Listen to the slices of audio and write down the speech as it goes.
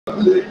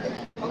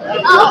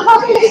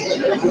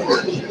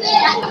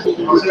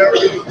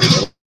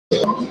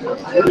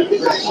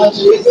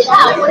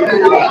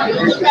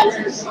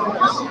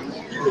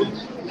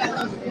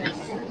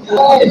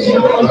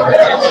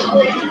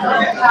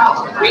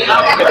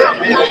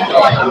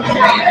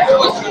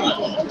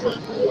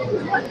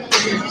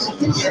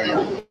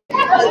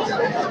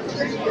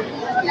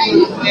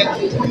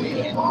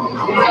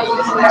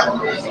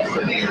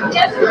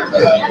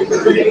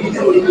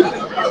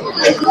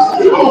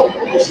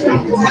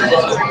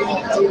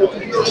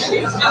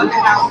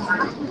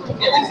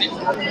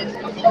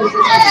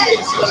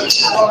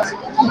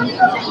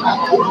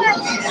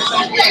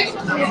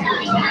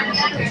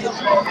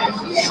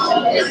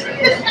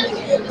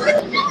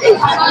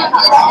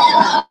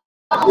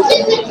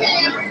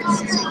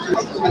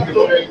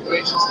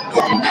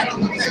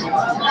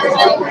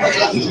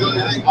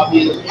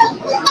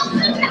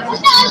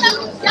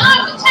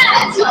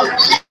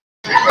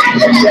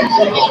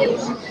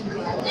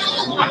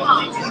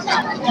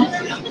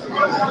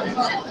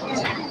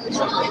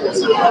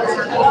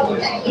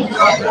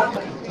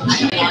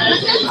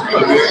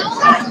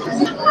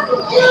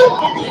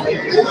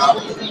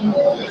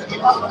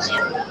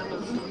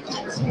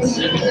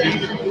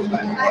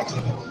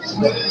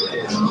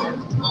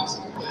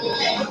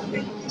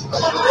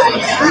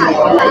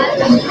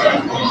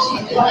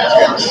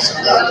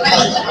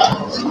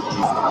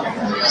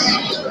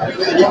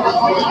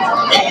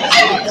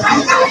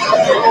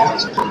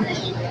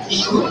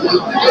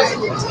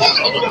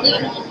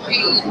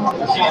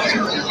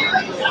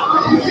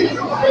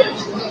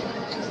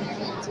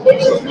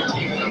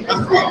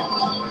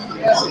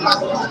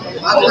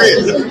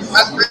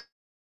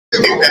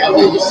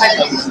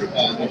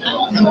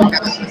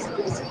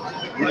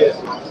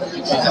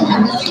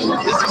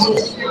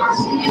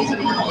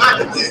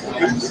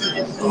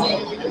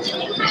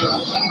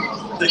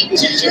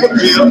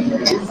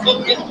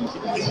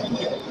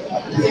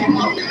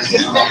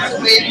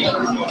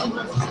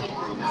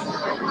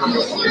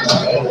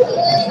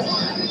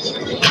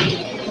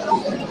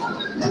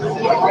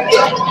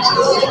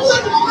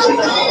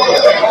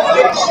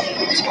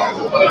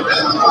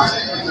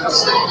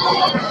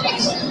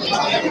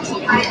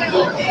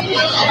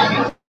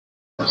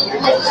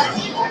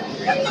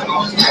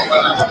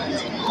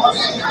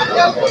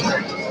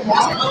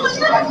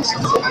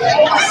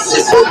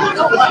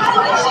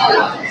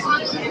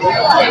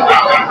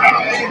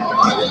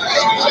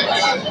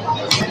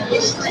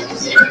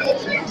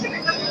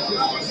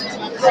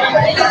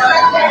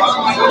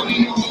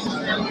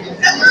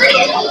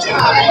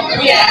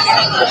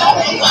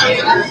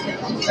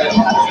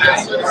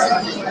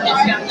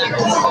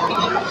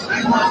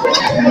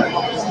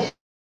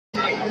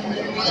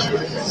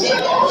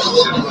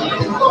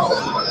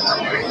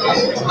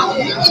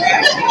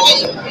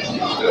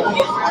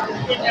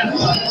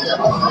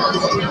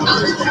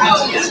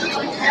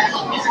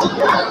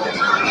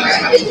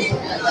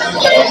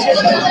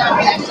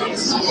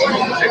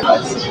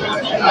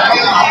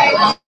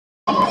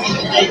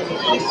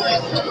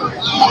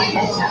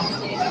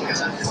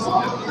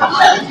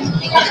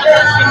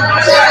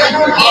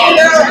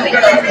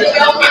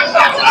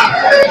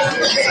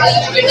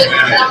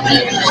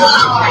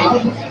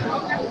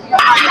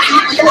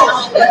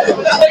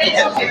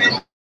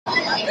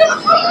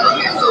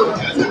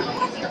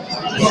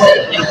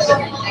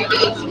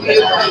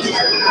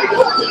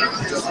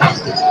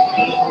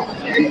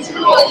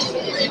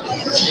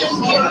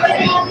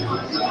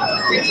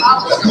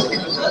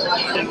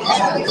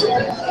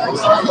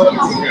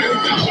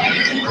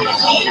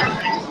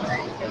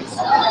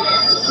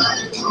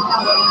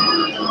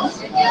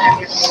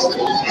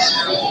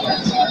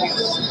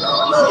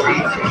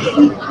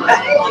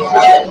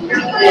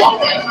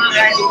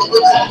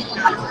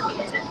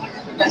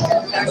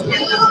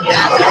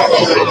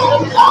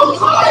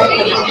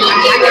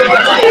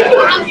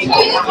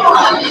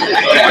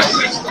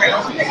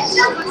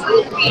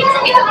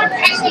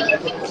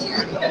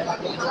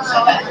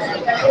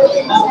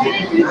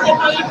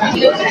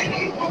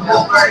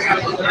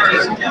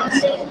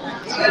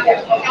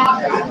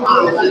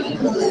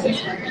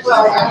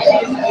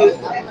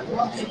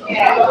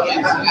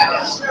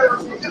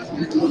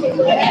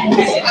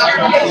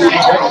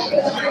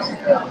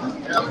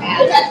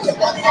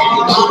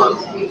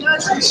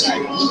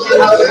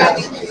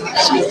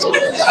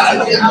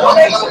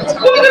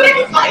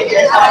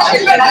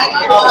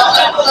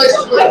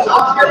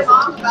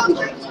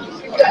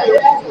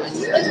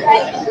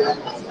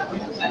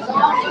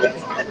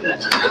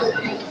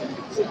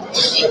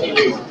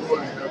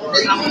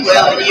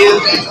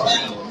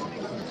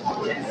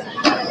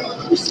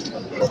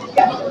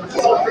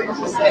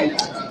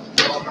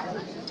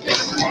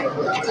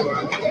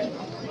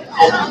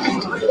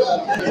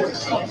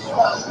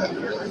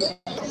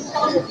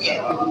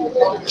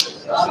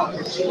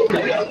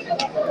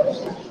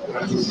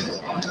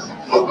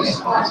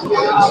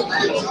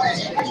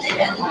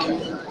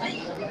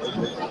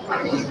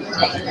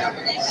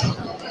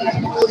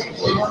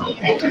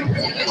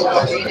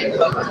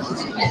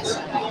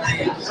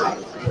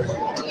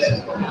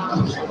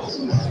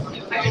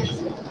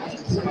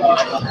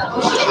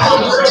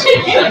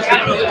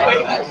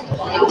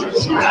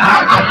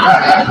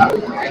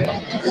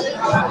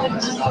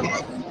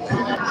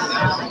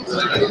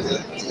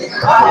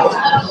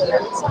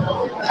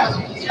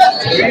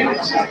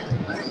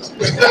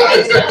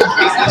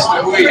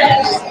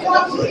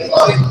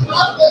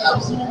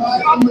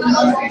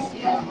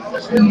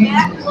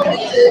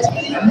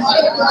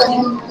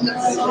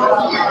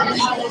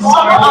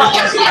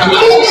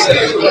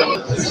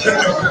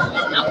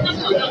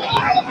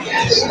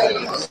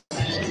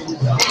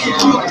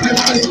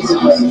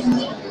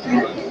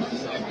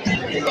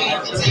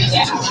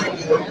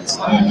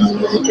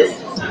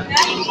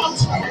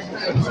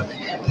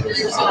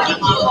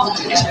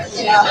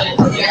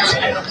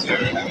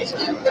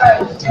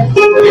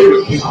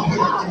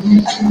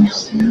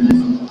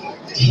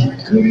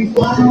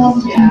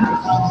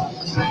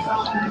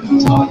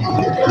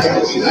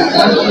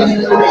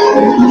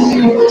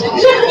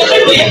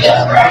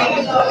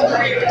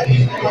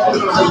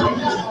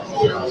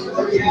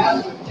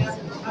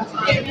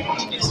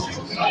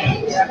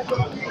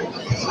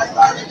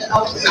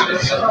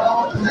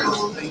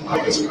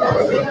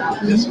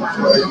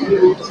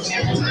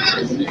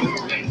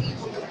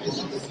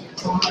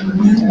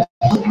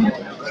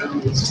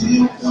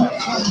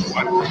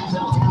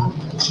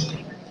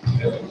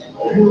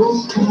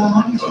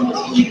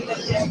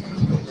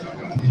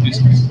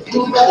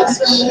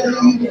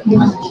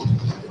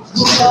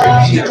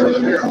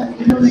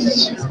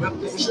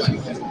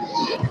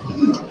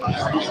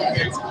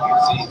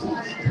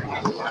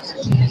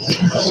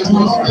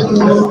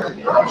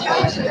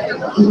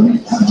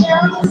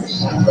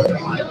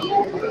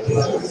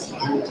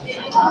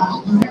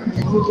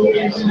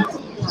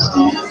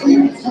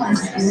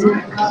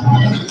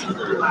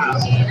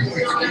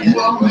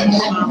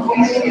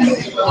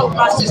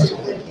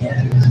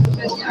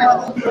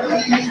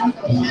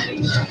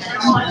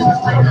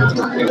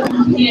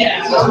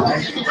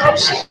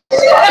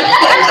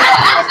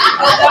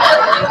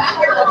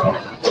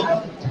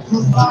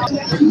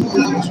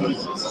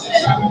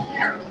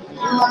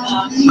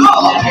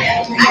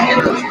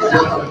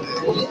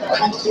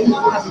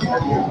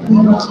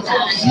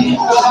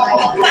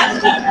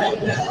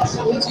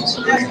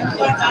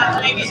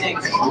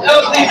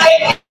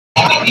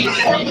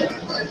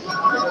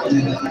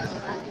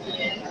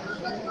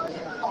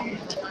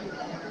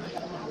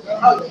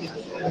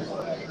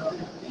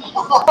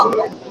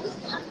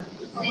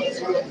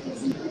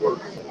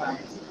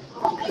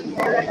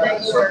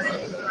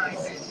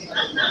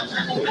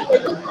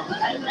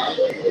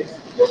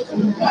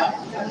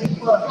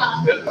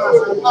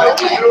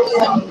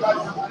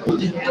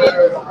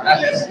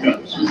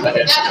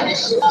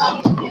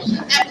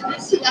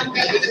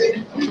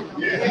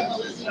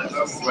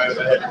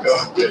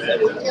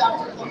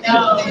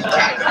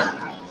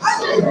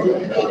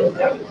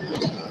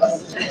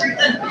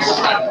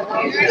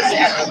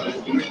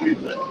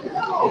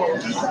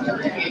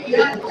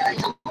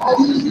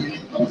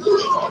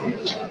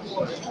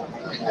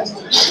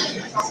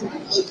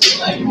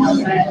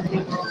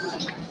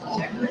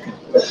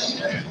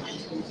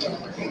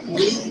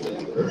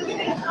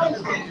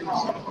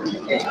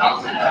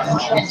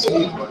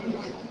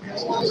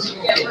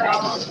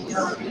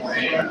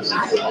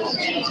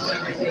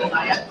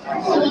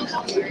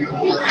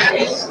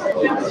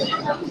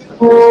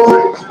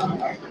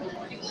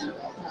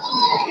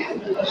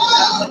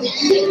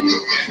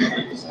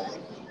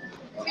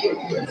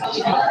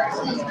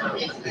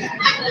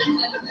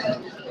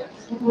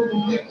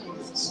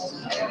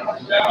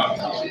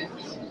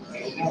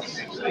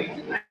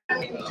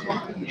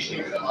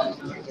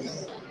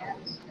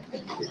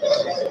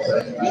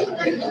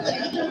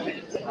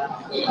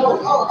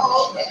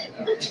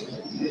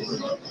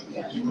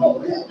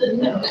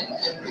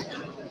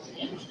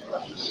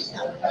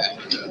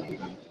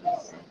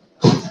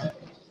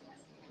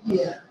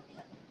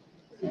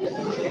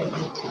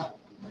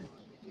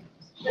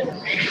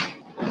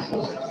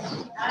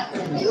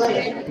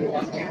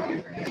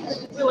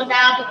We will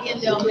now begin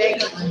the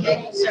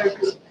Omega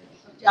service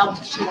of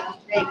Delta Shield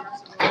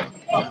Davis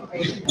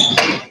Incorporated.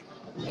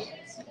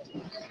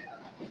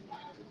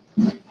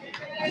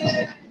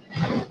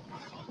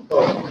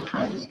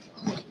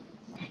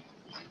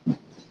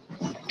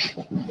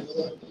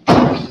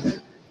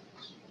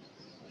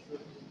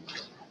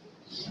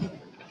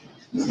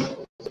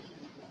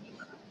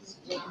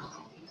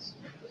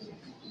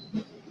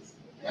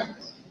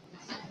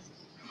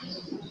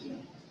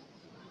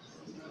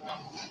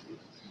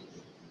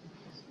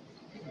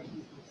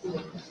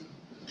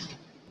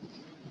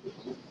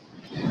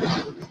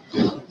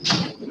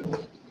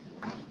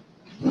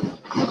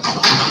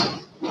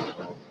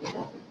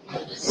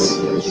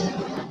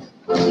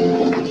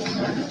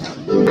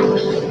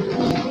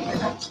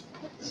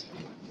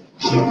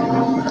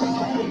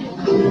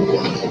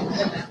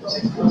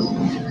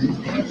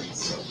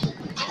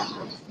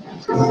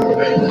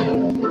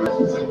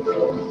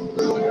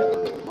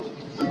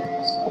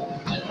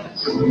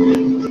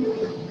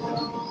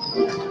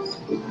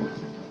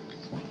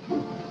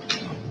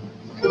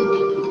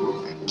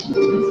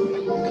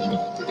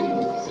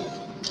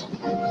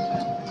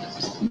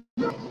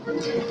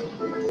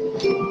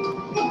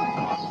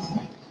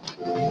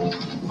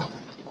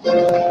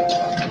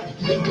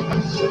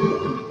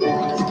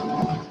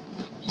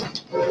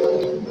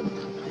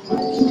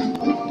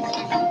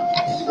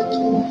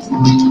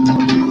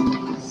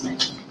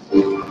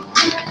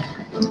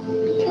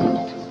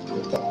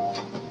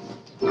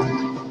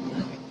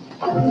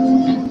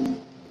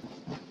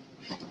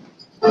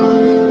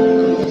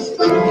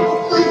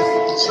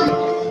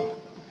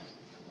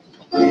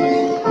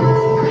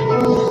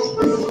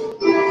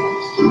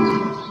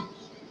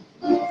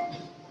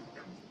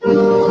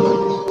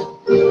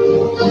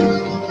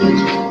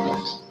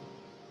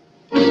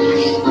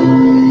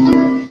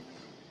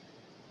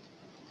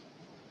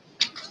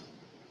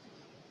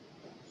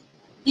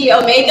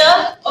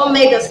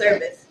 Omega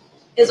service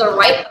is a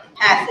rite of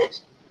passage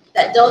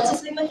that Delta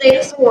Sigma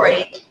Theta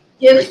sorority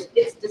gives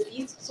its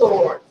deceased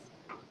sorors.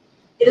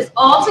 It is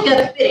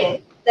altogether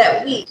fitting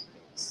that we,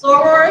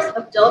 sorors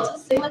of Delta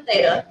Sigma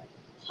Theta,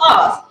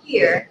 pause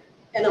here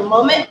in a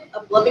moment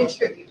of loving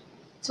tribute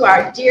to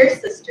our dear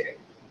sister.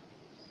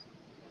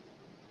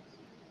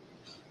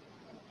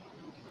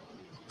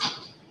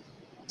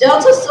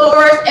 Delta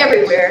sorors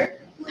everywhere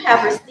who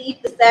have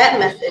received the sad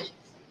message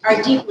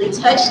are deeply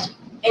touched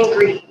and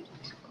grieved.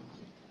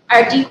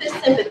 Our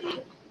deepest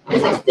sympathy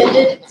is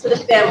extended to the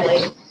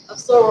family of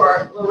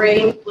soror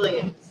Lorraine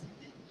Williams.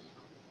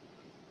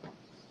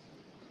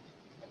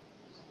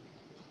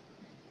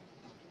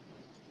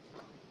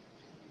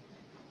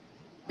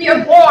 We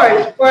are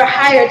born for a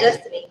higher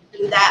destiny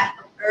than that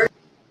of earth.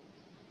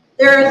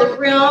 There is a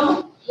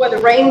realm where the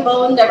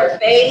rainbow never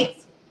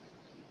fades,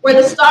 where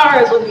the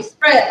stars will be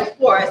spread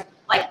before us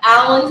like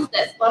islands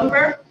that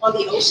slumber on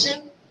the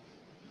ocean,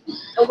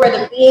 and where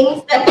the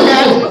beings that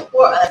pass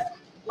before us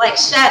like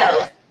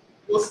shadows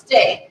will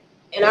stay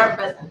in our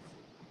presence.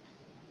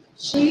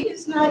 She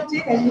is not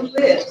dead who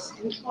lives,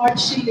 in part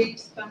she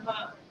leaves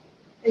behind.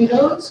 And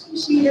those whom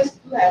she has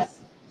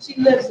blessed, she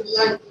lives a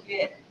life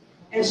again.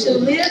 And she'll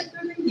live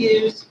through the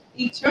years,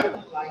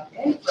 eternal life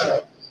and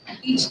growth,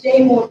 each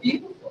day more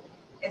beautiful,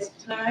 as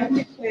time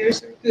declares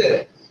her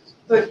good,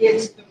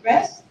 forgets the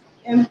rest,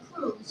 and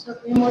proves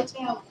her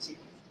immortality.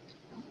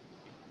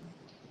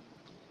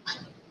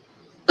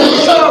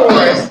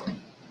 Sorors,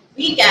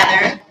 we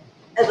gather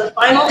as a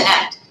final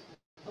act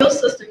of real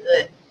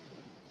sisterhood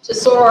to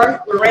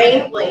soror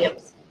Lorraine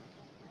Williams,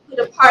 who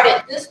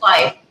departed this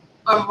life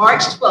on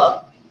March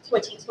 12,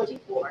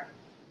 2024.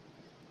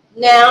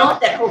 Now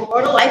that her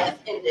mortal life is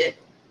ended,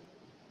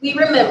 we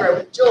remember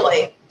with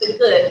joy the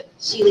good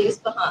she leaves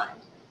behind.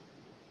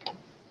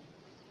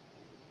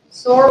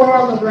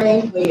 Soror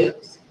Lorraine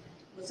Williams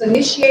was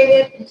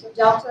initiated into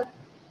Delta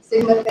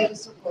Sigma Theta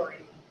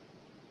sorority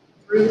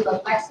through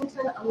the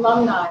Lexington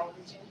Alumni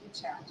Virginia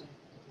chapter,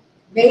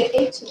 May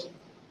 18,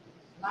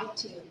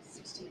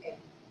 1968.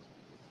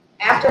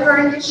 After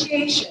her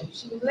initiation,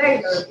 she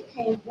later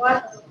became one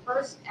of the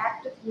first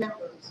active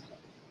members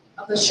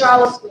of the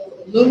Charlottesville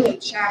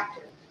Illuminate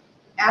chapter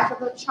after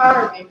her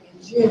chartering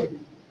in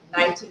June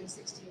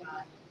 1969.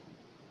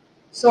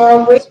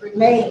 Soror Williams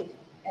remained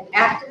an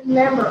active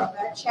member of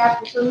that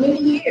chapter for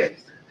many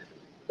years,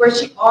 where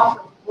she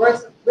offered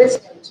words of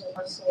wisdom to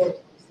her sorors.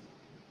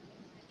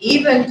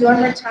 Even during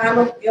her time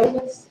of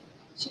illness,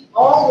 she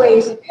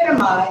always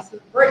epitomized the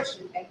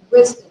virtue and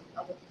wisdom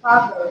of the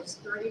Proverbs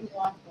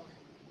 31 book.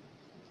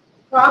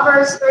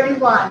 Proverbs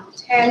 31,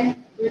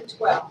 10 through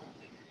 12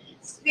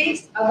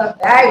 speaks of the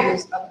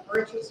values of a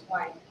virtuous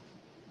wife.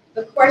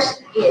 The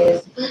question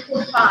is, who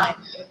can find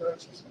a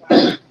virtuous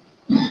wife?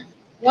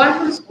 One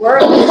whose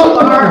worth is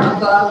far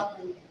above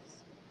rubies.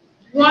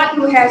 One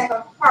who has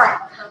the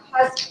heart of her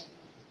husband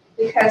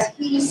because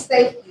he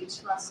safely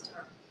trusts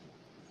her.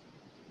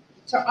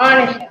 To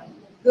honor him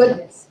with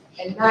goodness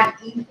and not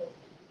evil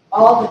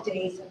all the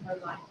days of her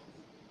life.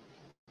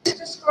 This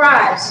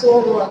describes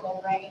soror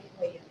Lorraine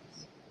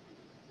Williams.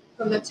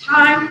 From the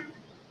time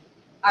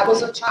I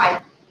was a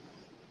child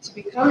to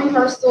becoming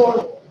her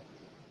soror,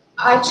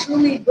 I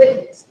truly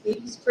witnessed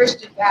these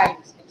Christian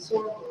values in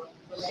soror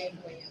Lorraine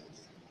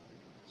Williams.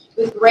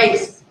 With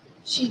grace,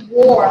 she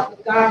wore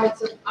the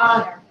garments of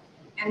honor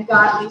and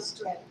godly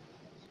strength.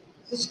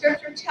 The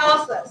scripture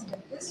tells us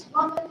that this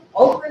woman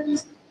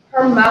opens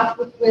her mouth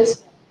with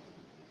wisdom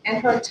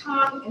and her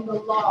tongue in the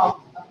law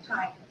of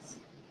kindness.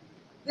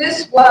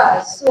 This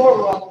was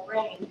soror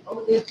Lorraine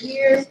over the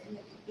years in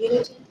the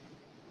community,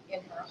 in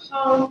her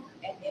home,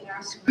 and in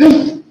our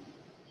school.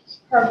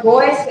 Her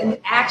voice and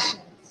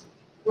actions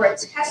were a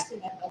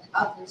testament of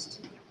others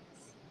to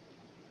us.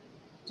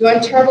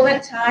 During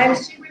turbulent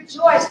times, she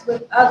rejoiced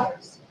with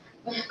others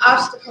when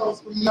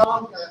obstacles were no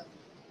longer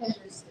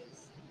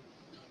hindrances.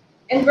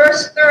 In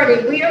verse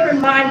 30, we are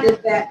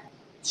reminded that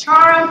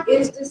charm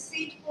is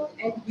deceitful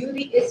and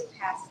beauty is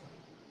passive.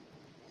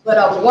 But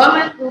a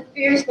woman who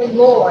fears the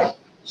Lord,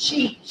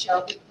 she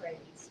shall be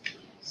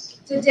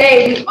praised.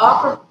 Today, we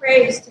offer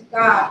praise to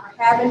God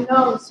for having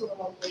known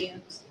soror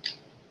Williams,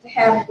 to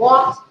have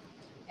walked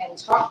and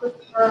talked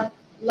with her,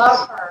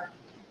 love her,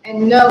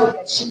 and know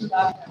that she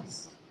loved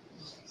us.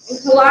 In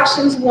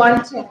Colossians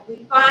 1:10,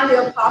 we find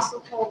the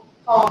Apostle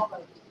Paul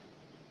wrote,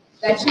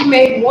 that you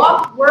may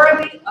walk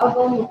worthy of the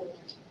Lord,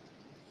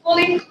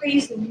 fully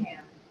pleasing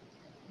him,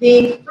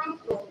 being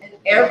fruitful in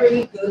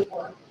every good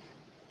work,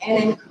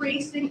 and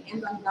increasing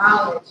in the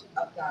knowledge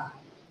of God.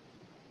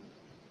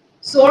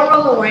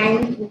 Soror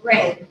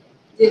Lorraine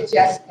did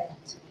just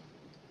that,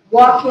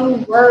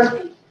 walking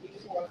worthy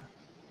before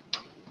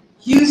her,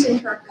 using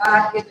her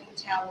God-given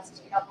talents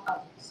to help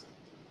others.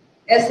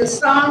 As the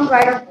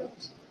songwriter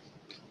wrote,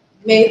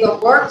 may the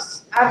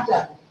works I've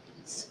done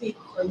speak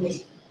for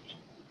me,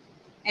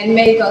 and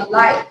may the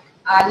life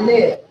I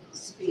live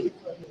speak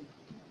for me.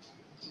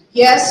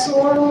 Yes,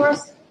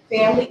 sorors,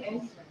 family,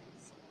 and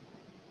friends.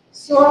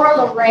 Soror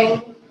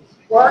Lorraine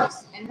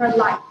works in her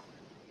life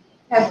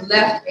have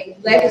left a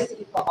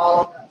legacy for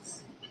all of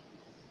us.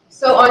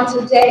 So on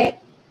today,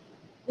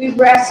 we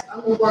rest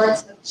on the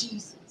words of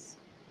Jesus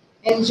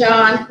in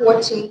John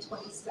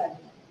 14:27.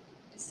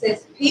 It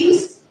says,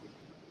 "Peace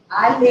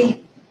I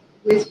leave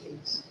with you.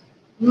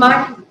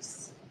 My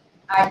peace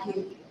I give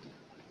you.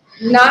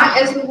 Not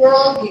as the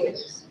world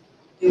gives,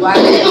 do I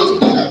give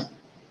to you.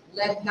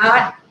 Let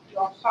not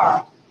your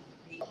heart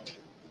be troubled,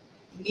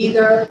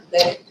 neither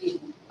let it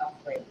be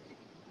afraid."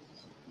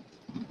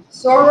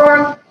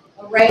 Soror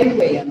Lorraine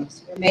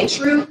Williams remained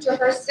true to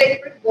her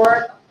sacred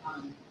word of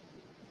honor.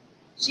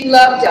 She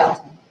loved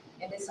Delta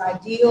and its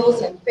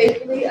ideals and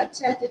faithfully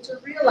attempted to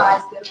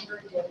realize them in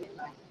her daily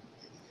life.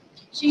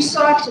 She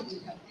sought to be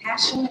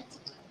compassionate,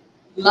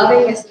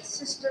 loving as a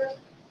sister,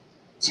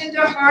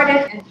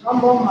 tender-hearted and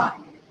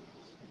humble-minded.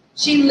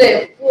 She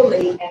lived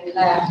fully and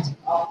laughed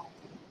often.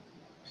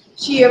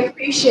 She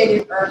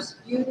appreciated Earth's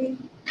beauty.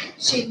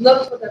 She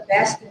looked for the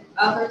best in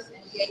others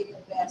and gave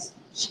the best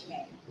she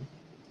had.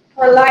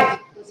 Her life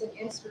was an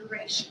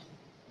inspiration,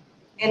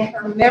 and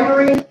her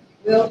memory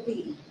will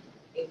be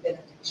a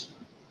benediction.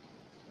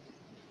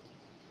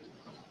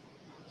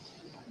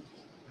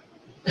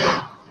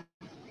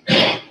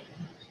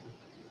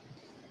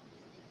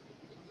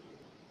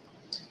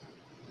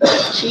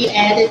 She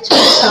added to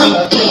the sum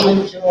of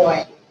human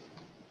joy.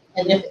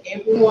 And if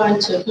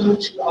everyone to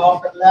whom she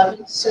offered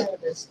loving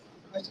service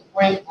were to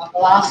bring a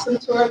blossom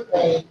to her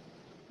grave,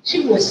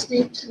 she would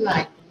sleep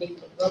tonight beneath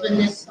the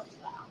wilderness of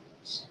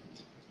flowers.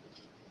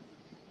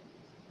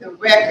 The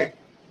record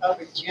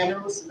of a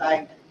generous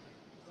life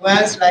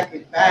runs like a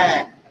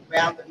vine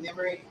around the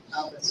memory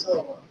of the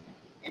soul,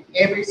 and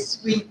every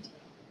sweet,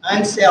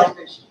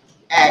 unselfish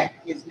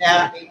act is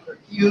now a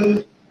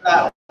perfumed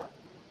flower.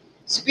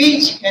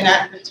 Speech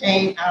cannot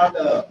contain our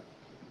love.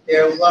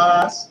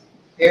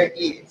 There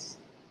is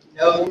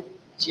no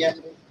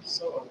gentle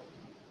soul.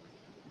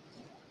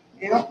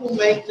 Therefore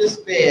make this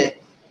bed,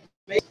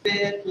 make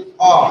bed with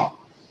awe.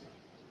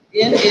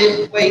 In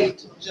it wait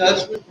to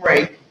judge with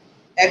great,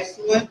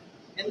 excellent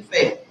in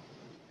faith.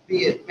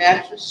 Be it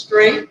mattress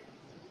straight,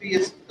 be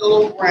its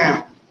pillow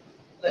round.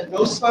 Let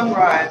no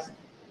sunrise,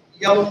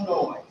 yellow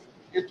noise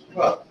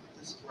interrupt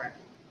this ground.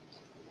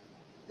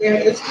 There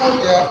is no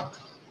death,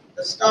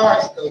 the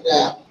stars go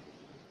down,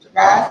 to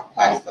rise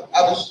upon some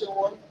other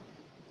shore,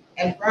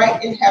 and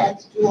bright in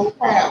heaven's jewel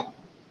crown,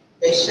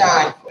 they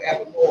shine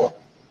forevermore.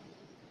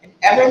 And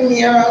ever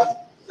near us,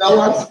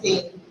 though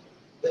unseen,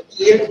 but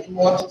give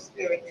immortal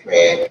spirit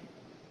tread,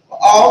 for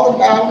all the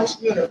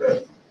boundless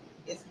universe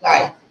is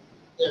life,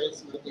 there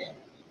is no death.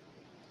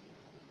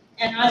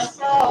 And I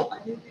saw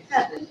a new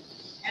heaven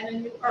and a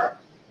new earth.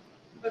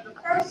 For the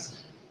first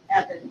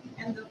heaven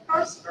and the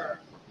first earth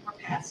were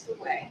passed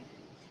away,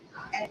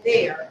 and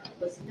there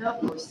was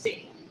no more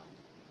sea.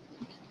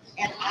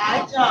 And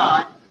I,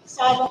 John,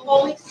 saw the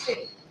holy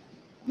city,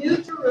 New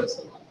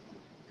Jerusalem,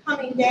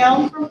 coming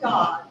down from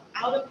God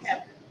out of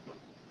heaven,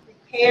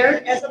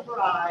 prepared as a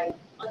bride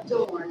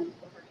adorned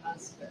for her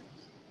husband.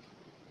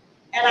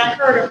 And I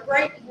heard a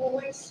great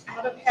voice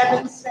out of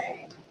heaven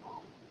saying,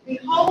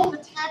 "Behold,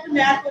 the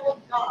tabernacle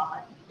of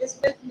God is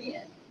with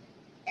men,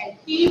 and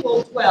he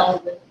will dwell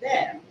with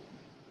them,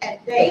 and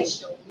they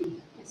shall be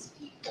his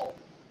people.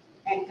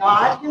 And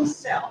God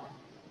himself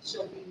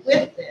shall be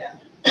with them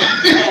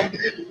and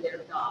be their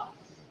God.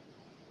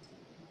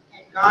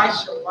 And God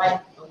shall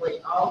wipe away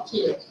all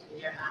tears from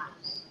their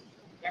eyes.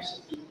 There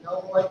shall be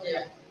no more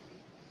death,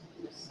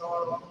 neither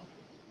sorrow,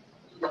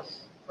 neither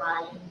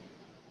crying,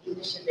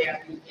 neither shall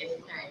there be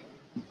any pain,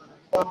 for the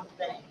former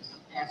things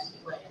are passed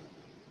away."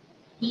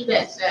 He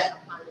that sat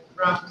upon the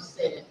throne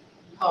said,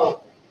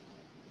 "Behold,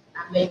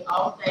 I make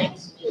all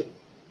things new."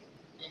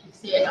 And he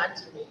said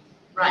unto me,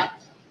 "Write,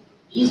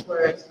 these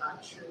words are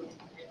true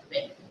and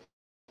faithful."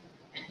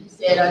 And he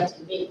said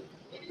unto me,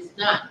 "It is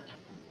done.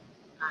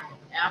 I am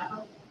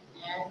Alpha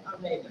and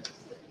Omega,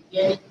 the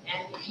beginning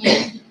and the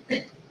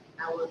end.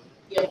 I will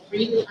give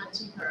freely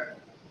unto her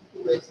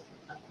who is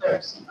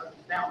athirst of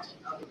the fountain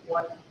of the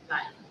water of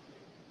life.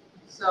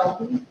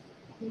 So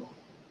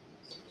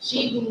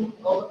she who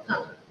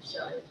overcometh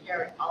shall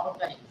inherit all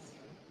things,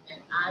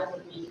 and I will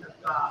be her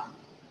God,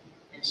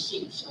 and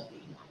she shall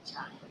be my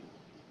child."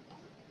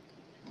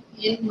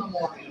 In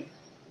memoriam.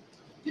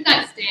 Do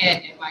not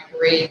stand at my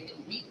grave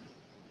and weep.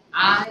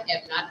 I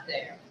am not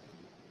there.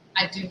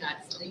 I do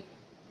not sleep.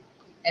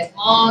 As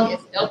long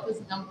as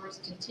Delta's numbers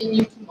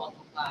continue to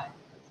multiply,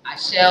 I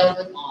shall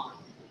live on.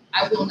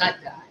 I will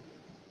not die.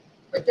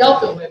 For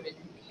Delta women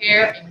who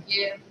care and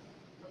give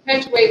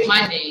perpetuate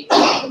my name,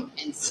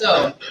 and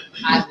so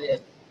I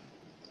live.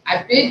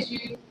 I bid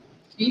you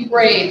be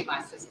brave,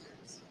 my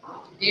sisters,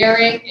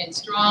 daring and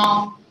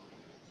strong.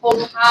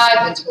 Hold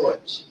high the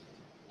torch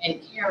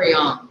and carry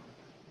on.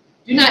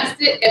 Do not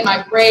sit at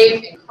my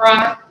grave and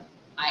cry,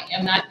 I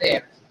am not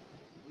there.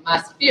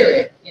 My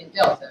spirit in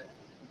Delta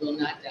will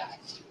not die.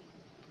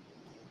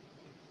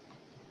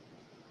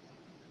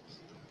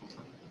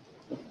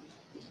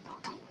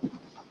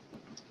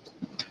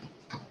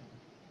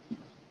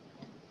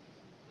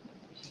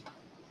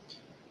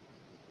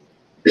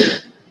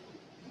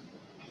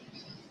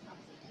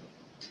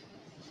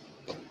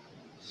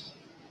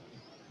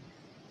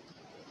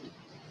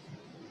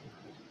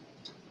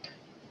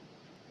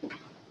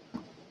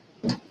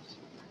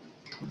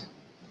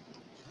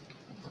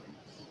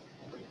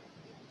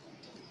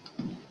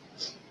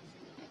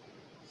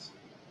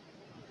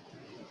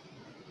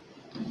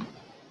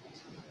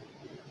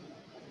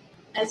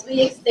 As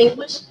we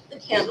extinguish the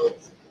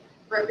candles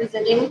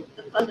representing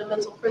the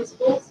fundamental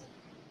principles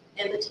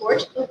and the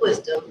torch of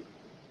wisdom,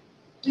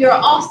 we are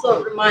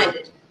also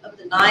reminded of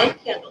the 9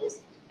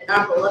 candles in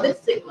our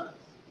beloved Sigma,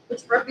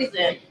 which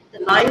represent the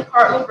 9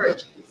 cardinal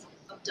virtues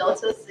of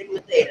Delta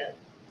Sigma Theta.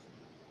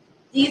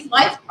 These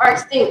lights are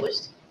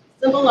extinguished,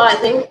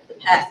 symbolizing the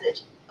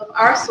passage of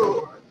our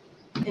soror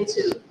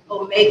into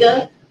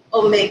Omega,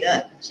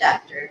 Omega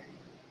chapter.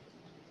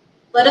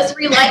 Let us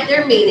relight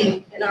their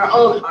meaning in our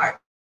own hearts.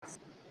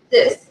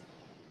 This,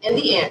 in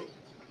the end,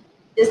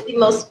 is the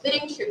most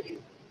fitting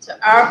tribute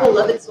to our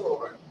beloved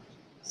soror,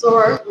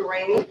 Soror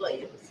Lorraine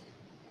Williams.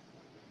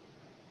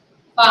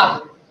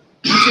 Father,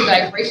 into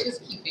thy gracious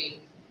keeping,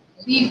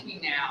 leave me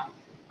now,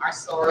 our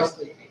sorrow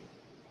sleeping.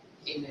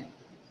 Amen.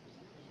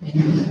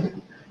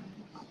 Amen.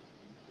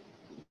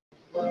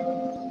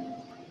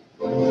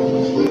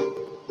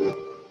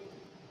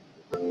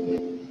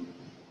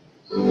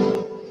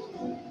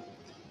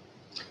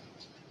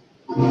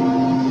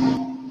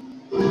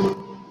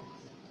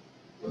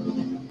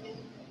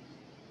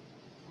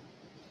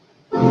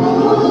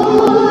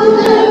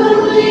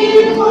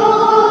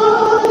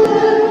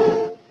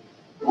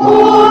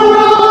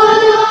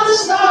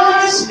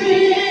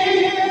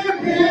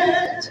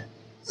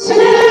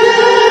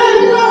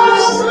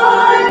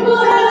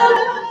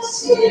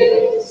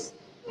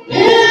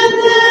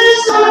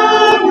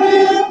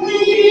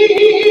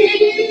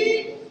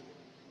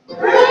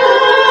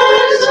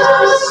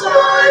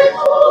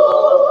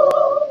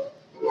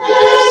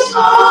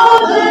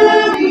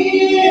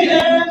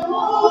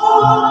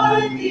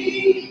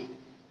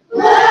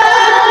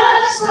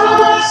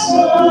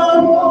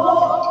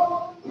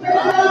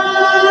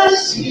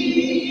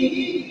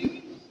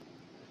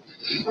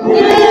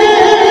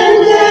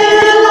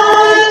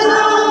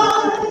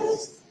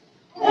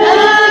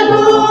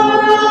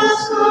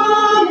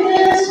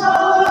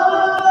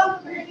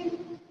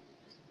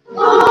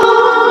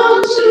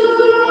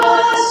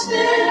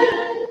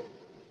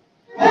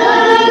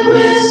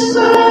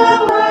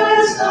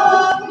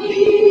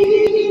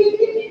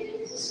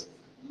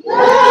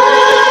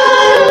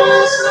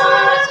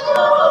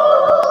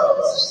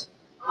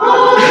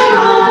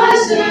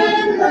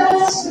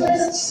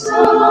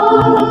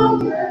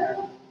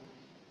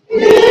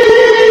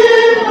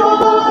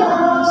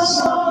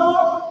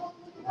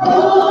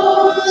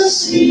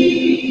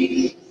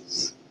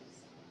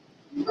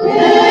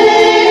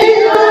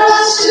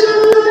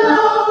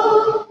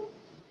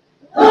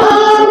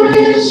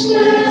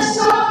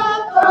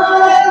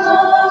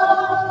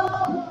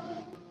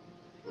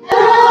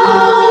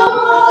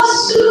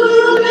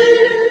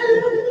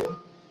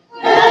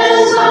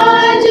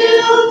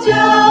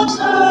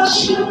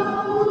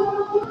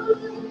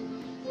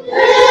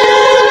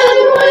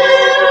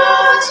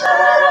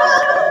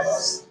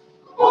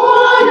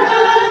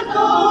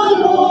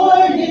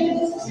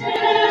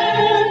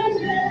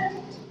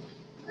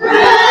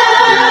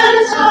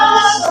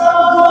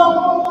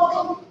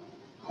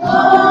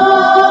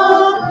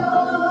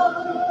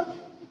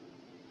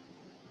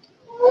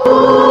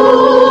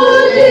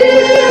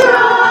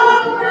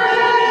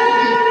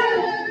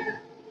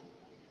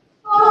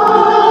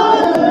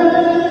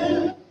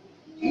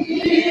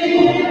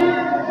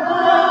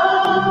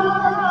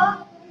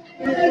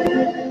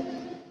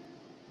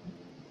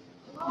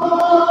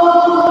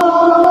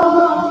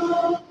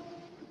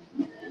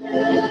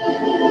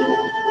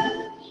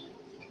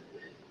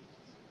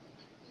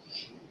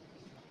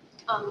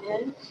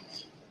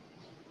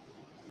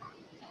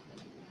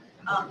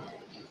 Amen.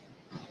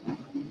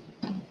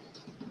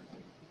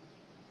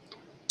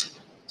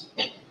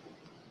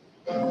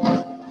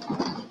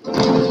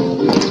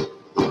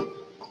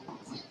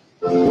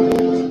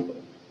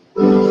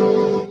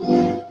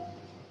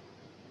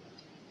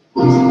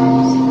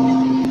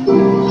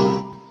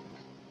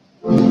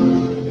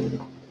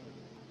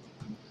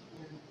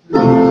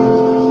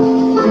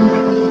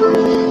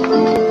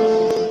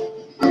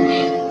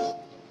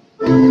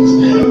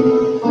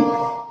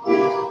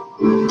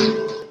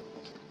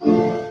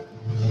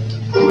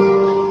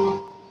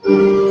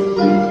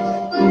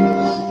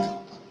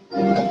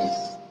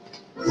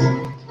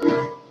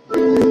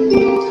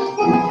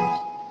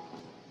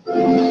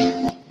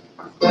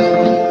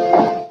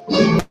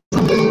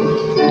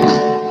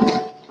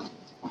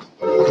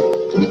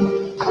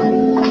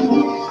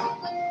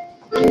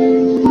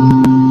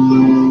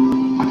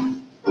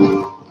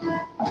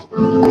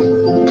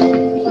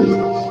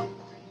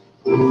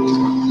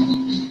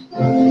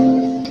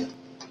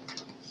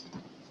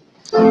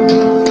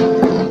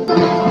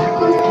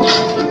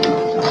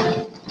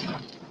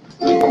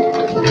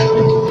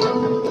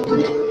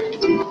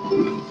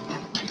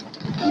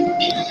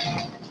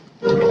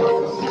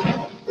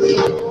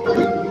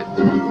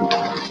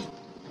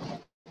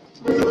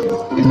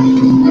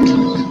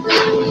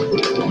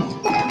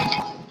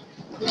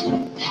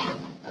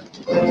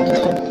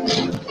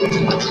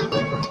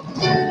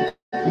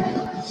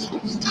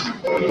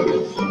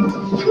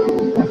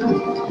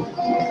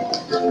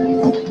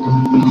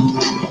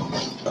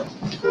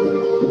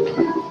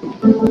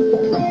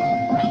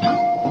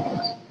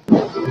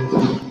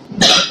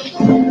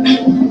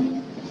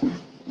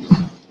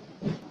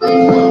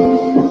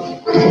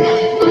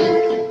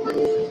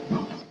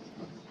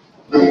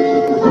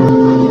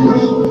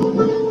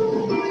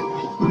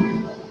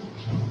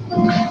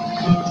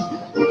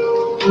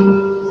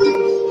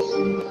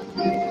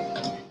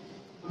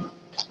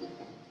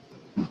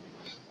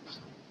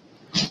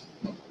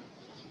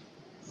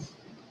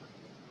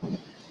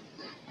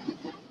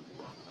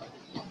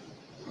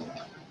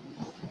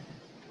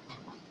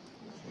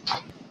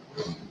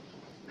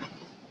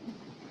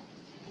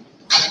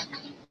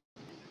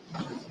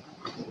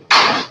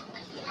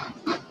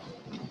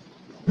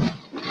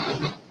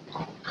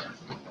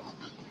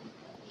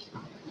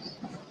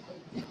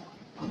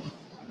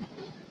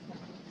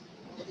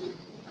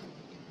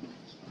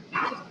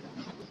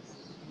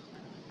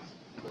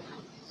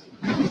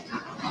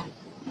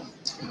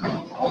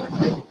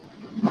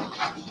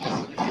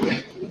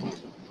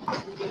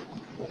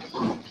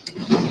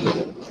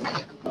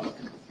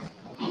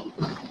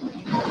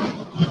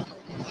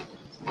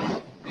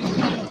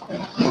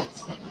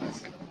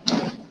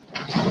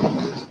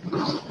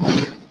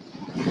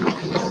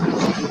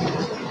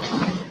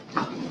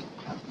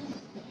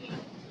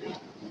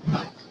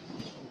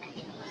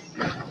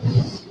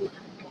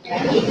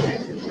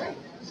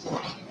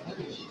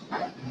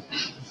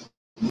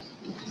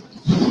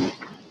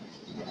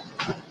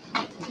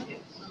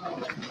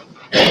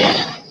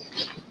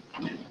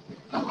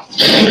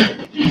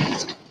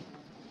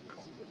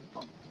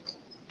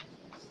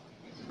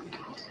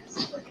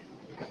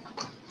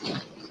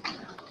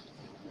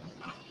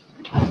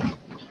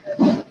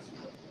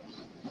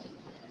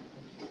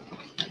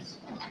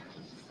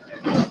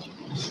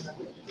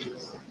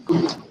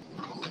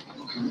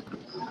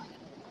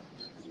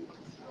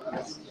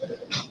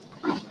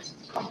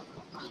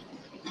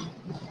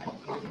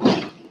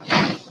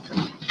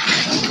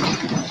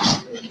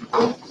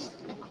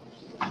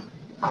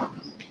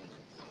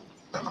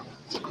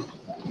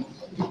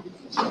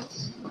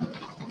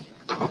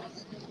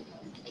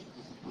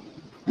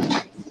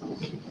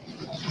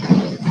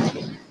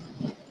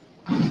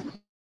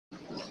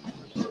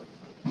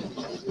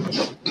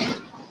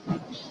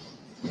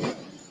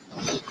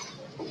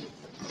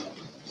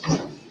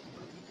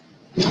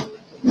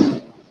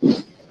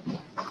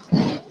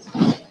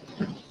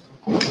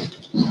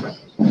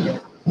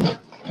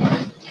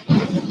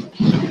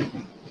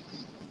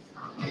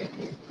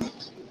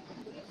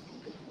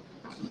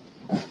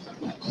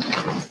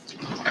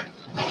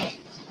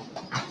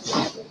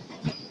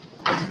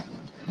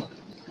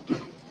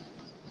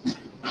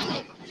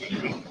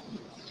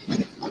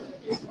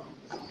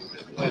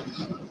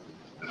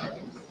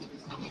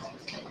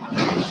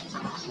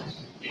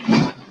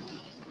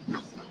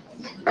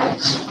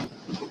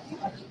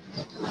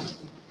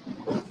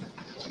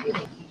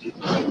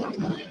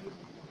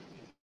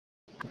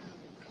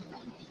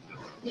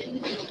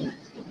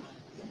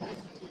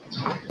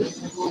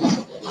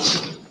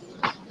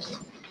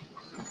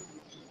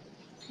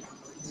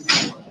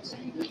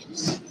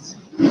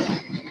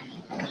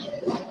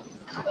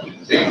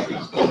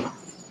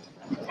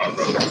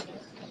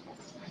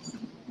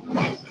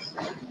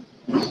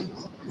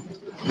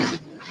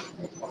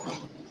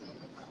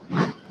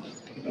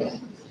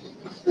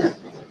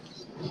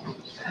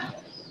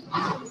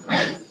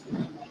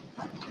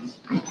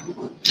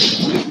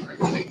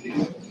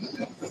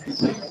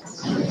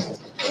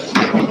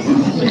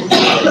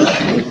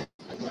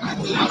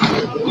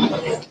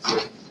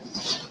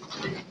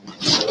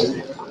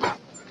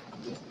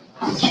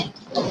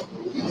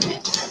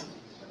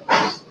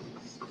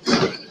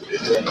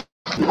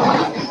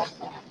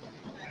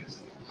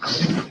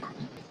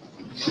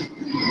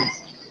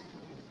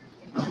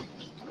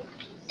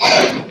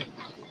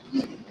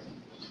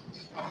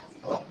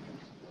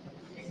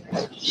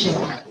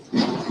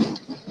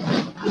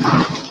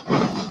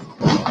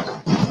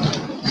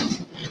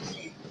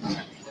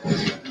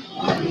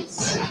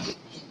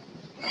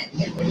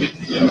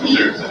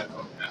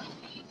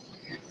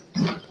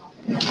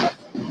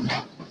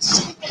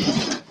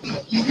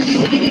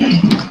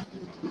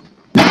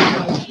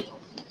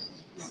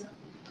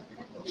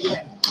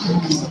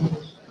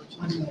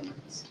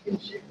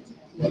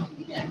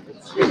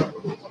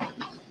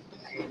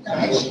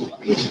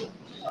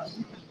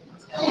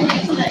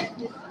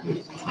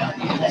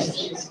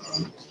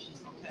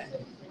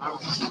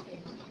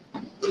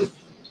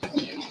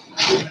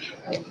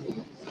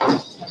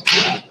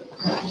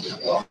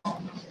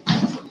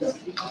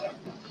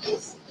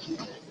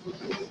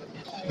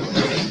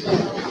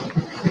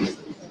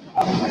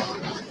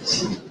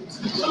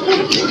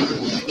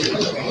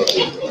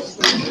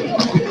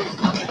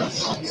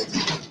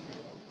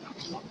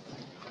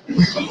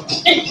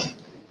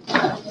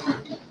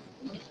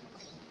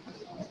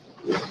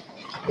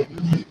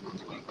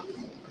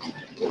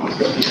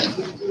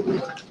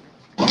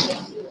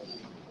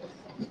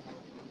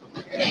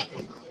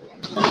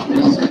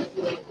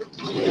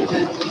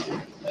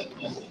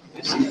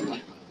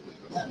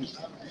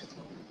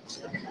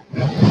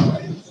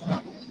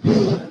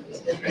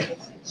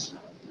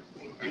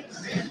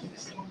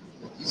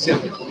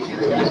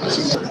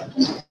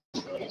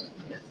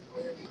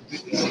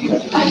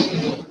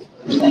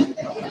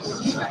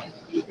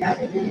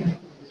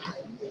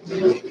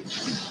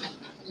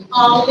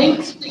 All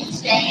links, please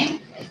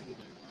stand.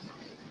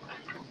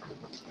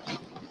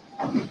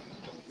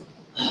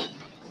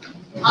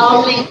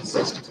 All links,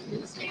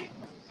 please stand.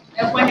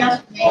 Everyone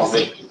else may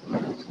stand.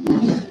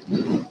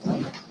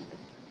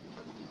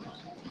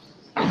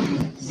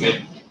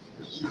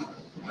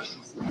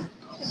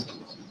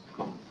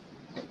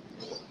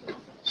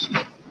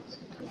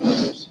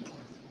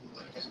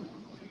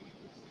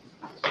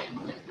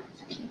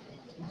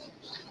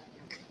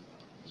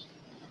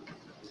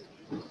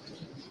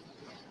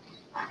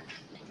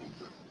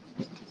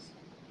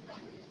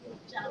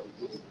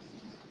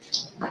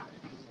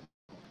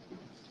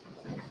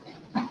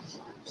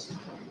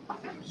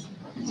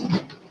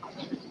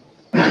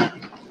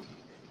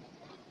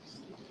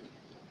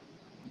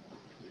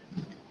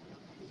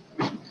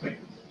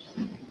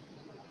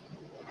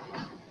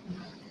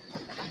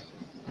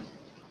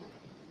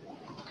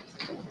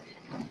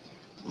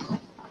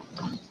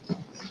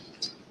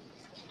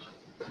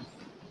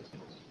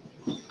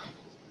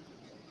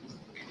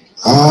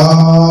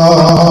 Ave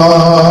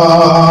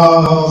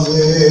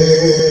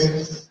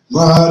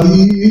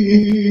Maria,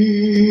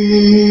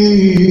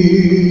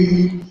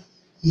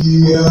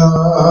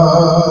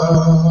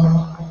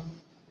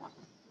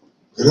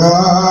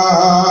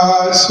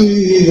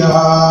 gracia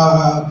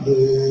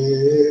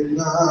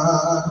plena,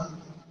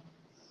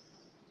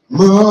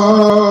 Maria,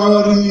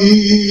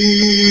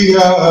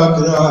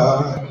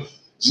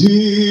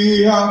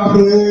 gracia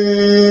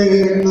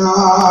plena,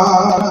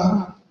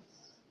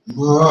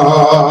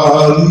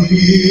 Maria,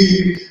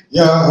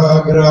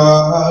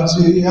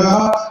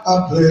 gratia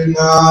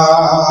plena,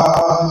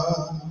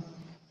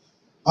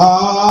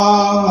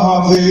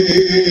 Ave,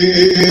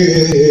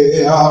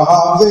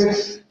 Ave,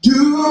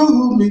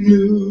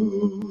 Dominus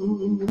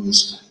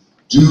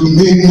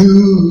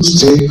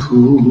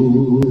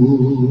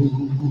tecum,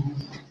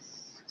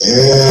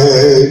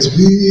 et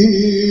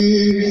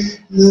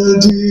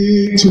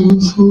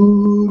benedictum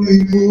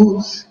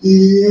fructus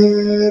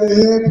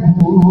ierebus,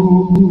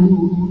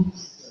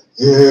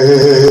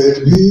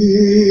 et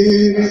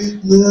benedictum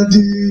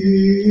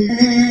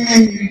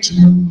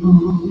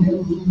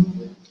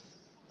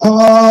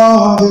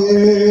Ave,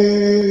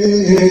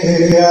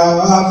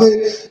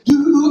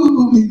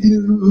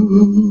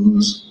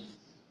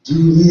 doobie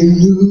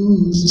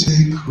news,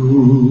 take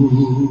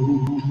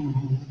hold.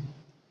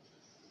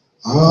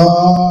 Ave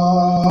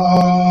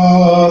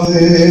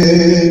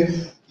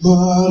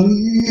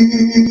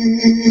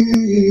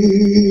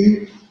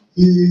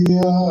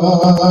Maria.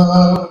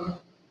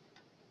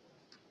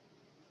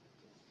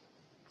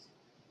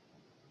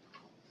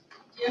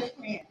 Dear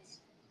friends,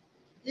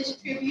 this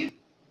tribute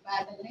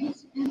by the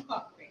Links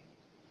Incorporated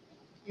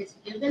is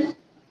given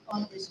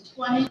on this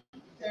 23rd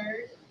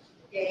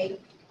day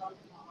of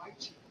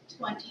March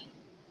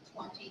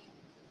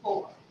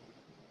 2024.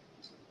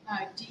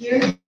 Our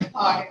dear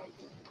departed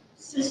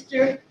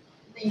sister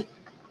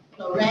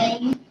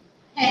Lorraine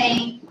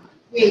Payne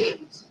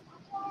Williams,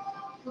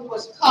 who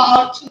was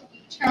called to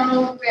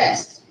eternal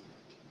rest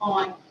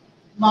on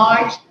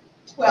March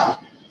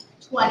 12th,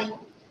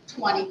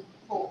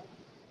 2024.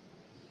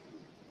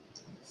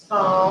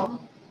 Psalm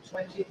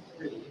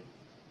 23.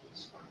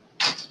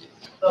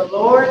 The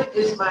Lord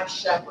is my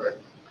shepherd,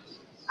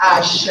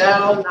 I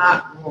shall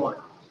not want.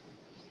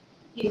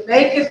 He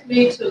maketh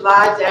me to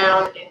lie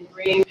down in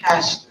green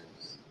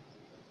pastures.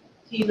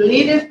 He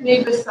leadeth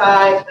me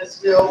beside the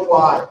still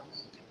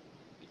waters.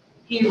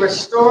 He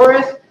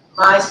restoreth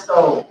my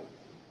soul.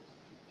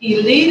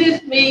 He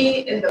leadeth me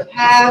in the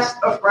paths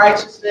of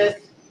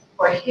righteousness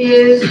for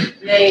his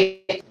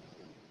name.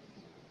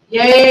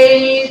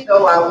 Yea,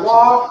 though I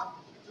walk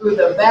through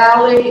the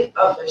valley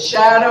of the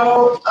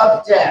shadow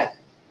of death,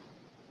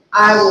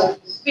 I will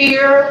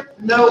fear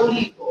no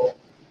evil,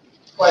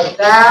 for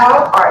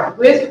thou art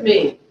with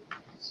me.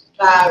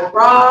 Thy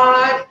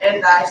rod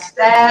and thy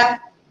staff,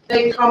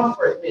 they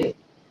comfort me.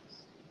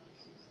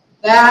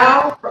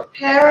 Thou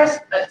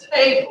preparest a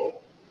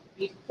table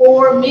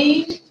before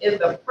me in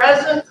the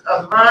presence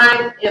of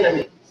mine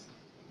enemies.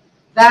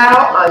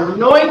 Thou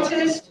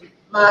anointest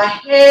my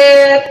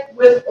head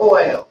with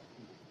oil.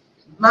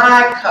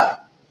 My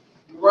cup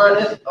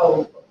runneth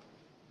over.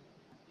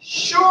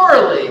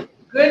 Surely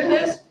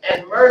goodness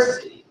and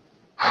mercy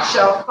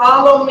shall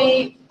follow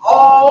me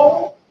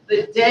all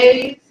the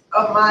days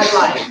of my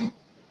life,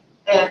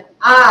 and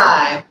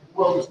I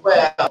will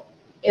dwell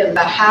in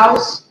the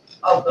house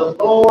of the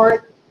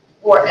Lord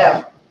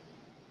forever.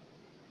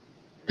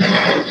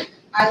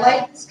 I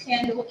light this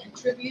candle in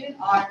tribute and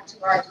honor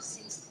to our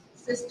deceased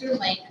sister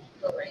Lorraine.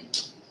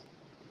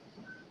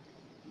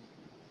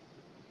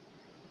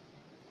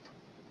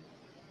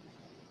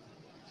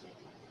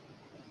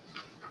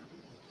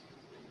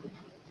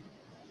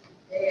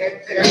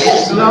 There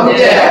is no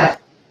death.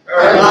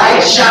 Her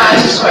light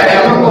shines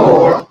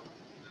forevermore.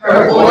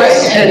 Her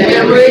voice and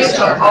memories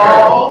of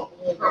all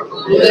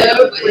who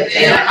live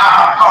within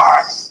our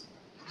hearts.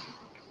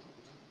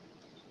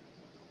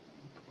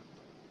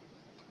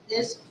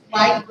 This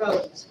white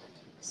rose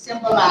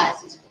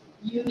symbolizes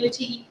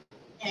unity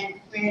and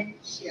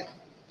friendship.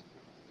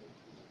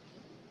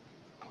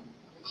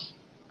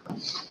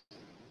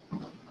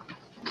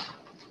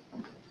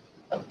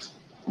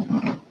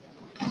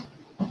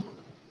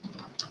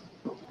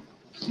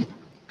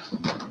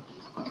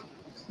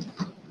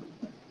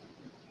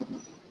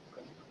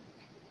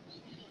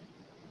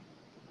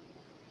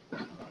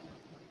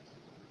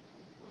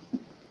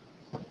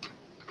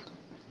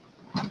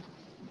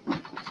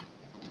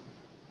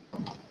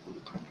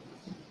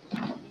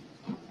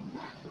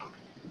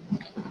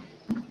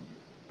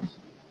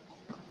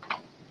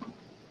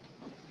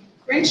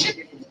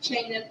 Friendship is the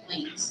chain of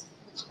links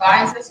which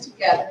binds us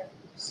together.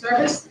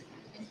 Service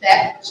is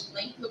that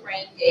which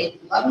Lorraine gave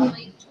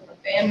lovingly to her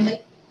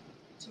family,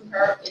 to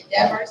her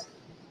endeavors,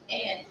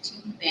 and to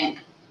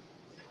humanity.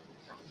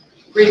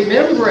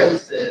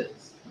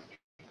 Remembrances.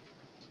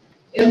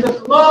 In the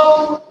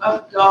glow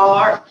of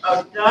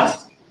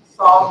dusk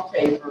salt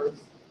tapers,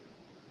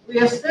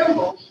 we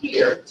assemble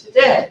here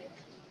today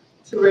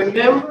to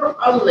remember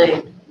a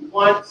link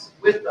once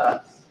with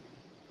us,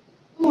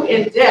 who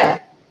in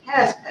death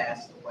has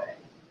passed away.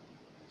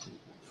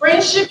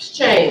 Friendship's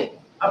chain,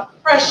 a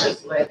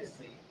precious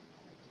legacy,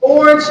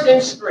 forged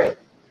in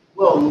strength,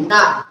 will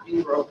not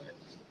be broken.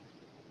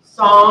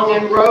 Song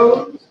and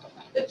rose,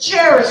 the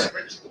cherished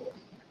ritual,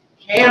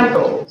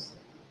 candles,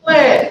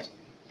 pledge,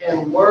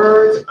 and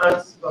words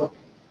unspoken.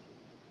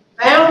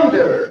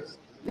 Founders,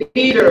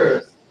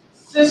 leaders,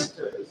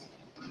 sisters,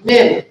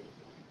 many,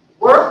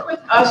 work with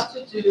us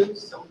to do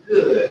some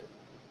good,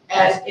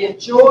 as in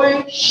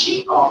joy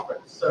she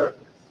offered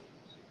service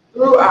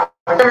through our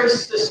very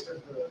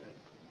sisterhood.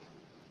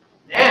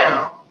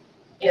 Now,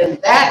 in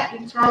that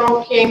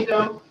eternal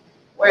kingdom,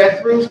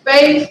 where through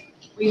faith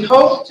we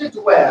hope to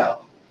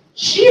dwell,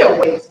 she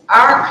awaits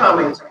our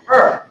coming to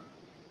her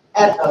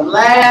at the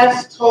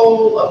last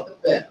toll of the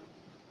bell.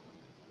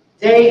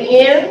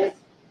 Day ends,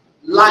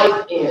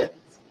 life ends,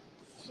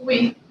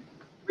 sweet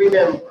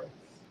remembrance.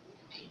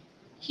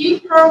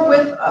 Keep her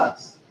with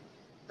us,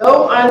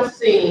 though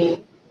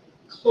unseen,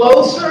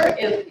 closer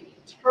in the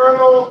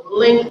eternal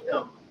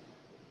linkdom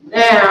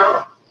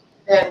now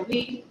than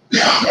we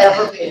have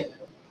ever been.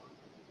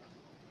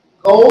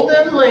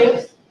 Golden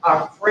links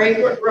are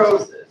fragrant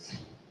roses,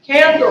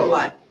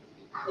 Candlelight,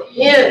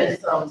 the end,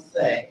 some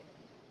say,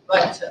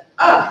 but to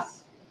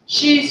us,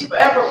 she's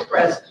forever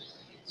present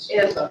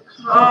in the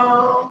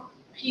calm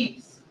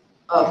peace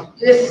of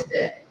this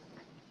day.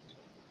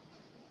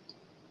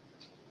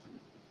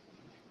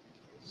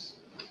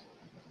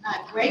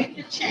 I break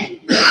the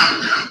chain,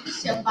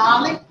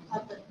 symbolic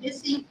of the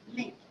missing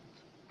link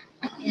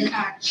in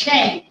our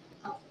chain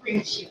of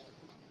friendship.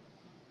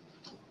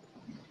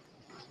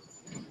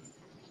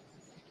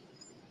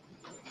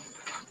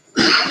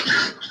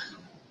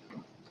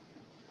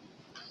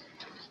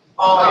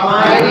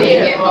 Almighty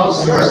and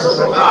most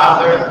merciful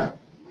Father,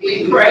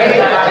 we pray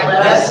thy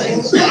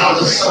blessings on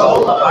the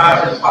soul of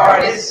our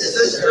departed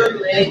sister,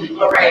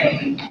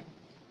 Lorraine.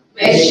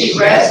 May she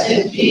rest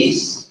in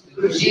peace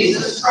through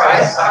Jesus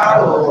Christ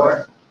our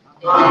Lord.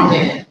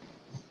 Amen.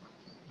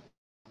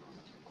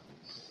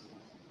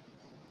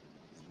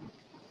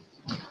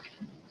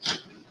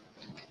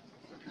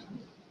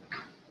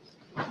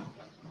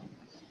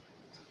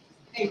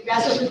 A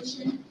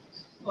resolution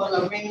for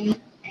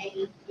Lorraine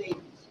Payne Williams.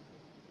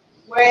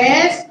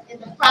 Whereas in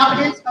the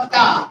providence of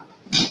God,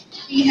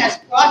 he has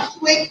brought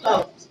to a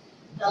close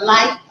the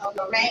life of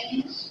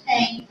Lorraine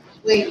Payne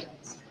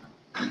Williams.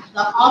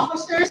 The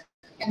officers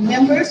and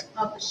members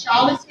of the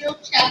Charlottesville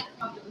chapter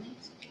of the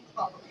Links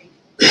Incorporated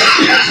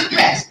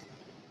express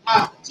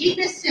our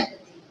deepest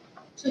sympathy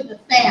to the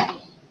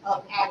family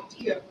of our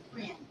dear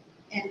friend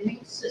and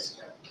link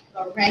sister,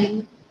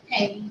 Lorraine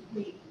Payne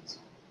Williams.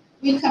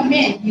 We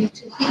commend you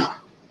to him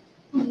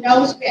who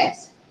knows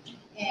best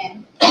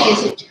and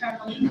is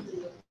eternally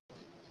good,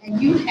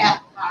 and you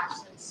have our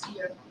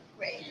sincere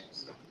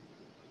prayers.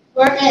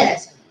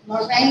 Whereas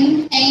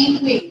Lorraine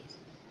Payne Williams,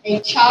 a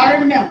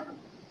charter member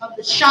of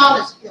the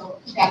Charlottesville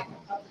chapter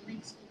of the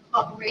Links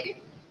Incorporated,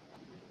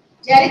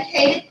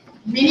 dedicated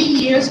many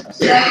years of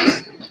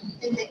service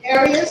in the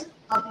areas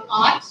of the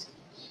arts,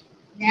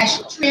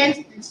 national trends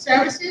and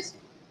services,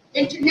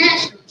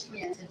 international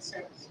trends and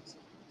services,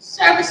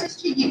 services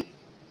to youth,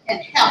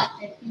 and health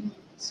and human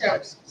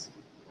services,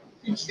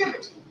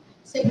 contributing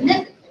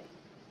significantly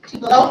to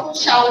the local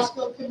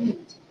Charlottesville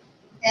community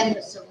and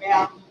the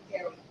surrounding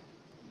area.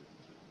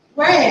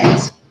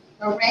 Whereas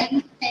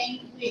Lorraine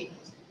Payne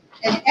Williams,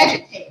 an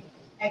educator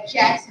at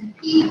Jackson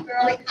P.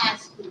 Early High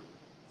School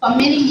for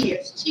many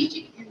years,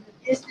 teaching in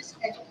the business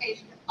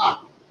education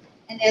department,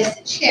 and as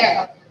the chair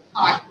of the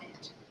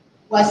department,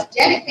 was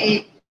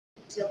dedicated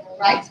to the civil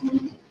rights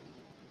movement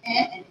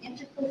and an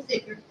integral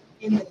figure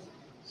in the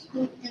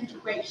school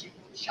integration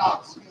of the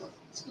Charlottesville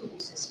school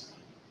system,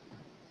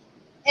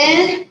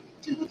 and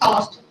to the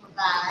cause to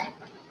provide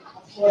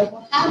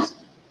affordable housing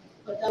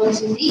for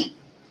those in need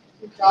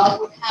through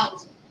Dogwood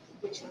Housing,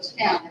 which was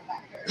founded by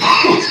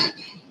her.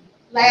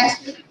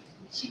 Lastly,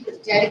 she was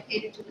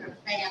dedicated to her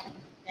family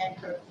and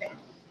her family.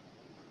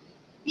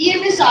 Be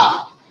it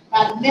resolved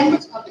by the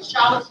members of the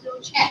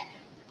Charlottesville chapter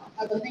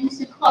of the Links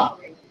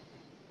Incorporated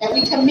that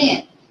we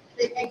commend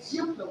the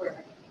exemplary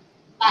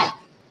life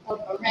of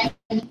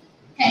Lorraine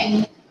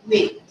Payne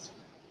Williams.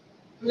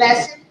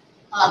 Blessed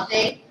are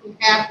they who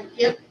have the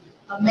gift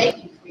of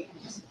making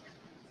friends,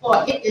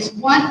 for it is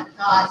one of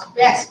God's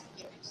best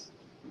gifts.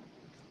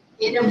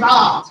 It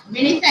involves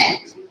many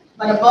things,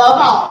 but above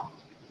all,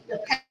 the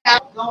power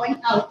of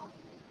going out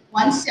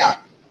oneself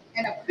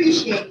and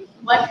appreciating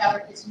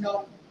whatever is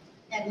noble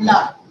and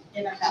loved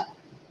in another.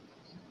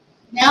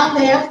 Now,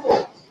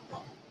 therefore,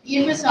 be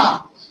it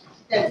resolved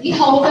that we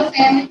hold the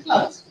family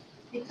close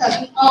because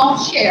we all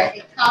share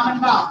a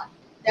common bond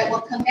that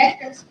will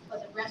connect us for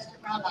the rest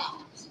of our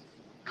lives.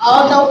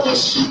 Although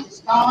she is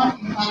gone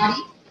in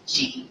body,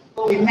 she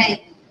will remain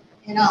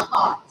in our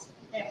hearts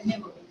and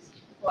memories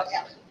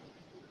forever.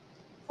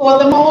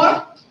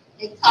 Furthermore,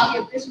 a copy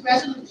of this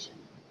resolution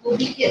will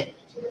be given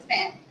to the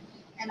family,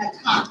 and a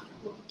copy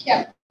will be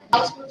kept in the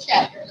Charlottesville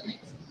chapter of the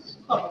Links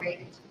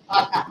Incorporated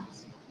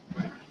archives.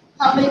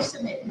 Public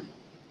submitted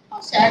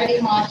on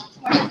Saturday, March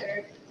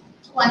 23rd,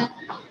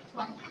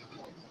 2020,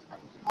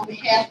 on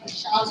behalf of the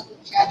Charlottesville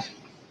chapter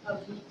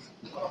of the Links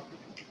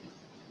Incorporated.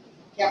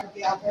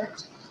 Gabrielle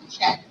Burt,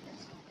 chapter.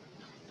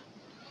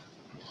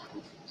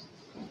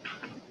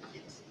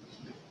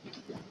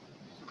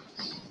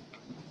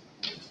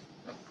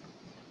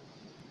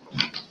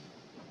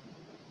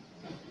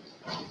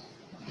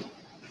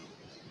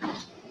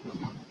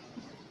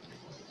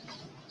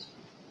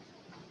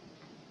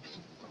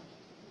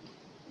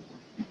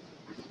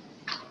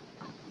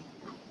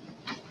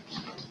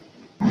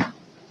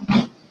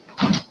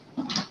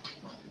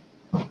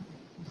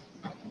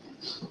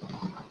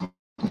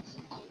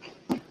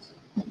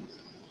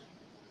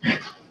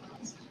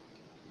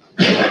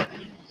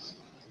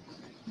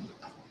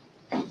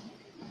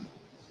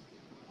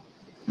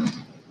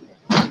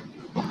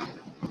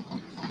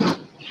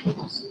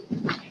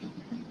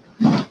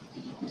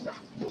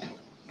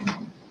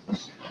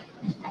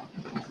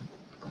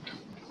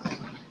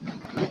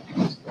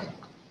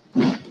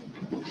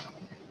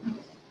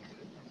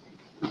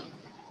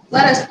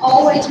 Let us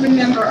always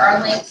remember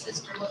our late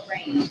sister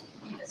Lorraine,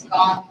 who has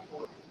gone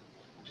before.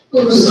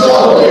 Whose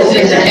soul is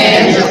in the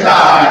hands of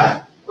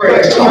God,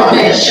 where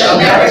torment shall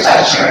never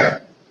touch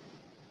her.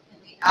 In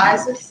the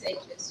eyes of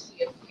sages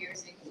she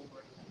appears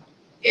ignored.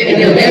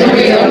 In the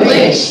memory of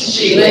links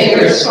she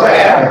lingers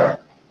forever.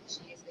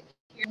 She is the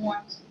careworn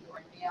who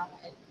are now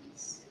at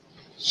peace.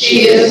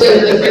 She is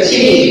with the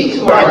fatigued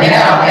who are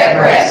now at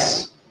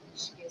rest.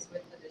 She is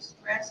with the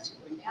distressed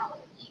who are now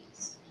at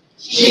ease.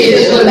 She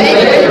is with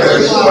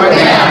laborers who are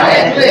now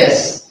at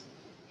bliss.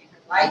 In her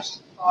life she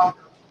fought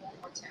her own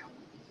mortality.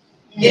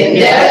 In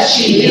death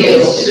she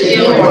yields to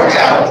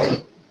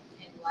immortality.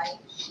 In life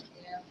she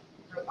lived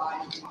her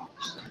body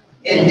polished.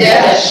 In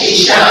death she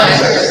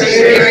shines her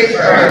spirit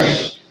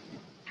furnished.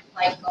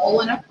 Like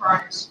gold in a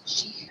furnace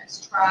she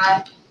has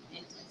tried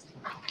and tested.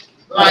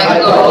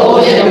 Like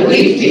gold in a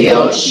wheat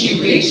field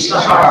she reached the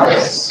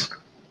harvest.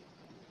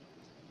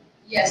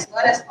 Yes,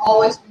 let us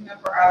always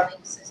remember our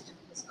link sister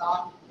who has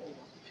gone before,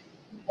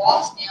 who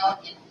walks now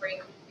in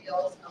fragrant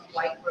fields of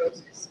white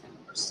roses.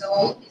 Her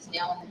soul is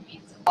now in the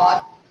hands of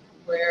God,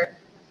 where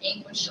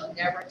anguish shall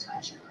never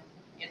touch her,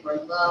 and where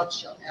love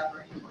shall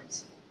ever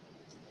embrace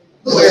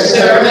her. Where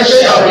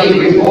service shall be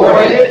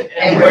rewarded,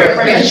 and where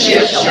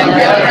friendship shall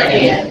never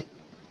end.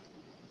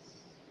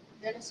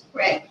 Let us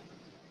pray.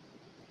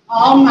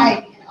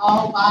 Almighty and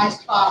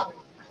all-wise Father,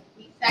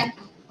 we thank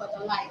you for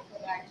the life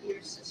of our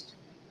dear sister.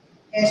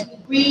 As we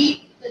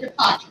grieve the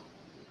departure,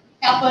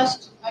 help us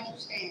to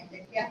understand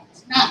that death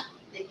is not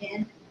the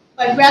end,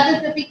 but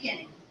rather the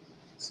beginning,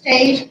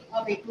 stage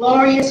of a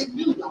glorious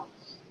new life.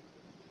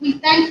 We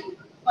thank you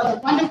for the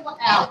wonderful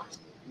hours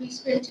we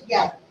spent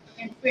together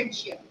in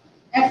friendship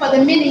and for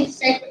the many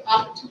sacred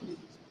opportunities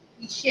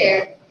we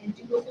shared in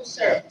dutiful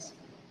service.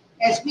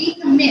 As we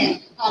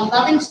commend our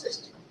loving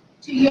sister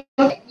to your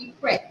care, we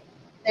pray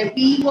that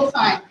we will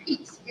find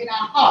peace in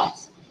our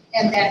hearts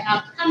and that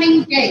our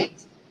coming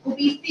days will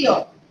be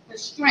filled with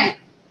strength,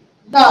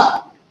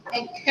 love,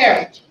 and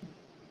courage.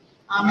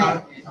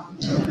 Amen.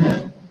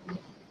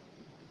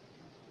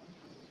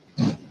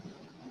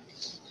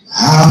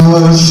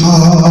 Our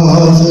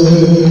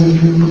Father,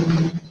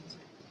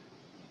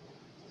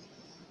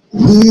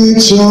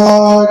 which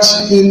art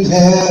in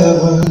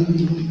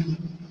heaven,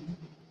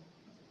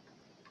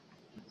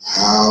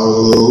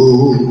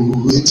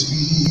 hallowed be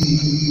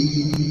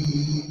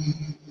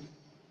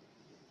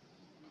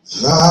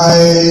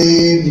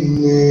thy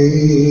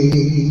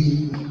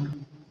name.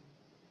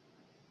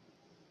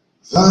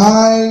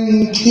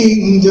 Thine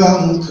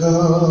kingdom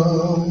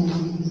come,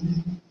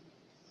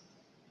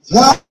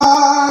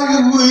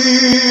 thy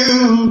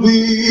will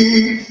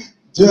be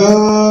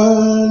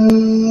done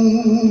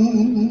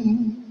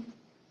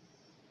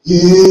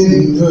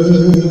in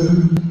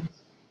earth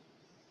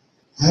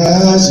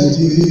as it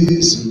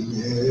is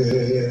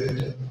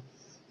in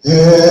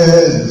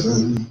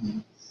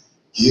heaven.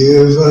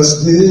 Give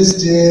us this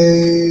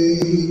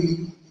day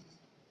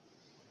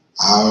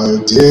our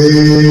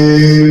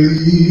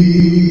daily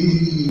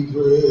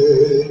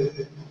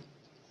bread,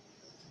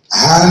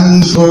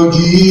 and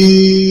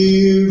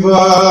forgive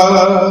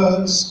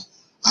us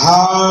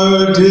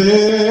our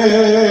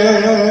debts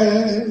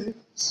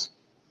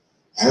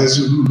as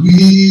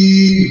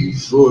we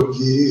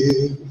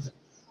forgive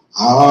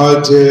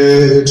our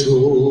debtors.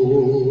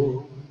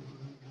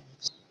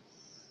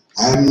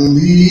 And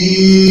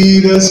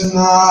lead us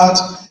not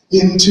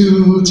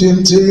into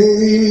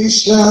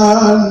temptation,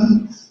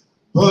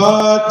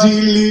 but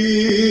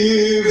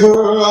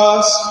deliver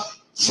us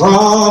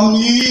from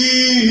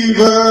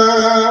evil.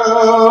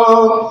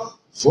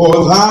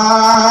 For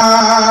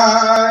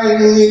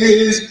thine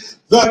is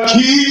the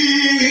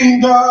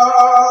kingdom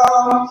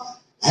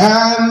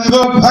and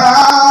the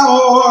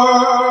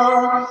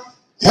power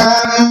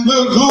and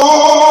the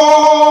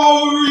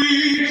glory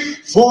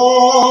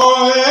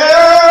forever.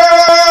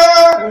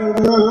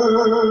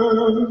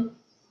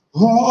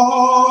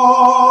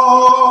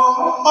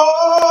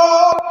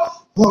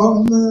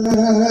 Amen.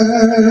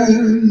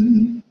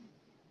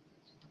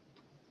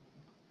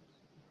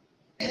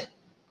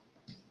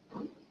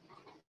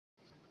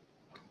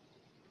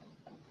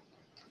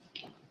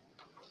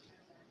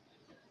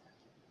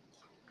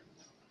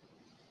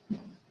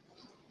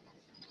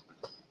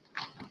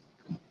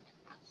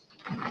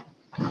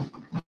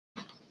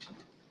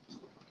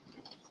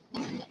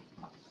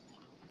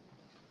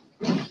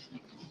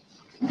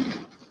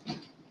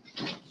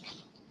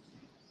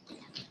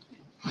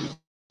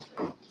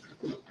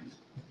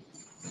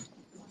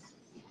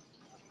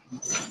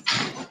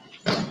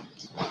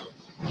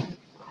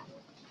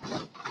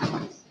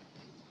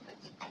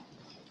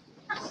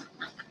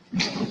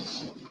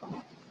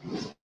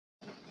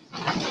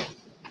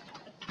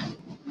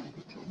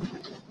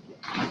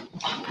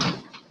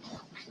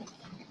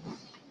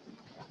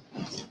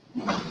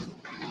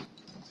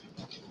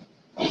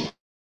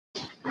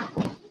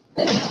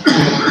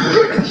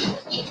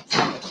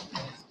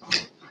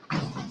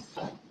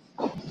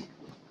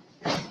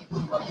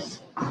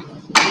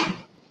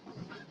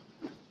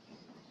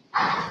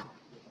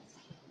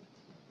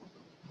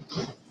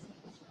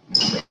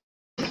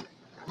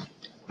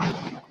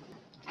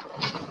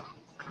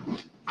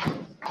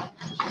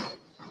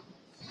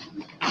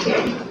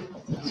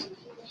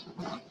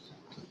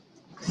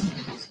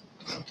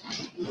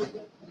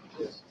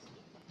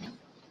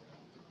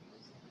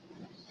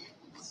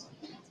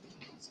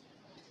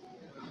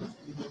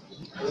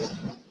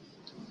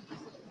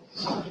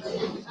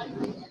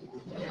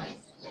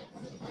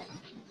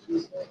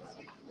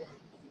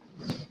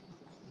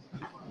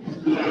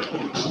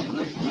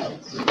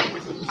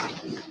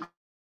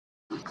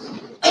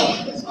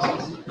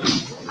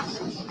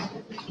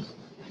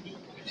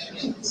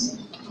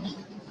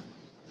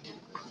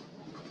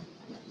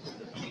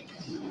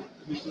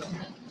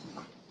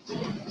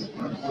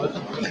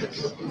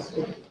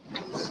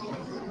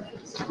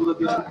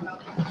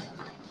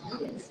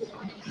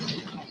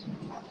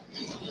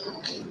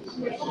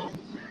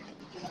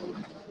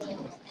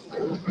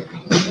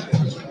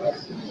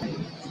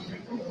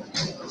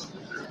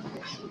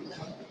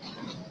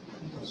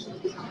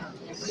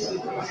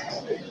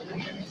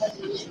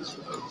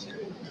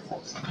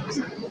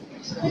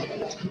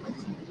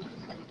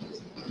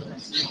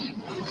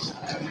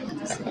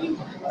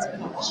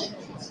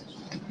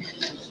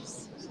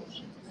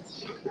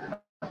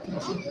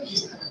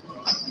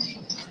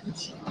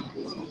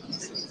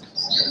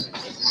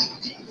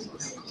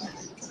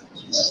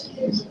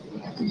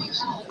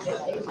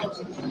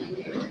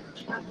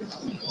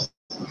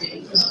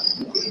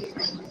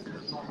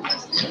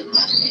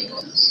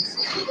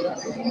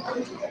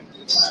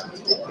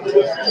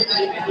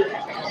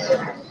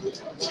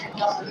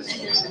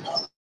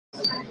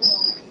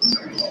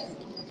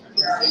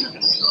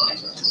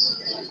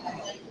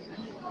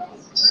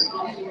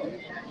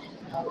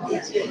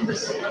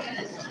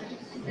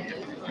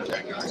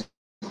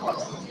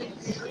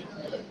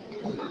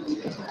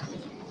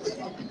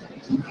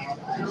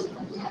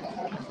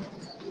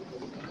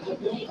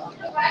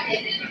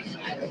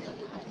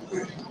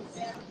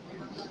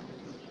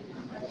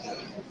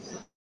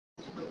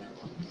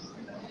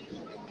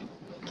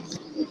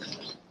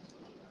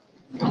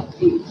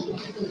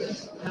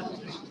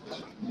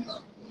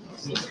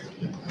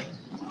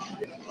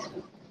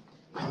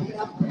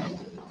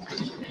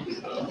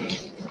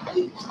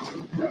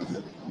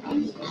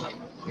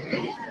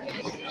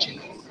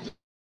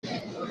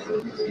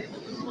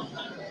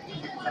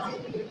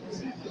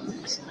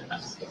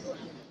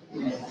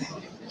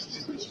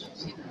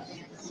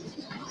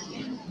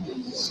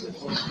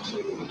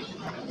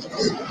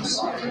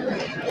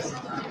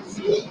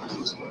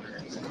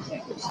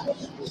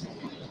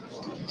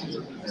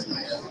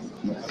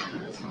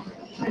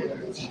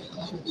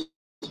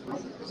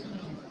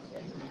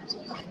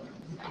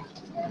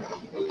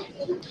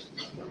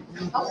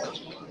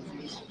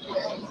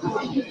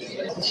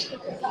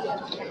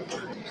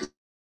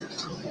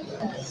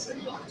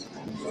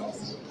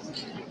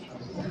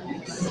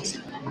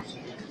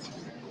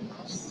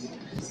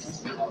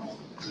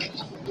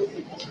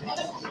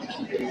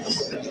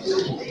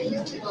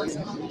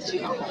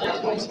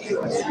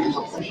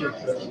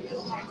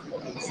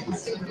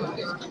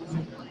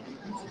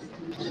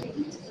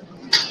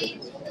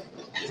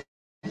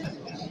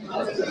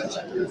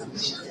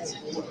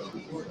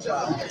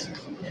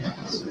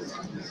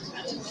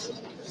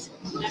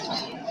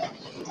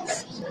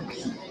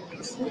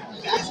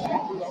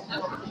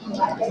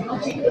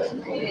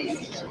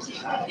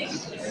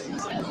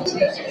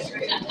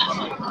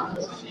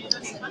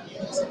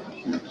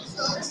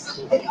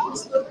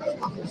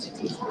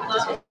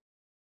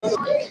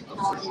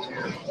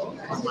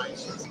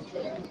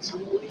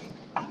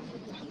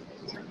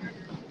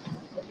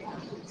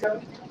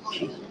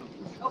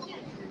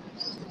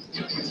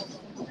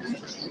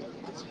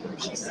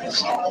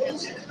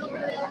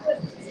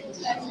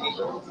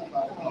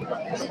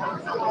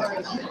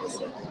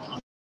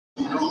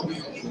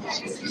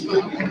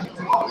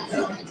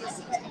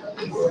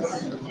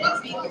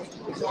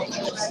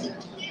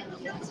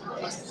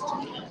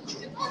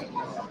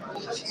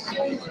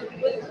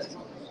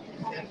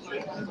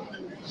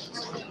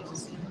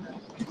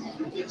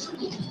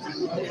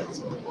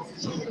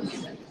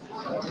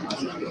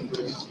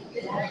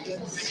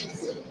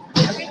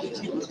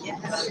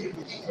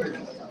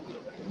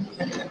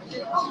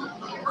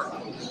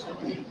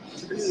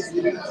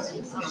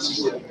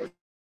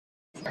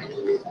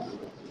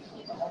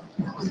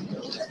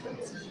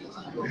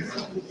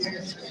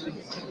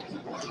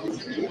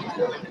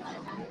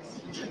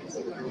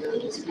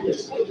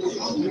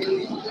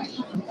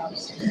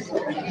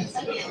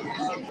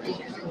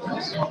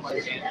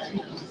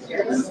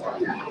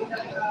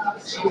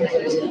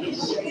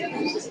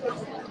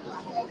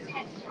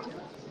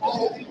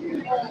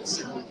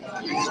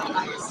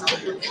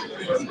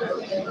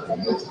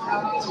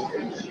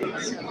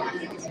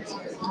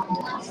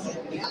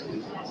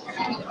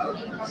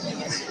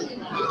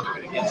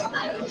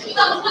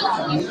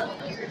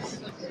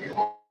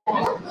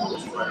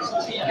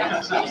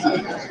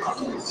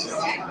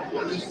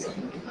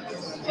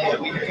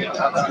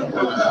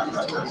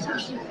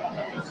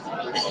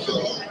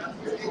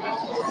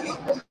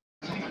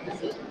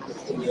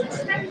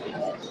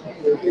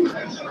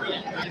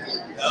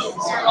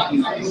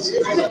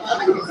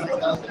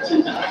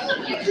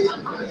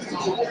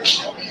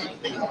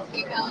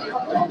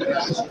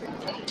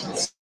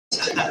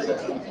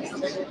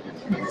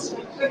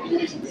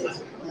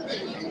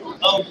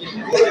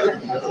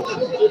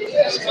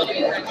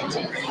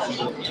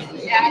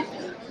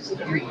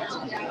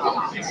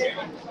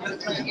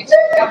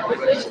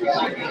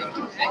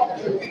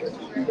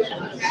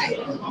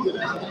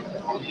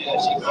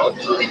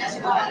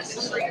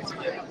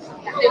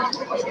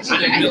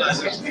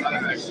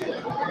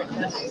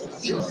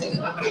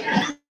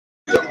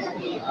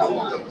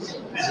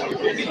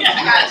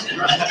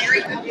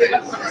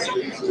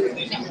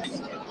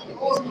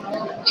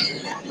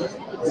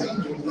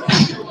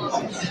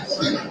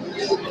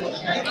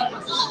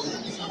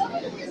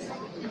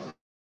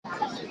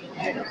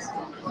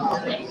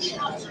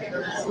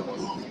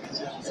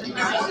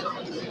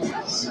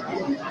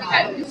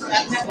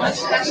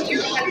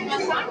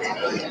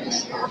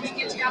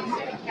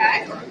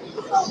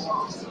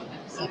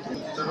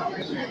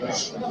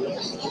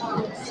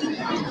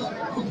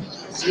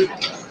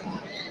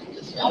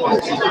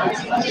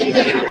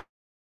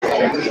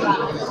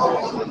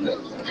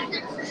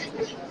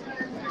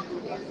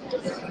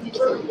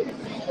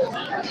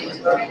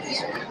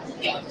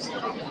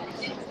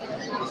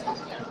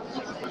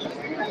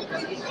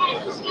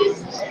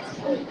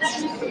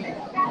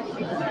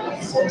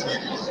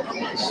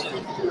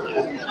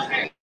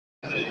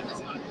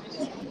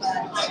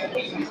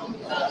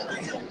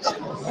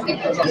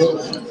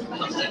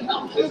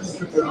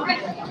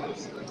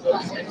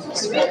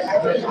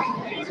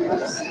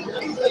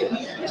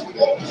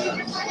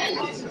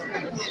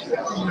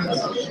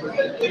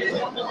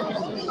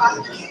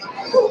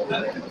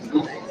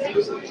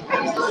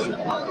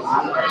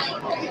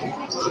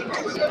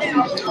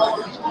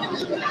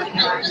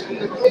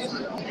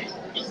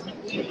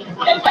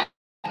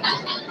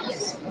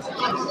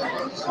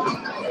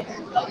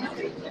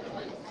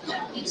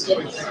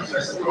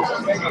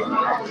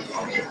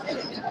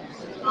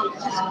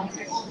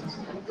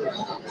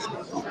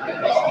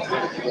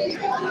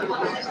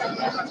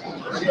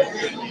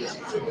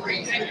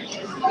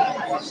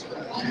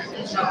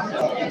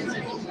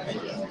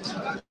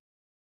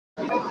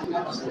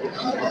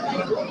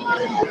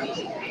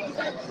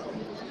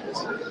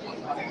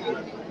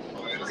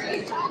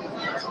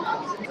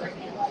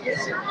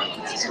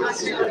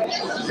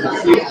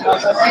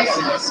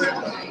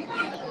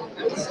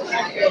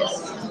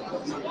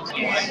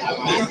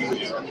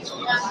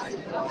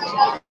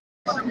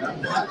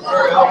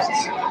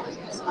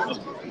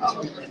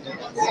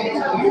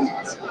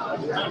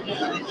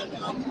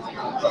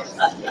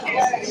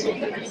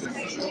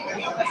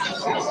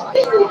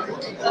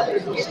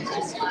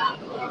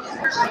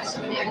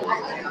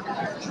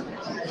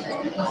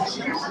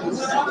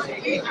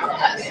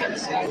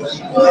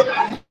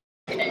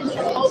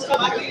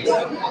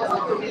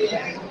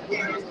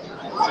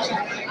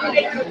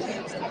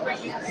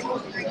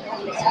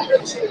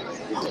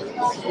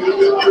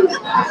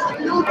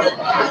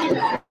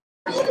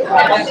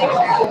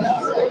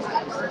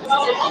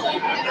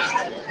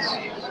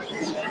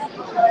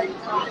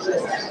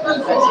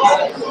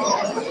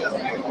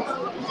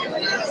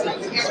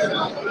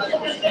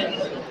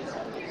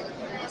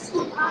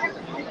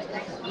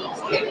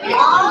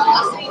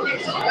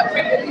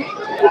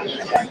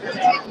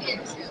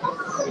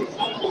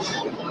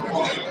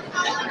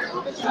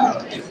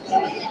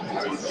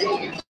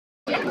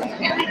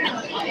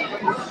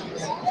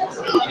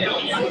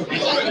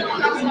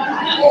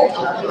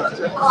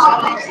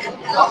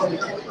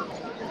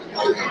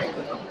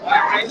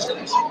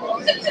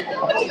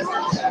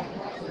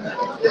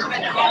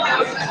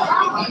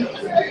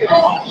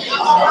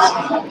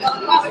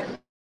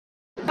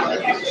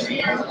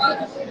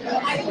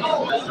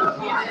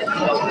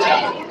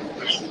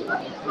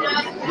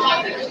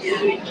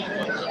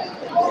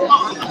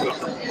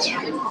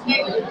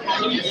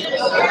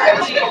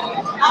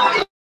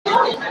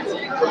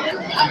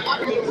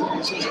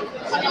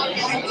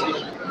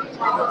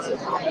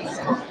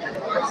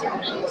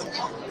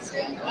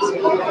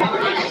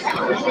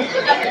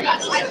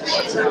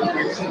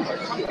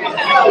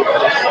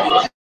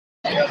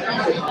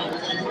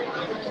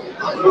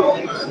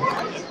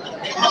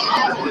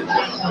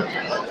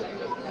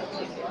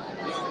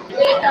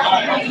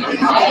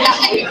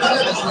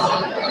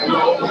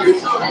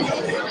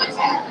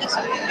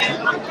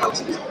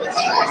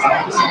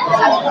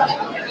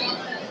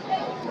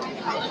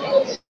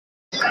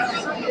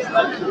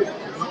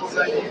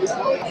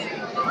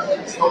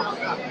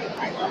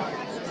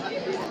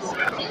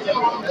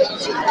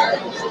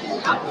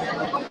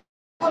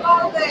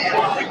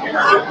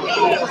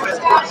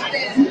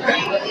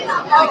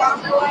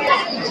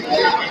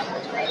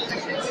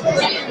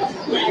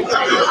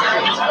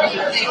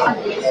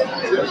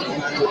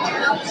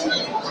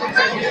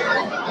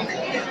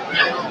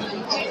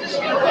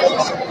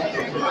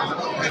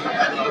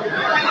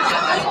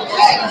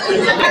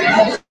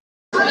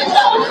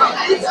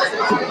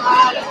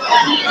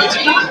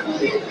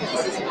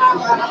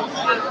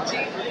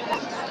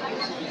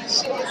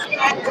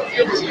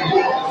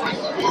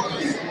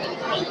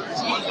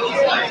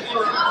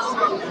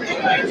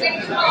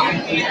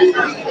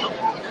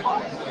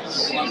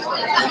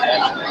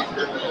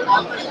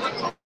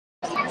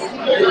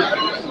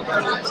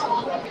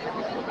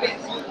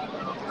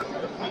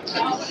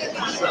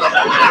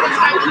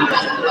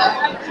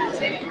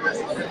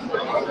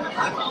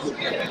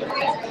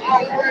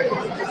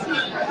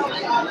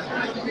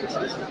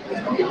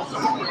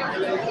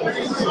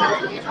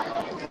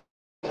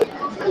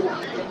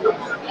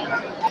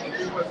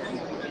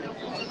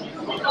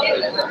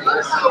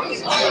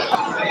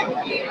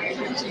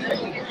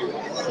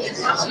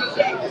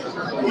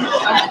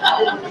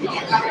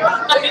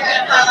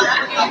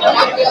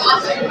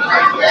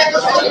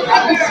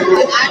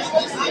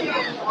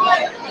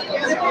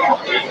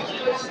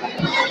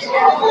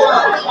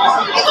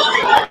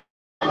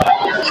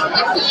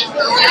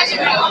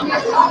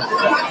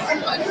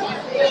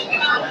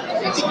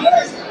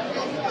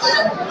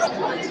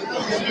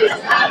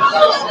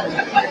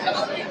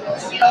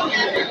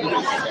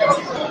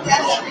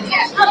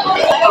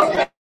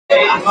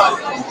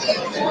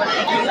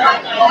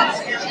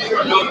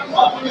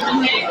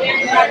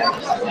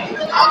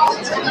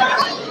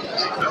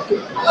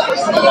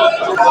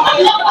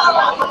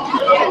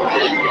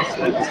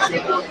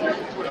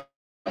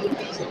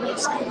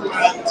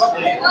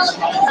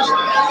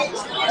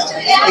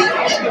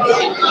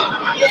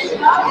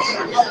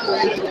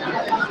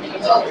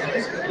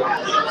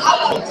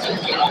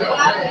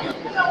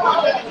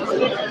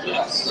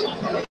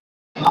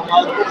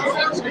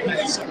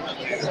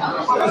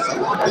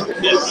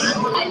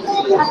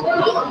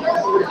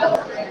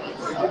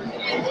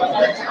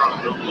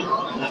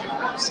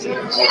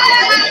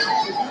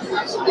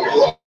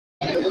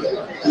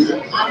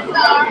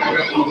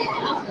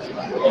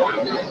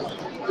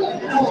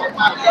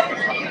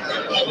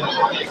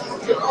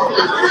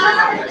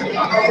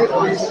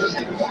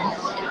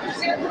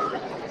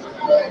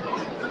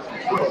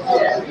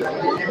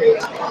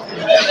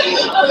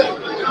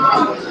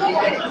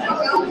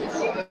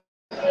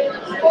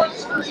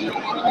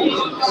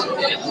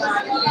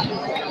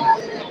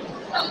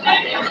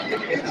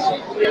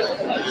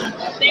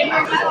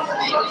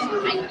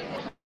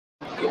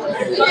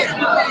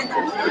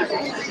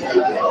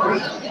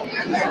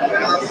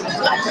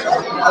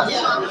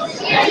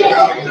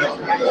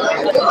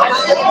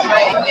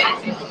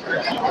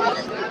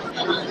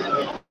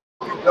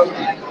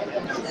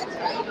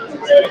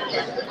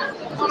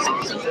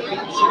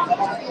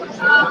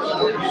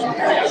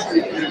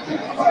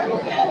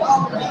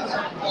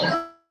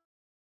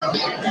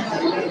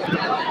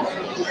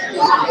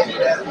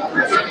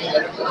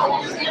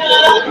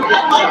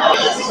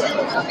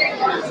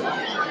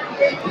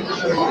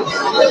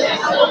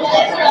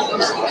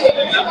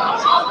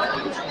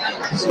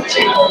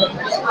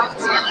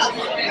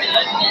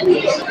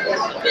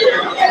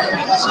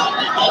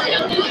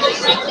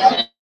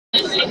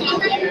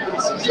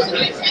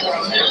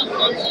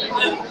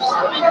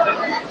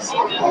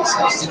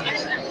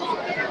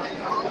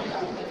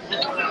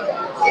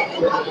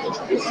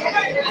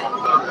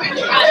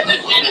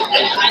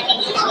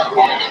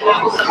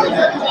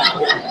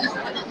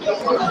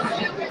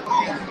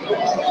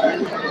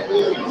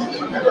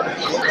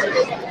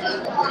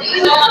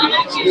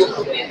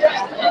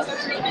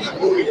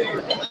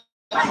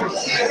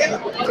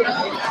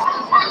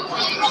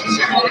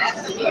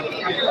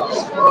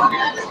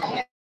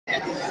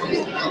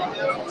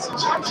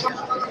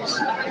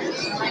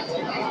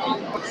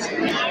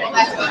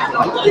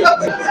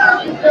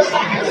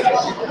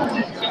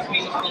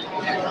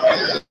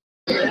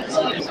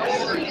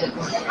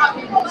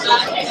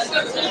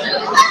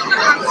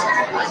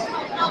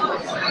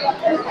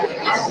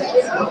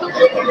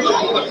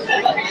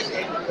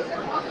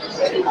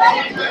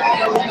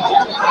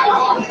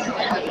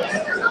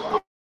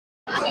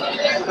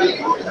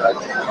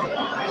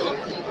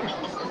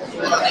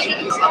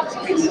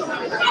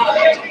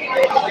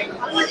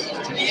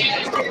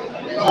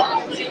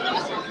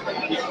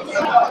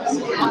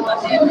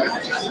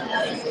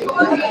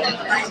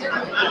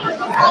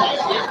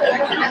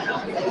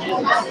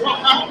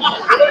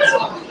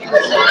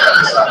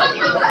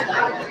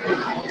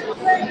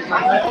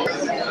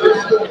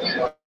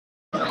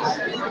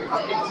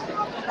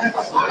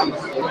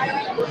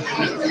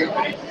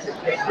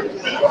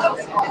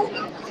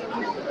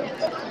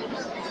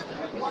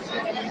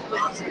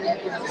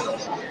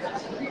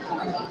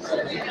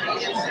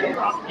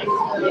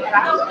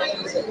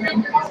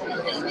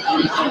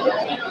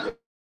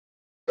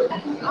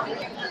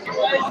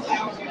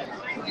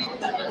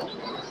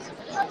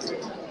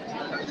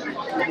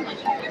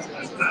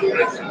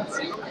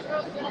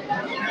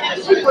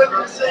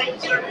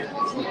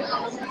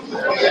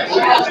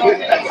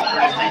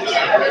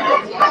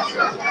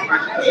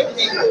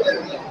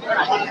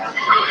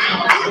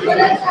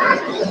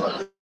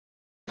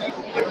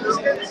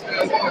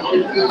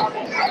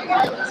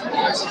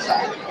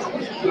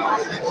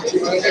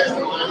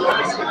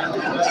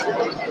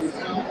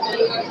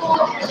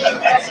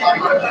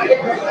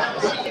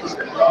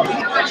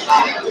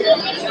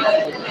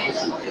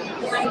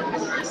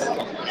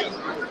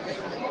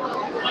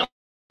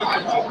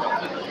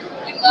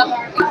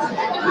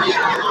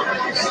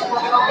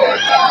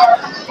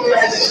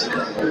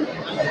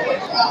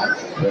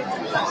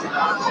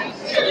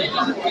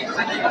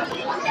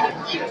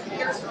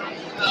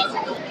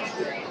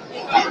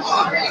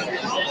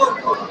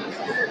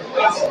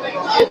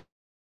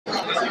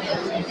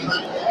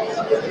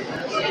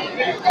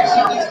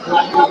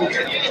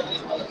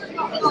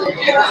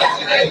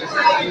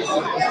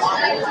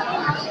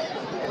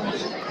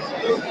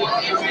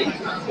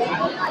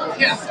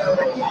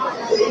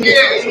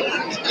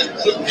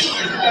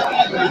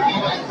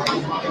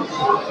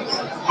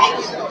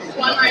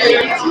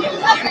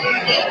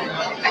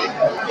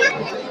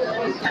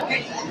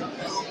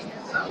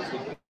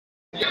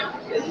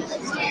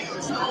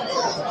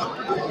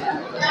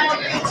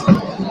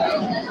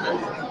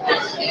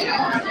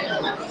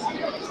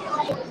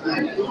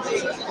 Good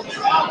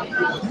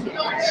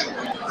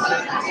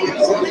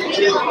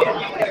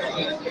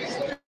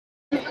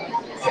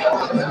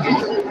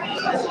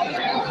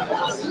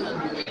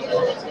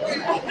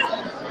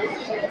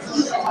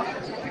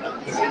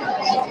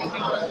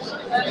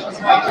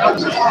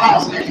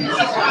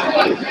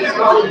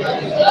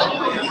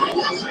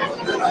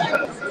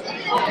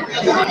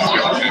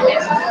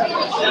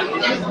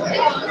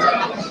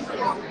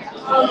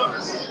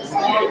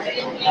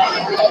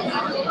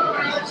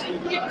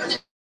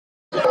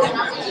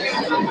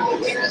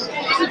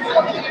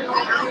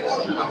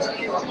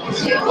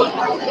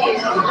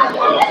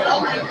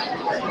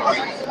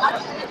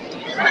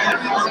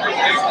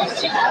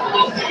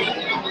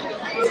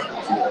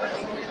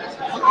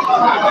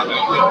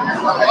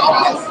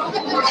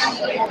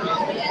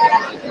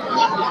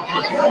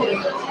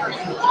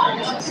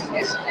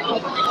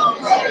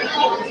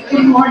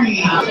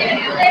morning.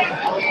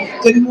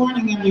 Good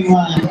morning,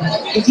 everyone.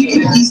 If you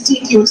could please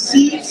take your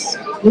seats,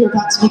 we're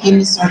about to begin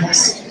the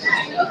service.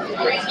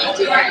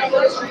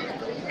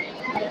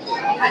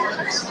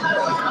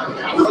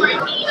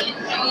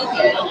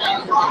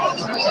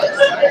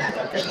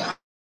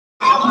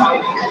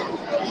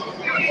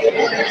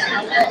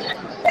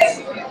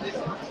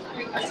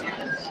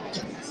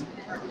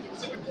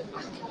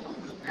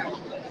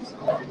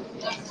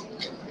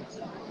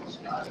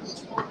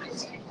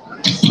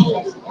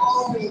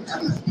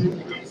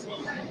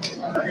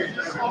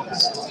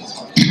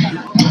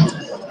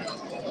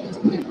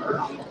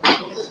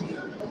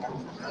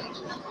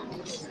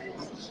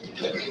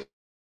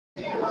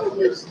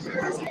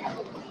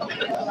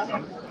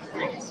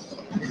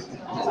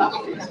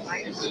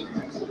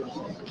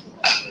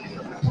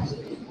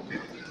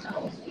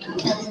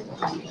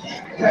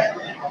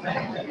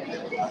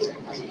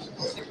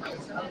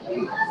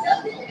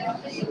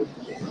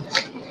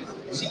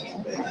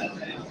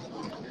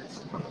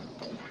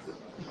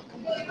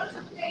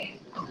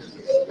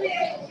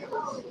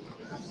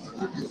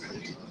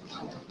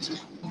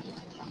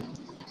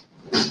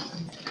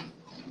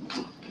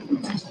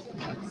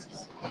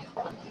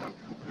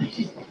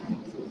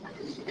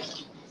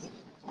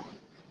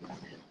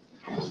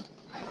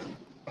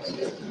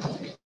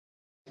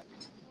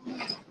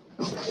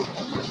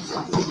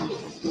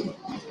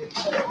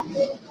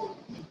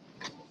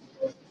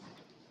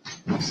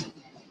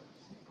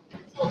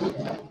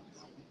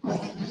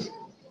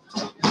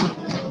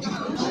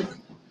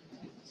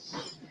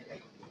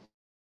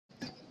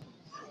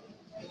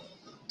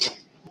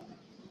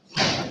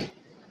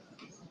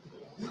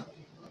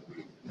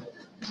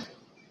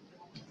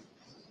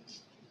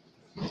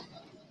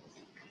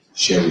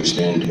 Shall we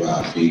stand to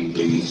our feet,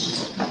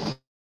 please?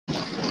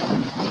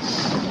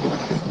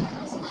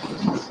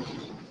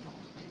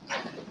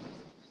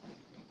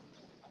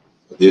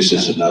 This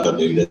is another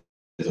day that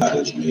God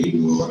has made,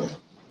 Lord.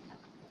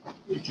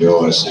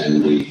 Rejoice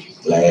and be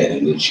glad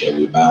in it. Shall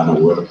we bow in a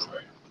word of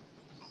prayer?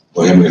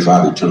 Oh, Heavenly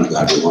Father, eternal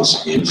God, we're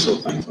once again so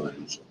thankful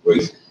and so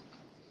grateful.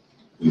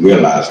 We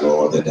realize,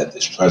 Lord, that at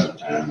this present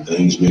time,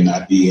 things may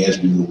not be as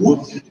we would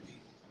want them to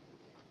be.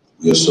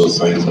 We are so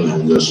thankful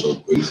and we are so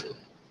grateful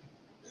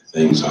that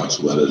things are as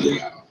well as they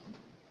are.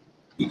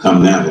 We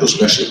come now with a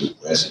special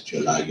request that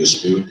you allow your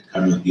spirit to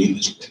come and be in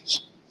this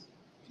place.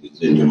 It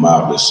is in your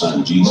marvelous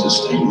Son,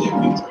 Jesus' name,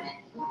 that we pray.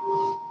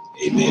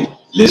 Amen.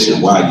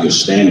 Listen, while you're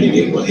standing,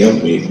 it will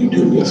help me if you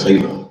do me a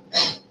favor.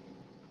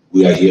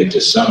 We are here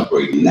to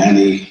celebrate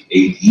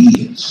 98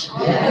 years.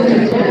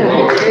 Amen.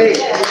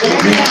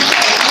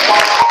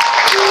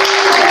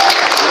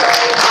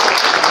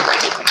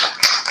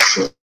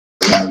 So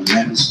now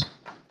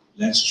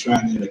let's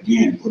try that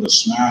again. Put a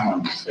smile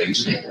on your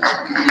face.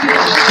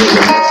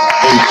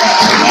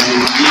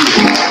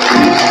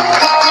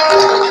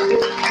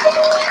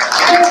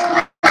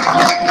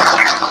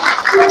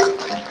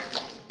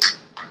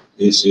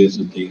 This is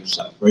a day of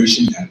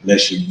celebration. God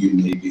bless you. You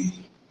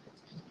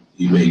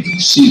may be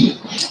seated.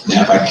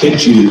 Now, if I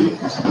catch you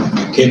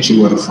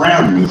with a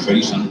frown on your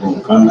face, I'm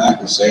going to come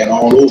back and say it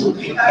all over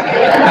again.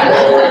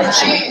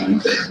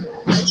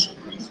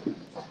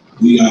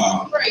 We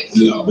are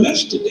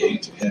blessed today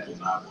to have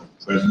in our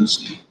presence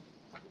the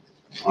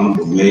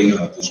honorable mayor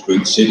of this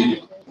great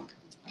city.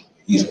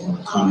 He's going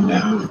to come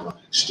down and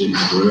extend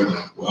the word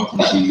of welcome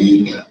to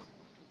you at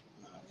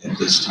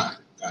this time.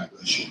 God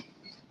bless you.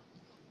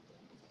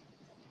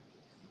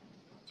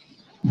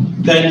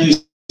 Thank you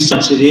so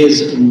much. It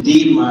is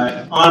indeed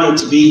my honor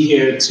to be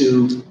here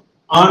to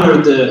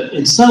honor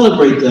and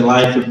celebrate the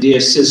life of dear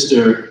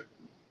sister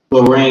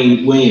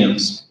Lorraine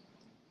Williams.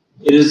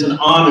 It is an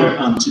honor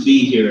to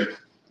be here.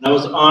 And I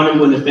was honored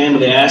when the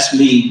family asked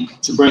me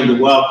to bring the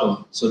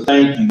welcome. So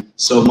thank you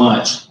so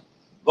much.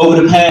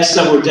 Over the past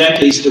several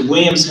decades, the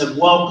Williams have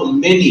welcomed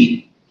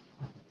many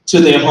to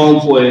their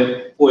home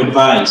for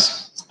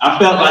advice. I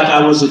felt like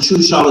I was a true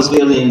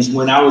Charlottesvillian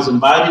when I was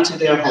invited to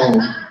their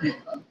home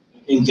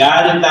and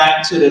guided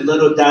back to the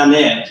little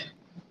dinette,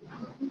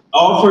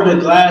 offered a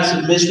glass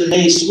of Miss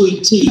Renee's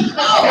sweet tea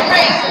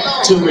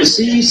to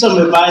receive some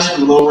advice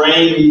from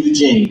Lorraine and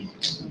Eugene.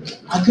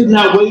 I could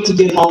not wait to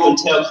get home and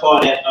tell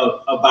Claudette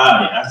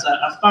about it. I said,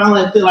 I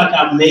finally feel like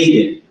I've made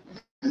it.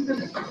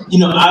 You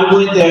know, I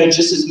went there,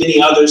 just as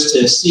many others,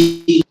 to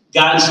see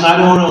God's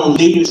not only on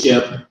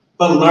leadership,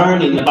 but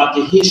learning about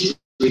the history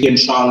in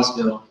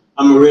Charlottesville.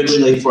 I'm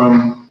originally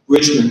from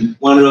Richmond,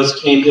 one of those who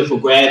came here for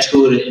grad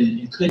school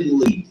and couldn't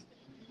leave.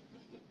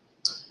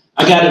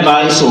 I got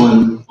advice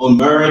on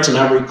marriage, and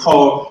I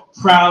recall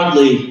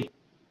proudly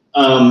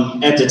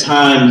at the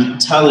time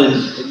telling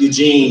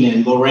Eugene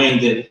and Lorraine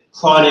that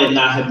Claudette and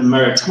I have been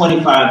married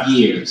 25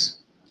 years.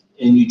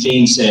 And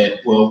Eugene said,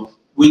 well,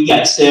 we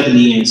got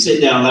 70 in. Sit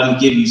down, let me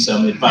give you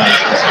some advice.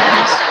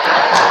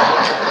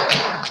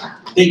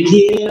 They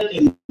give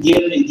and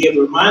give and give. It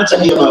reminds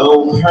me of an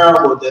old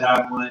parable that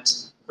I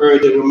once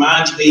heard that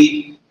reminds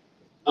me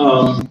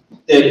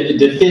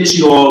that fits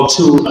you all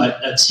to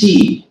a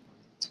T.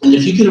 And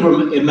if you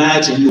can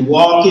imagine, you're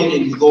walking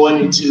and you're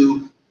going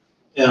into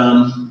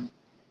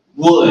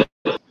wood,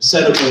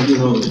 set up in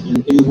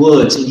the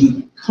woods, and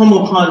you come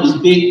upon this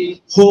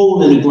big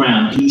hole in the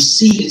ground, and you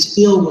see it's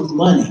filled with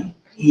money. And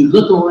you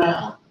look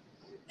around,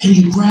 and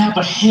you grab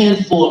a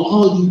handful of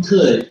all you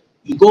could.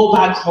 You go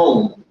back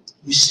home,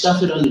 you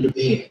stuff it under the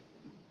bed.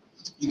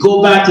 You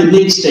go back the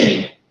next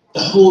day,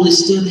 the hole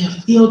is still there,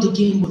 filled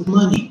again with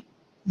money.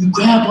 You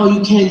grab all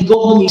you can, you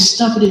go home, you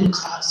stuff it in the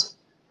closet.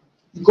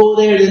 You go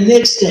there the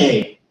next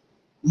day,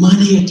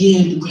 money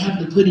again, you grab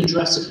it and put it in the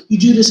dresser. You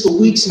do this for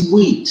weeks and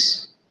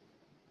weeks.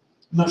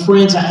 My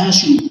friends, I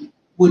ask you,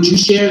 would you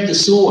share the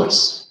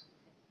source?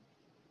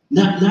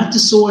 Not the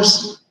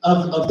source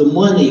of the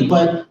money,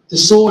 but the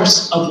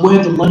source of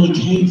where the money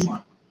came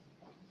from.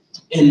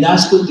 And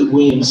that's what the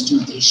Williams do.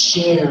 They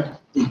share,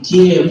 they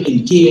give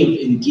and give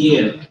and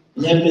give.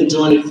 And they've been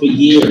doing it for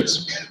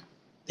years.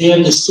 They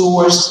are the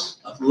source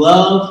of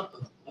love,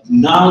 of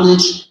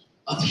knowledge,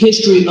 of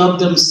history of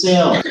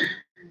themselves.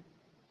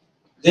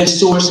 Their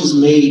source has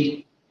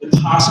made it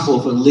possible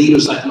for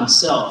leaders like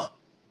myself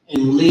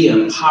and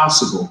Leah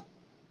possible,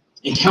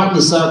 and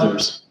countless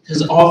others,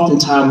 because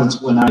oftentimes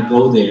when I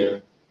go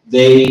there,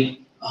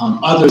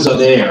 others are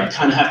there. I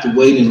kind of have to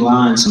wait in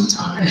line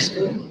sometimes.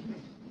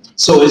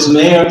 So as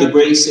mayor of the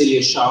great city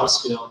of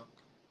Charlottesville,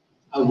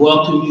 I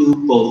welcome you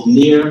both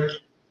near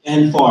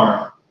and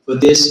far for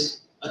this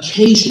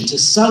occasion to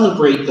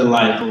celebrate the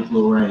life of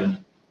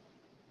Lorraine.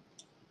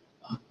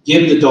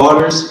 Give the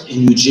daughters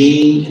and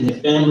Eugene and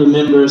their family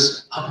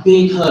members a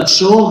big hug.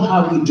 Show them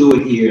how we do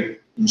it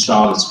here in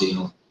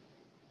Charlottesville.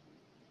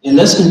 And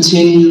let's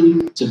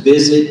continue to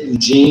visit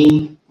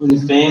Eugene when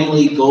the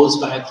family goes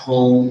back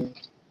home.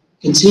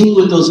 Continue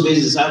with those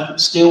visits. I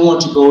still want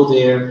to go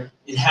there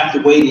and have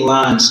to wait in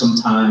line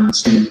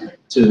sometimes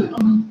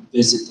to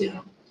visit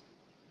them.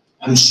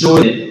 I'm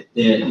sure that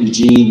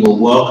Eugene will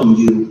welcome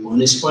you on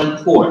his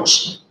front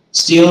porch,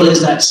 still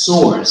as that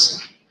source,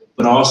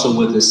 but also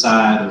with the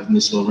side of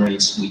Miss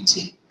Lorraine's sweet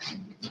tea.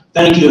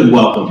 Thank you and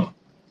welcome.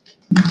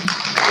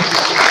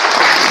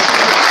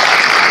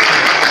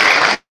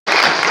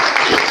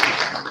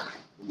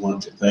 We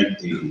want to thank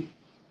the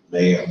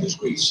mayor of this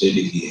great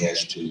city. He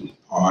has to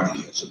depart.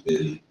 He has a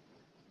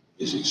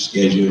busy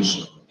schedule.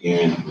 So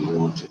again, we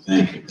want to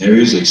thank him. There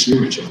is a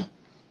spiritual.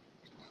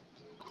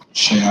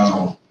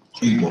 Michelle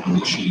Cable,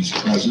 when she's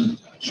present,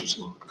 she's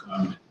going to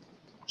come and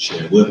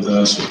share with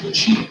us. And when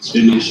she is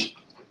finished,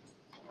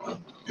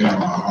 prepare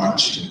our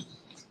hearts to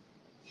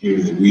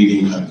hear the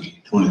reading of the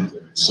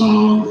 23rd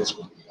song that's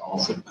going to be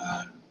offered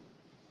by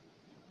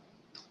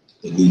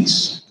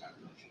Denise.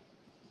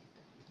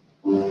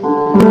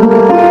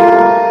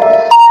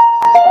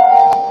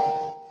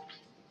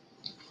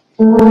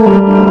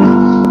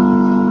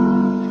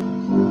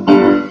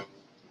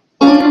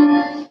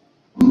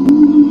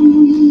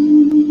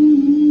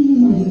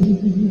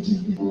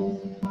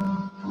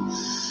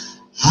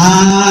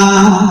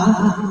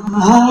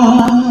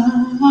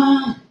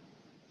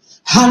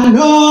 I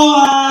know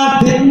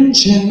I've been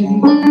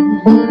changed.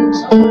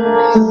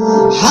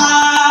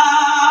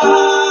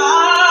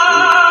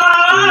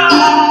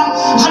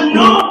 I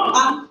know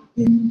I've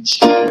been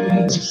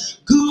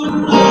changed. Good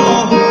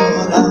Lord,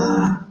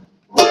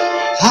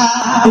 I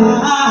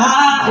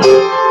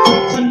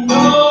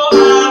know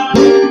I've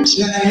been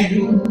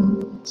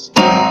changed.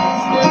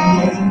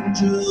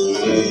 Angels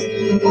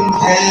in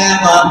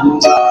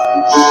heaven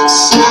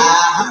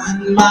sign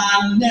my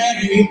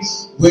name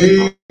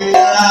where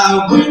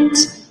I went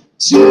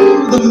to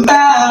the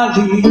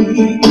valley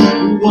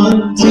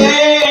one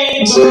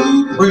day to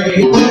pray.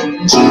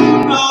 And you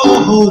know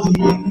the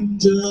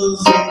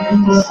angels in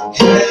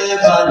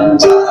heaven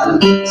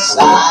done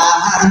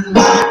sign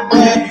my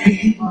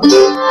name.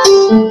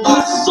 My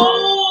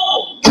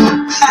soul got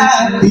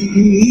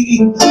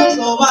happy,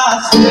 so I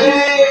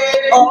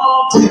stayed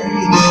all day.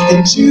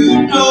 And you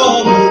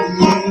know the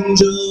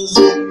angels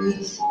in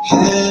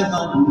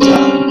heaven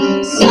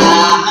done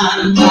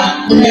sign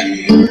my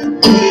name.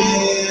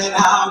 When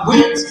I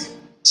went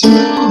to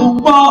the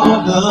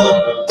water,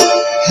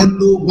 and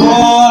the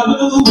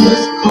water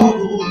was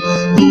cold,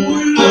 oh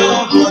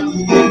Lord, what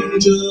the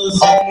angels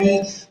in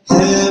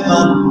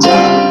heaven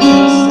done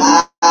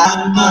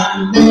sign my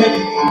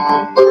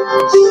name.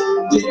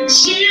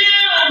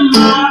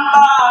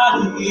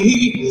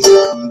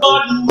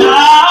 but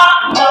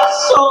not my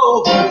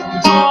soul.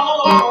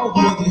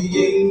 Oh, the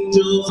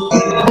angels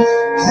in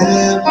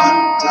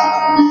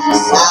heaven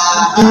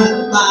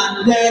sign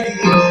my name.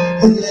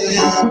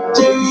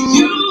 Do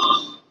you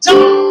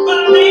don't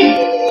believe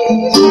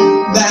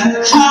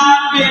that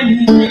I've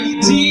been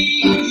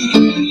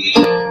redeemed?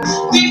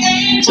 The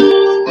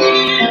angels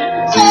in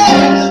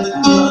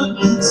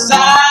heaven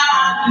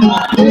sign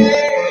my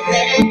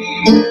name.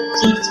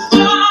 Just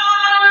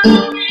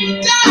follow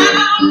me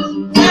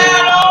down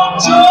that old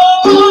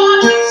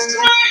Jordan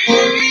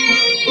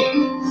stream.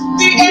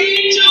 The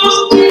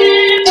angels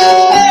in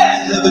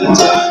heaven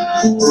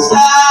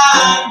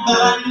sign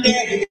my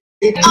name.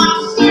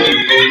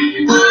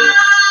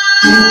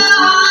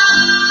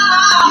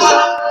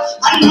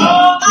 I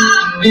know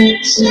I've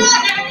been changed.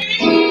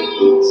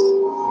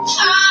 I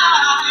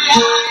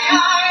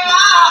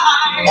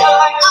know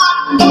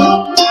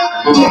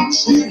I've been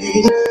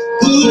changed.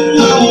 Good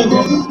Lord.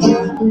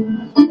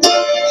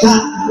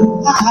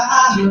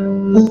 I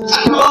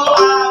know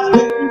I've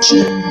been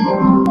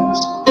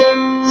changed.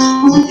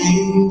 The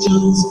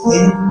angels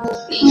in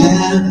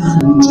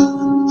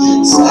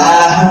heaven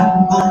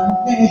sign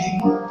my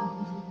name.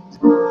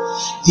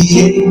 The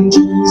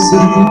angels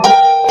in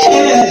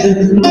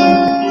heaven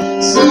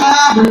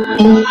sign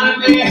my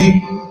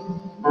name.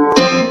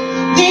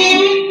 The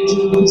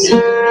angels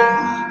in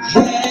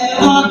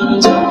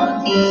heaven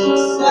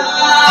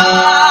sign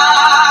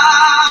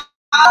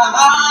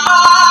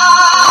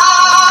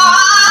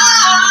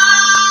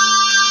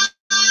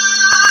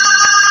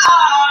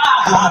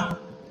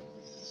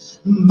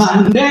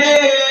my name.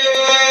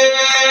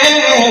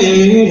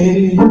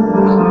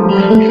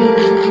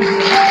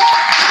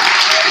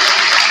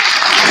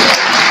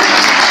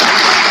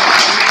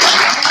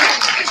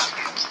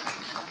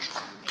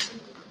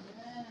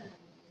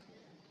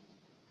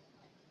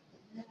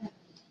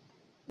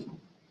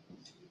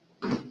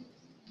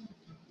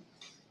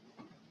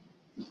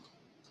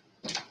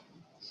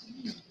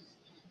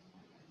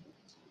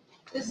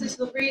 This is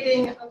the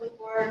reading of the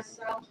word,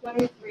 Psalm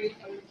 23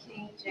 from the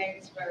King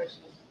James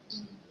Version.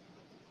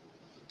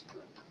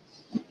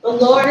 The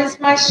Lord is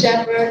my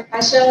shepherd, I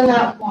shall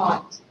not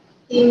want.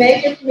 He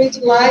maketh me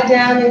to lie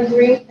down in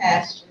green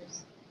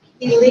pastures.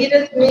 He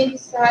leadeth me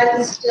beside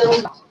the still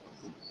waters.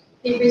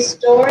 He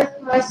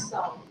restoreth my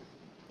soul.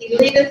 He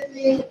leadeth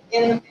me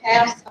in the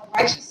paths of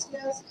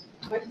righteousness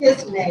for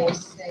his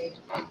name's sake.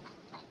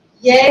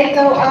 Yea,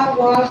 though I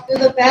walk through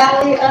the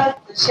valley of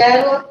the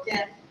shadow of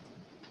death,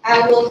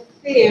 I will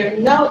fear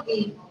no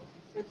evil,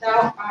 for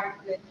thou art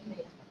with me.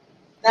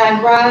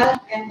 Thy rod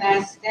and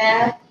thy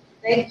staff,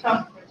 they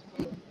comfort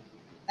me.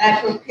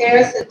 Thou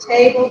preparest a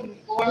table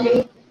before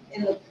me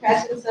in the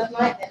presence of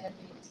my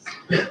enemies.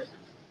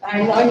 Thou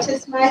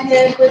anointest my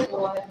head with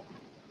oil,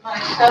 my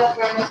cup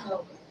runneth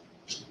over.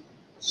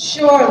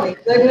 Surely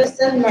goodness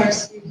and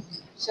mercy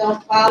shall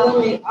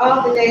follow me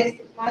all the days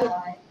of my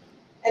life,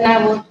 and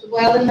I will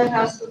dwell in the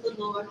house of the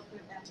Lord forever.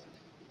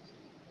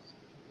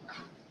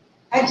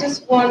 I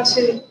just want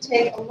to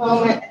take a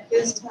moment at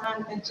this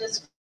time and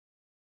just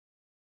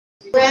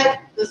read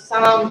the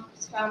Psalm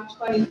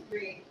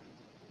 23,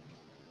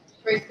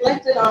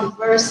 reflected on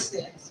verse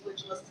 6,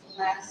 which was the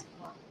last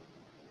one.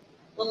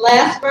 The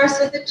last verse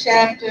of the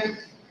chapter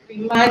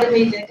reminded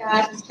me that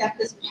God has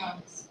kept his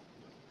promise.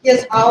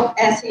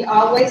 As he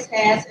always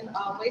has and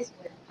always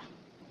will.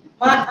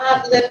 My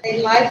aunt lived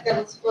a life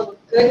that was full of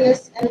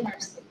goodness and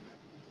mercy.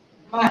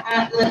 My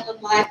aunt lived a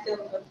life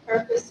filled with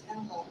purpose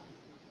and love.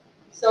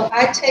 So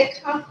I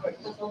take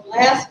comfort that the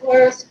last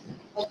words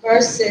of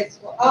verse 6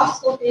 will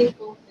also be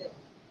fulfilled.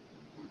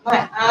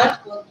 My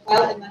aunt will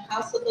dwell in the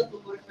house of the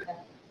Lord forever.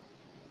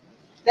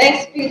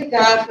 Thanks be to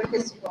God for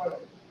his word.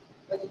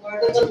 For the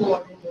word of the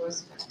Lord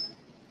endures forever.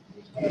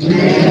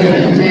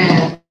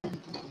 Amen.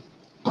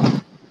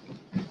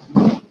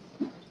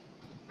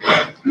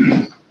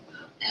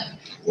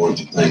 I want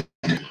to thank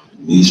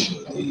Denise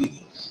for the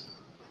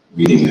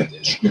reading of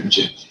the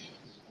scripture.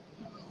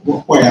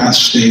 Where I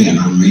stand,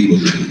 I'm able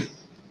to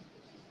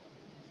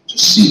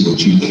see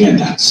what you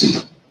cannot see.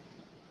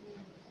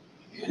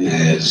 And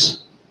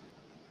as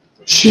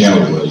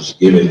Rochelle was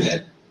given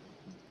that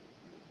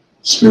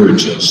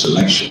spiritual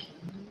selection,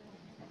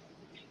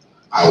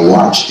 I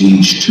watched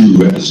these two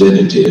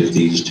representatives,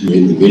 these two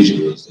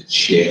individuals that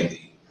share the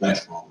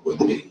platform with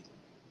me,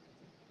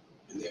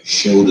 and their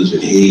shoulders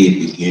and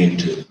head began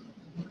to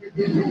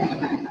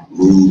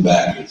move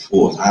back and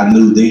forth. I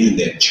knew then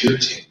that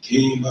church had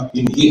came up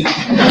in here.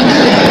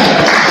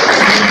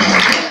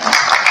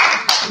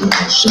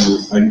 I'm so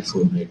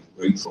thankful and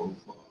grateful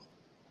for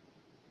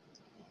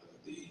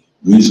the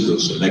musical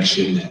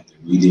selection and the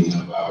reading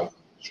of our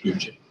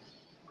scripture.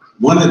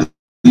 One of the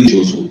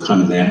individuals will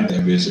come down.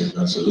 There is a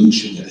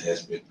resolution that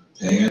has been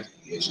prepared.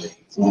 He is a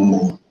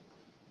former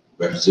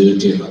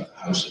representative of the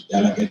House of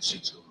Delegates.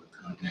 He's going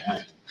to come down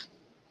and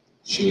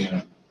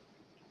share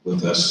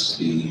with us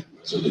the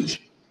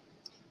resolution.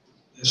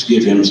 Let's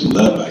give him some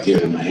love by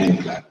giving him a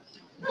hand clap.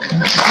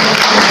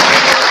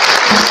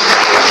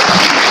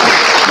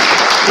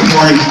 Good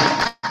morning.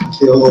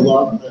 feel the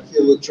love. I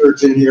feel the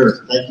church in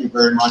here. Thank you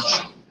very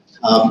much.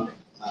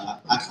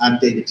 I'm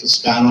David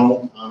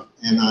Toscano,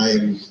 and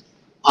I'm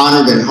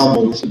honored and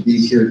humbled to be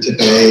here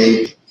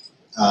today.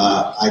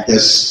 I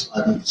guess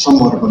I'm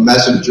somewhat of a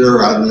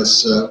messenger on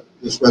this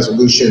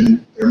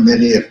resolution. There are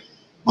many of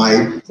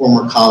my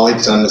former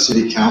colleagues on the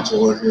city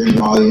council are here in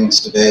the audience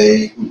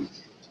today who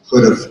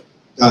could have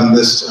done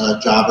this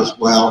job as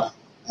well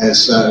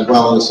as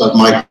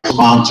my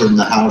sponsor in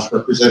the House,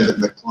 Representative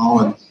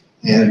McClellan,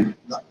 and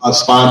a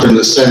sponsor in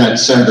the Senate,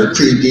 Senator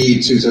Tree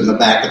Deeds, who's in the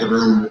back of the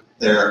room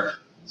there.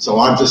 So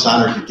I'm just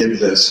honored to give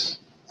this.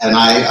 And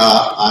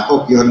I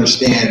hope you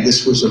understand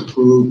this was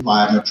approved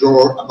by a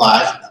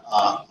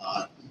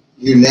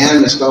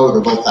unanimous vote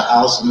of both the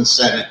House and the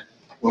Senate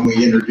when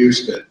we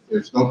introduced it.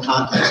 There's no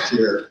contest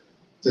here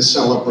to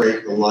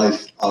celebrate the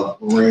life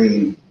of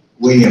Lorraine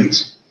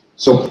Williams.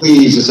 So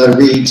please, as I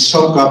read,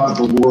 soak up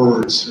the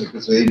words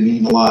because they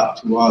mean a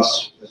lot to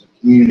us as a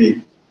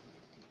community.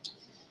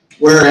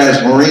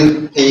 Whereas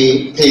Lorraine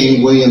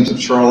Payne Williams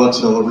of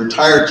Charlottesville, a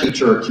retired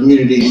teacher, a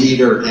community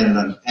leader, and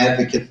an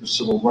advocate for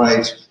civil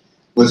rights,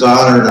 was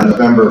honored on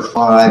November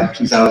 5,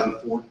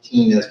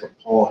 2014 as the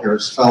Paul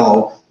Harris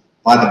Fellow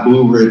by the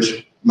Blue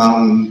Ridge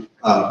Mountain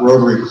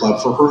Rotary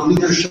Club for her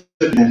leadership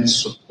and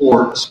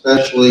support,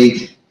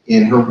 especially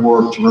in her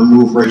work to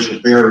remove racial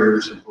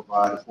barriers and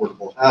provide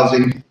affordable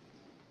housing.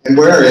 And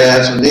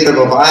whereas a native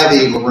of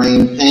Ivy,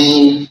 Lorraine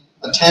Payne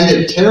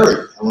attended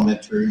Terry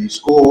Elementary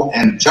School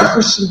and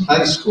Jefferson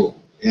High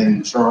School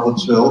in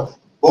Charlottesville,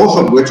 both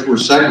of which were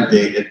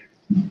segregated.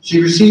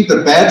 She received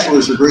a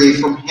bachelor's degree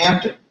from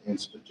Hampton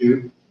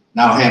Institute,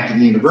 now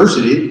Hampton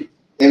University,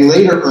 and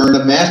later earned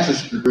a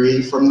master's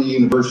degree from the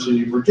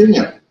University of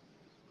Virginia.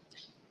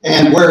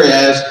 And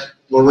whereas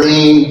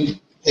Lorraine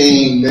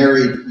Payne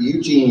married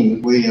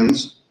Eugene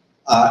Williams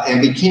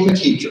and became a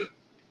teacher,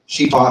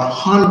 she taught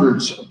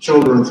hundreds of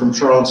children from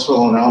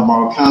Charlottesville and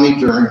Albemarle County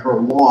during her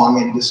long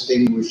and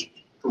distinguished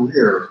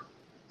career.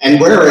 And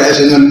whereas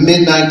in the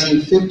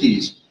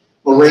mid-1950s,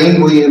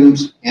 Lorraine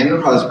Williams and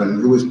her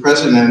husband, who was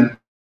president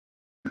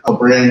of a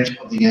branch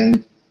of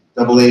the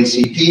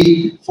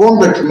NAACP,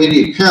 formed a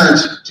committee of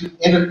parents to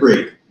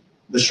integrate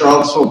the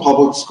Charlottesville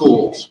public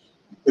schools.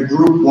 The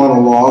group won a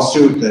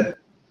lawsuit that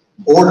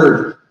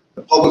ordered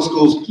the public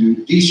schools to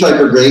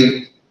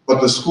desegregate,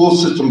 but the school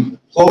system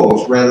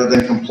closed rather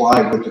than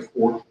comply with the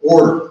court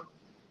order.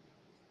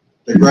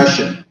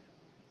 Digression.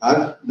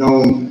 I've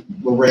known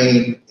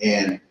Lorraine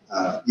and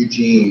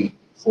Eugene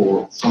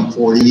for some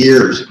 40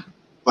 years,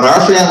 but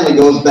our family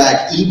goes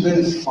back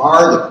even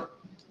farther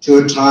to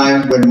a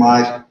time when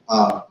my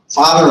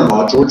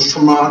father-in-law, George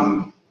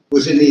Tremonton,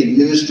 was in the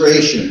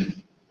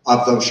administration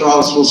of the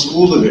Charlottesville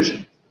School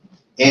Division.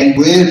 And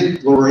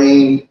with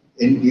Lorraine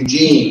and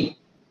Eugene,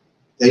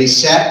 they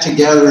sat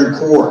together in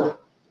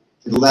court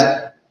to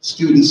let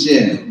students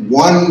in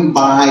one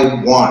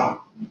by one.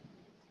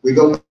 We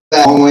go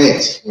back long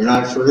ways. We're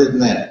not forgetting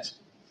that.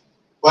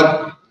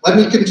 But let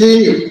me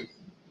continue.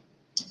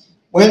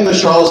 When the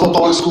Charlottesville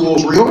Public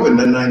Schools reopened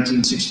in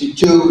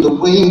 1962, the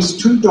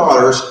Williams' two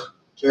daughters,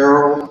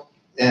 Carol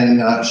and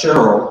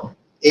Cheryl,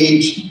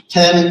 aged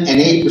 10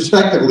 and 8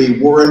 respectively,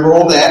 were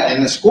enrolled at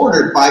and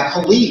escorted by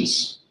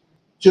police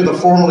to the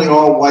formerly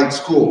all-white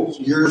schools.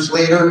 Years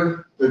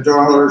later, their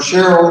daughter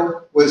Cheryl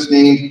was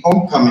named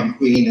homecoming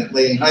queen at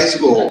Lane High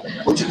School,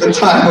 which at the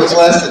time was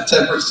less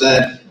than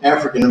 10%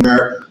 African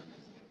American.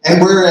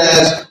 And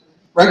whereas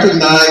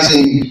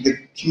recognizing the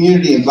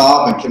community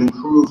involvement can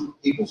improve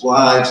people's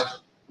lives,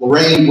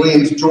 Lorraine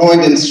Williams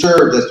joined and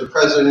served as the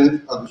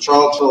president of the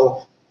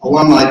Charlottesville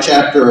alumni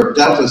chapter of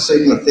Delta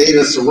Sigma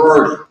Theta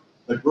sorority.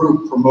 The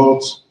group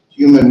promotes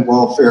human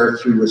welfare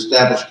through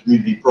established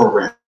community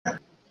programs.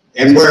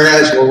 And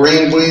whereas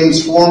Lorraine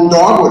Williams formed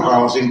Dogwood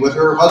Housing with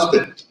her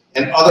husband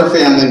and other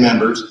family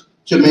members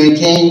to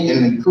maintain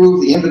and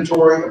improve the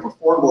inventory of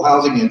affordable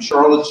housing in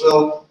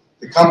Charlottesville,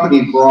 the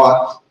company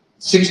brought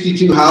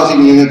 62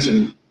 housing units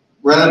and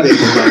renovated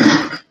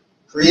them,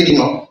 creating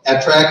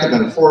attractive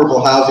and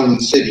affordable housing in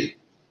the city.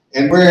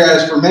 And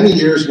whereas for many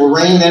years,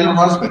 Lorraine and her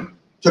husband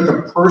took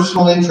a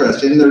personal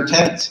interest in their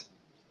tenants,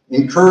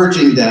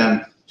 encouraging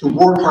them to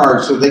work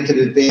hard so they could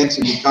advance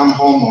and become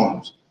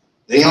homeowners.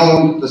 They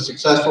owned the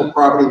successful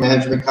property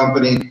management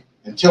company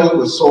until it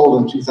was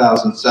sold in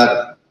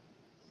 2007.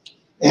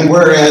 And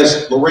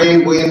whereas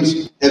Lorraine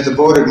Williams has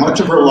devoted much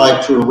of her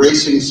life to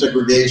erasing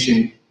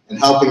segregation and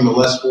helping the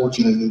less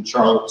fortunate in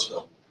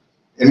Charlottesville.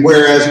 And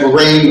whereas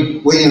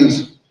Lorraine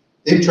Williams,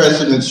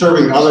 interested in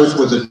serving others,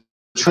 was a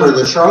chair of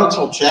the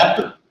Charlottesville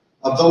chapter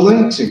of the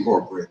Links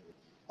Incorporated,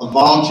 a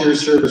volunteer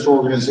service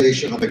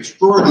organization of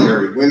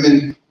extraordinary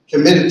women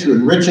committed to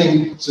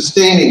enriching,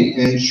 sustaining,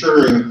 and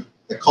ensuring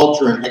the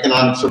culture and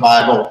economic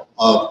survival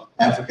of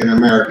African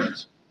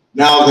Americans.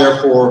 Now,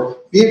 therefore,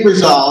 be it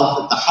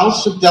resolved that the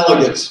House of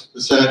Delegates,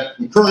 the Senate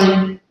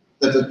concurring,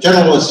 that the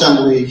General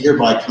Assembly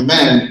hereby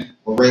commend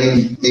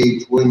Lorraine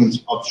H.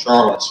 Williams of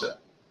Charlottesville.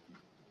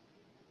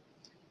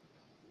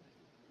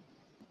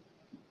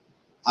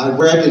 I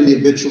read in the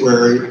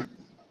obituary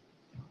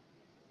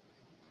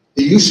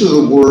the use of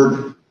the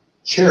word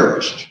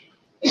cherished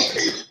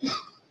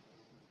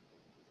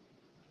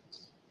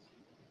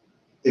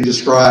in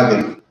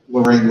describing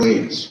Lorraine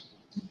Williams.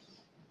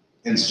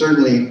 And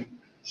certainly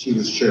she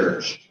was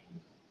cherished.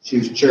 She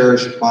was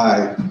cherished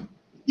by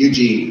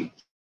Eugene,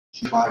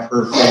 by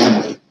her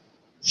family.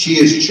 She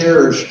is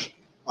cherished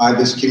by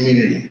this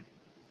community.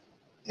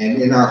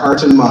 And in our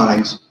hearts and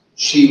minds,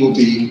 she will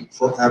be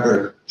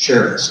forever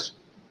cherished.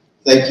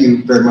 Thank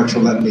you very much for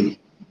letting me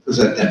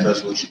present that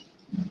resolution.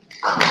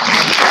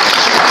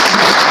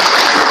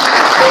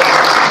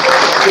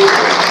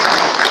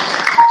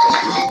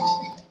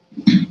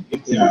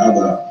 If there are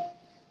other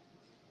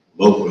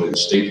local and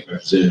state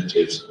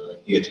representatives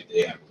here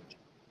today, I would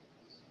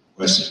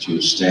request that you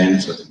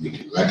stand so that we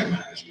can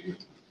recognize you.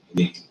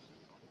 Any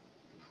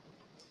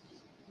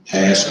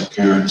past or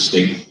current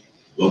state,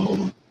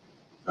 local,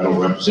 federal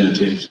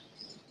representatives.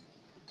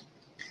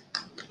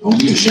 Don't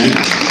be ashamed.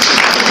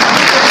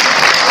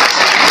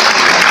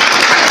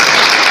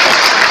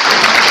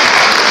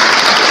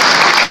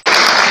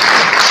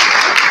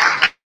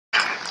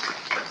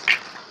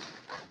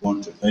 I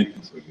want to thank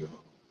you for your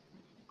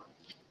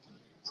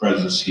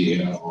presence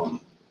here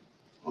on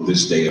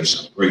this day of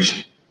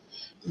celebration.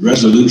 The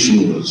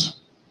resolution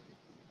was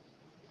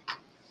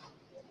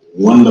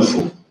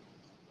wonderful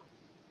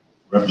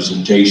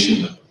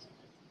representation of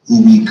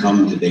who we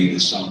come today to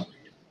celebrate.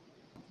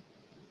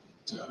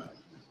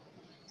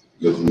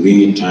 Your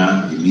convenient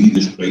time, you leave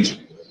this place,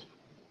 we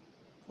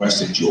request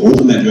that you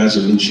open that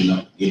resolution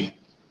up again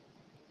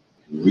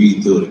and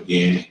read through it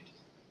again.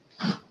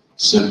 It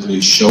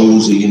simply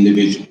shows the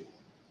individual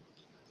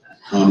that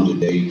come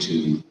today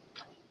to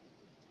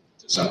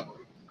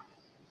celebrate.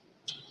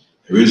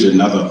 There is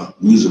another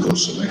musical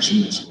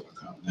selection that's going to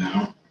come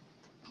now.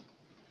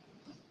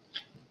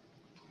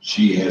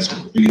 She has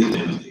completed,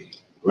 and the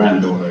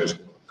granddaughter is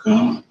going to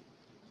come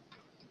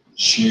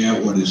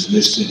share what is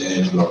listed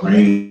as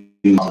Lorraine's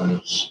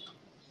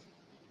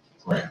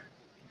prayer.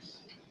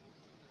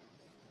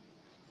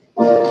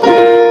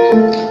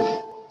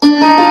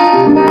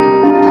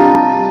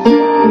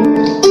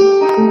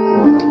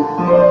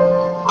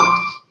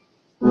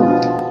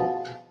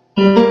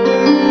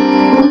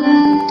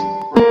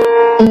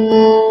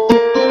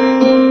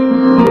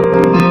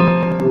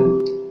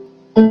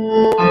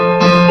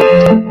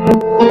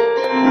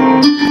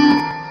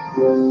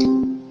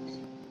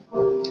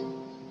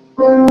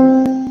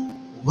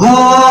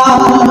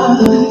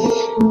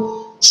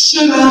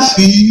 Should I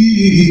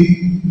feel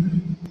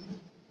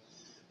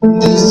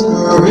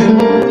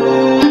discouraged?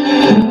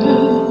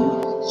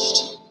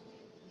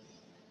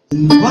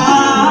 And why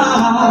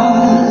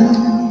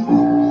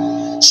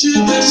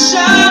should the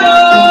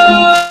shadows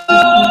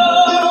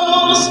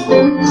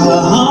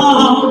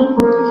come?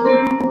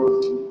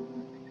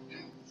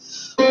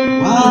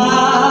 Why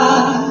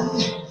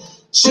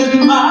should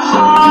my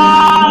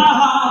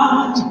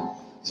heart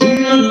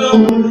feel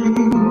lonely?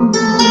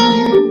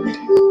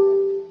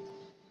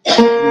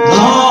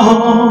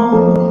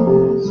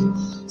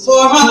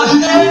 For a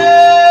heavenly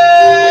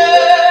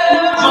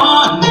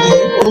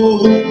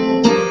home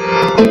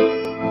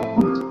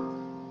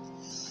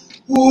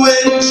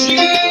when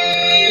Jesus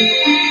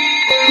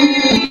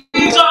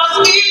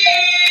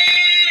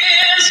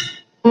is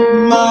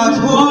my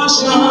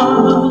portion,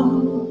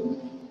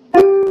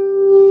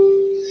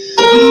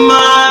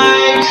 my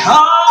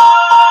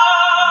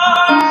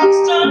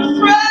constant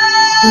friend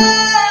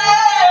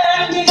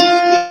is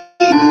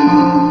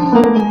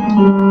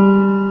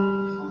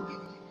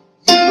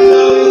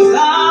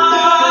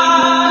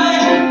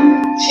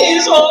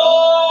His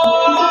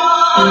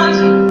on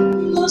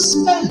the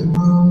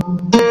sparrow,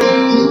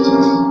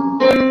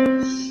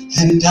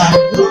 and I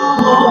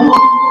know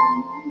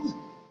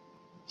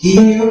He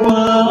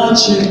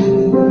watches me.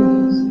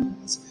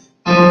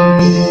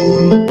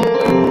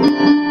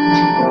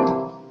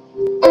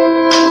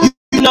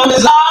 You know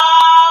His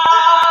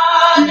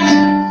eye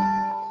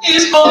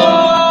is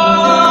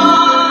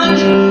on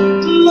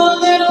the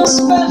little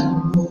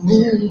sparrow,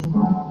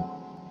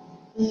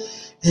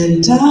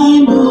 and I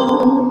know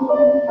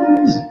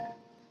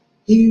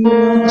He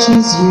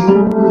watches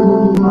you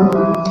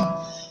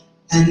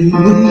and me.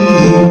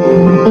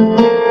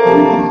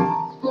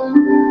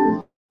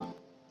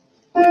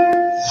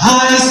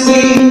 I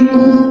sing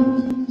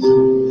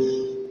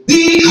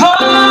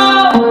because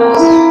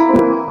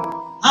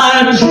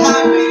I'm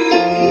happy.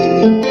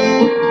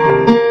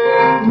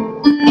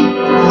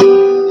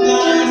 I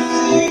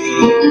sing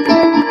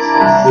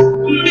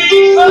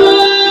because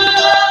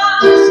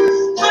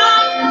I'm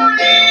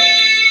free.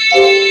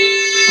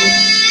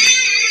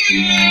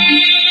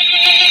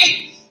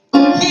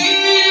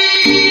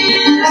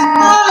 His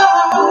eye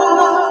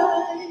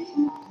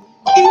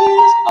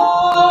is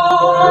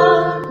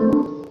on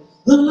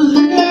the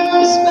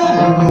little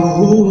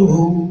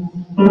sparrow,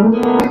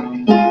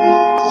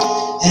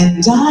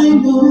 and I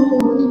know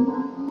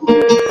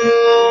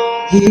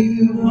He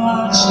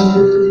watches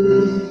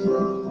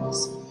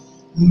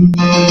me.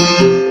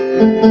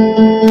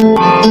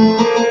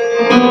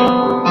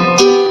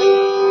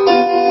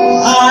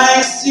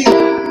 I see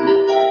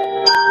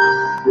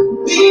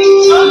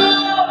because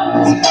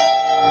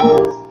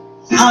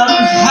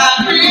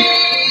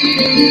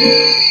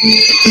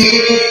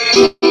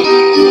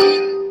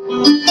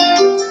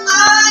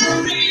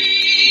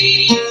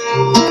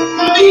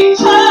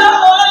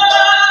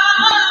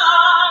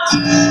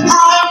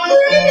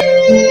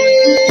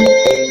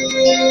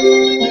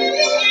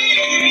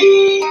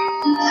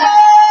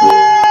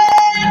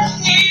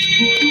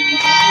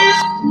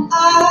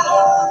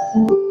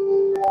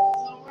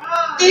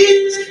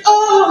It's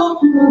all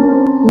the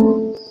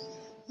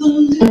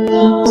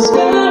little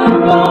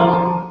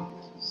sparrow.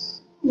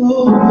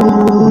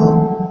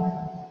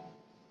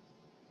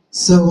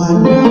 So I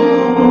know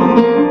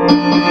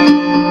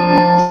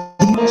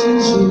it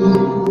is you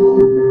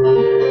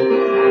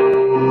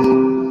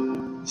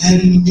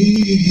and me.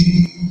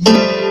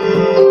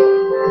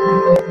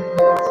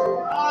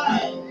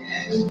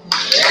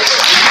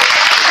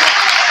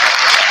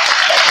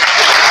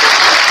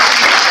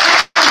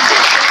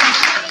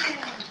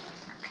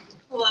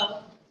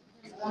 Hello.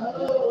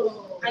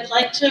 I'd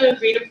like to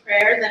read a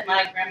prayer that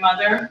my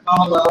grandmother,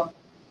 Mama Lo,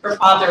 her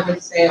father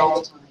would say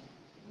all the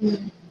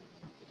time.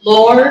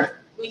 Lord,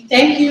 we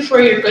thank you for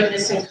your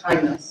goodness and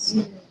kindness.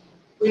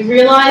 We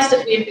realize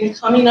that we have been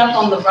coming up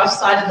on the rough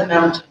side of the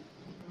mountain.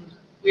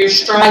 We are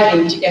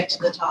striving to get to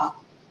the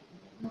top.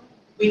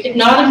 We could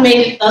not have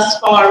made it thus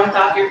far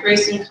without your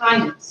grace and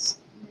kindness.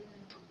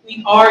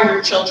 We are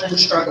your children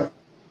struggling.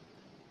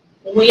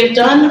 When we have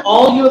done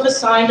all you have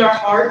assigned our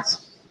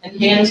hearts and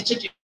hands to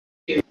do,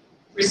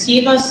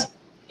 receive us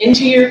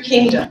into your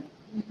kingdom,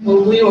 where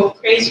we will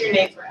praise your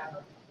name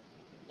forever.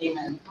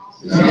 Amen.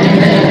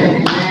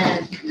 Amen.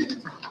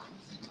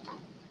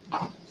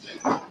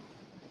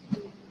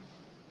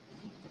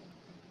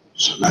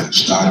 Somebody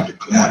started to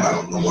clap. I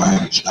don't know why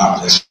you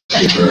stopped. Let's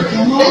give her.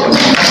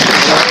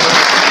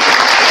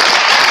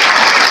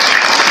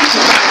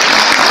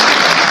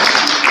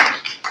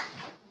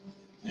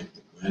 Thank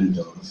the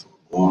granddaughter for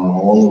going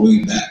all the way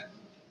back.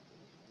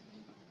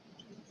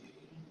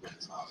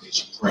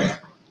 Grandfather's prayer.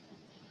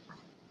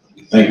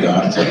 We thank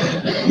God for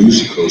that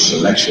musical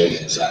selection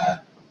as I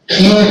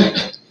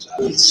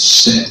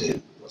sat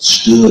and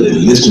stood and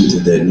listened to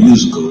that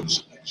musical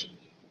selection.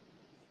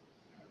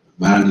 It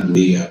reminded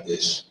me of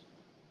this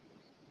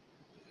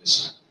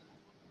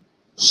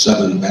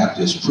Southern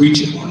Baptist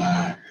preacher. When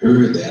I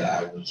heard that,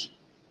 I was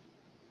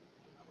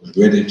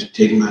ready to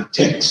take my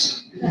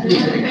text.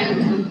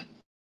 Ain't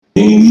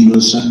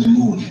even Sunday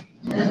morning.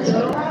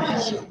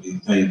 So we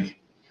thank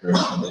her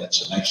for that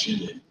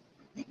selection,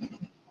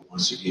 and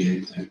once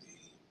again thank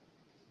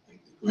the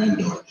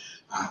granddaughter.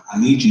 I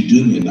need you to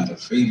do me another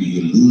favor.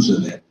 You're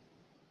losing that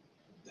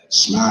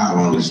smile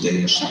on this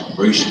day of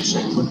celebration,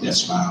 so put that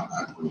smile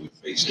back on your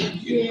face.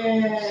 Thank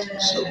you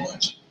so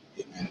much.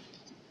 Amen.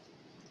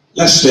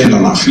 Let's stand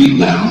on our feet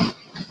now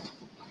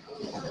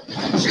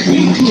as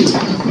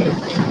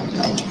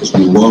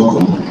we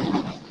welcome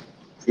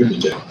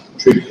tribute.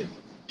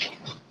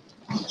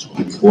 It's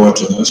been brought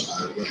to us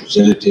by the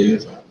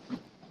representative,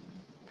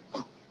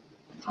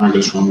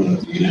 Congresswoman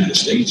of the United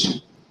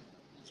States,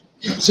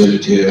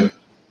 Representative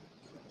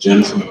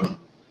Jennifer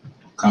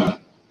McCullough.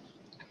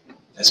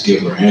 Let's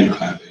give her a hand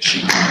clap as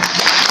she comes.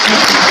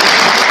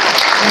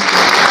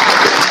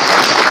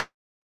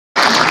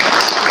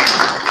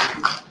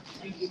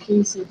 Thank you.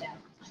 Please sit down.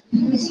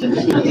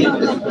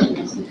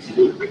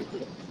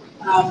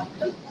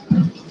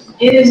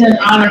 It is an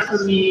honor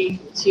for me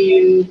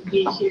to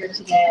be here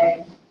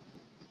today.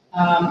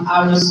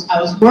 I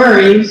was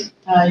worried.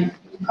 You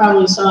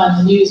probably saw in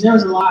the news there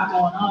was a lot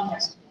going on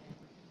yesterday,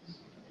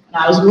 and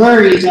I was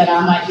worried that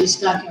I might be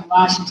stuck in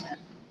Washington.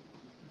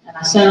 And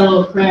I said a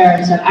little prayer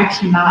and said, I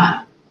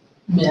cannot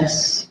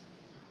miss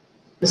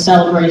the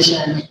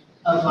celebration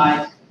of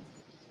life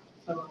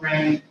for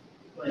Lorraine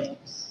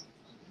Williams.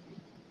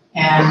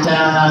 And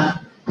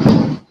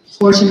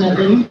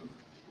fortunately,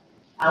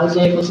 I was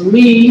able to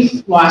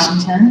leave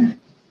Washington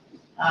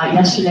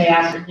yesterday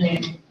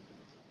afternoon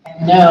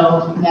and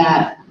know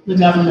that the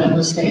government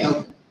would stay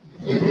open.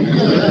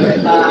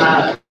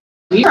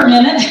 For a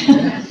minute,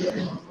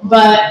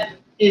 but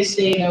it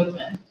stayed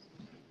open.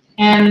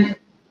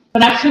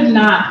 But I could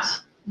not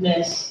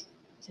miss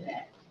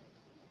today.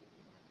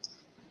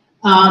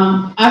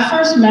 I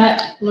first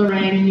met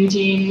Lorraine and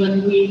Eugene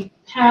when we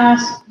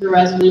passed the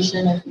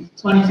resolution in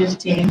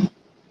 2015.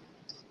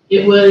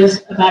 It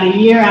was about a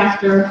year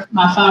after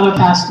my father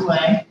passed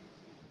away,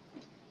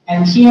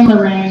 and he and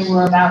Lorraine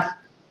were about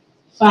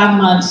 5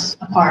 months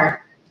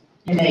apart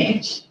in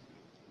age.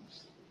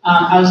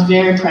 I was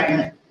very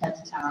pregnant at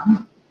the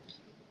time.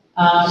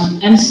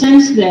 And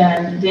since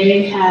then,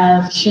 they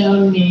have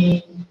shown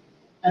me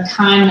a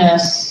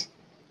kindness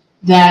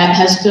that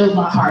has filled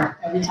my heart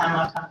every time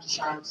I come to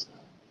Charlottesville.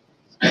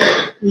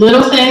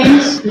 Little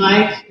things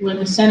like when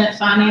the Senate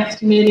Finance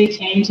Committee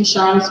came to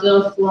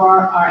Charlottesville for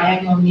our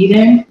annual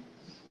meeting,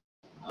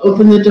 I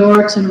opened the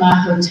door to my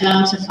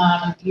hotel to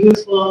find a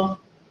beautiful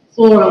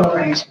floral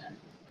arrangement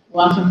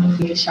welcoming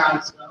me to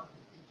Charlottesville.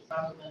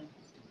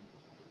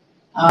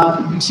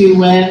 To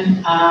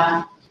when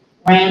I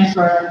ran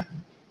for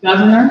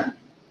governor,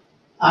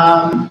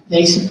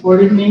 they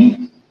supported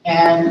me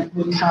and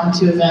would come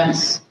to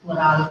events when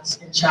I was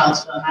in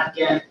Charlottesville, and I'd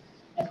get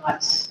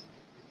advice.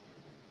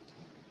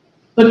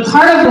 But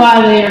part of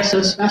why they are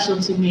so special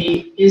to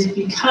me is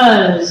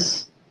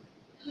because,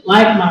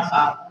 like my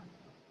father,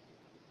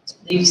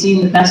 they've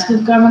seen the best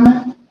of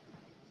government,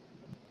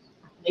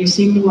 they've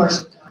seen the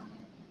worst of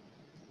government.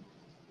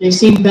 They've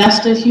seen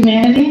best of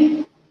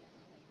humanity,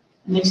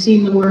 and they've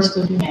seen the worst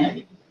of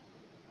humanity.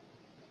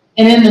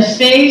 And in the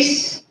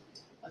face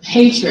of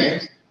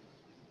hatred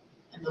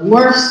and the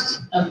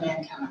worst of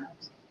mankind,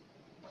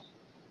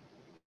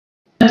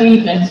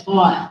 deep and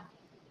fought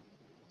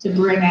to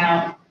bring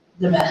out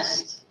the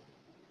best.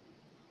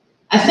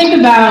 I think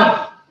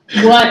about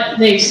what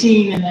they've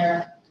seen in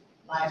their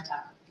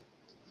lifetime.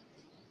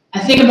 I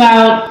think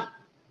about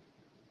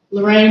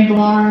Lorraine,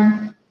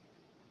 born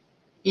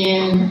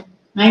in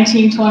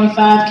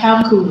 1925,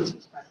 Calvin Coolidge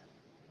was president.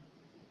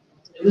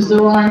 It was the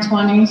Roaring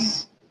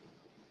 20s.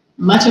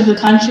 Much of the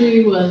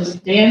country was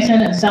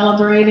dancing and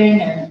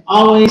celebrating and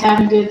always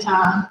having a good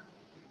time,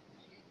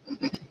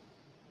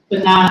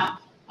 but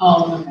not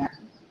all of America.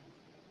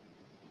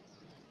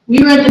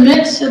 We were in the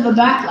midst of a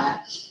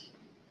backlash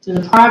to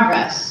the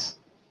progress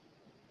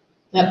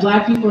that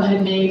Black people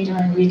had made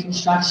during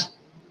Reconstruction,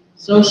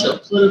 social,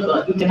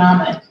 political,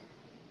 economic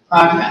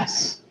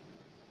progress.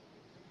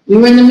 We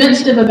were in the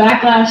midst of a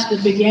backlash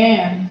that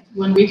began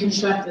when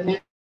Reconstruction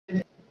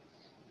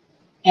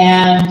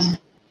and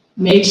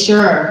made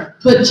sure,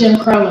 put Jim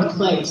Crow in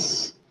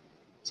place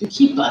to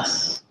keep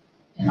us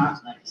in our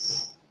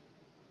place.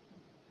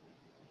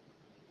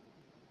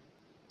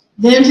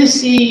 Then to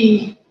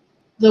see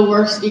the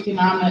worst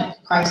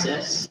economic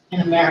crisis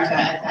in America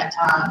at that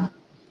time,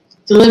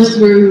 to live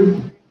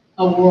through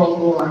a world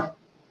war,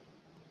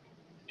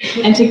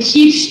 and to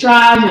keep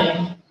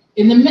striving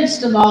in the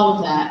midst of all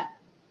of that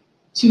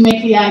to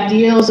make the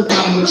ideals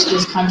upon which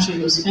this country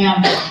was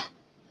founded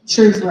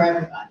true for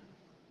everybody.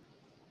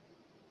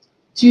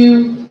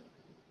 To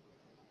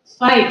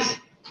fight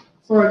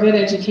for a good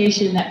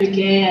education that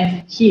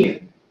began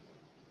here,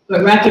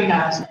 but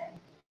recognizing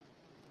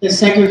that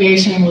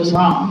segregation was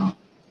wrong.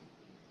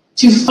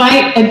 To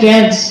fight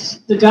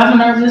against the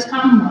governor of this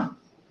Commonwealth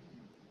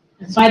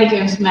and fight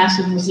against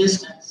massive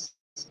resistance,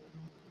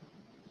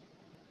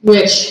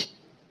 which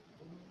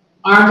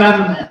our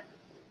government,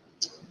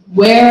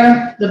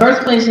 where the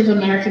birthplace of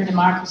American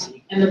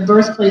democracy and the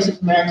birthplace of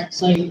American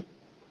slavery,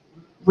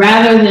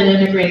 rather than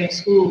integrating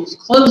schools,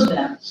 closed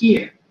them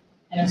here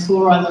and in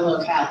 4 other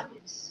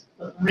localities.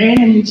 But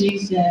Lorraine and Eugene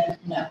said,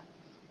 no.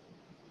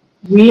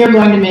 We are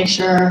going to make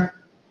sure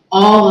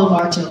all of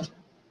our children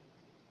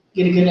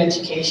get a good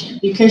education,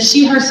 because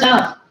she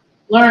herself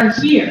learned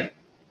here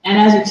and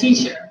as a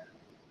teacher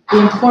the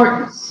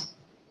importance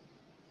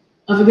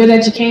of a good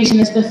education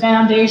as the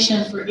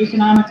foundation for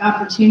economic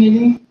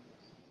opportunity,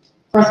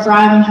 for a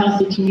thriving,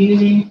 healthy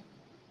community,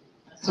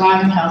 a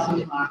thriving, healthy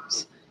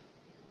democracy.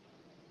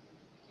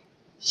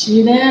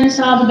 She then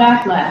saw the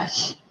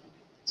backlash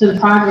to the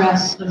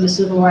progress of the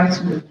civil rights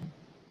movement.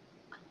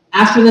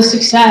 After the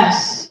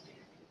success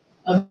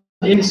of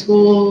in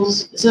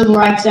schools, the Civil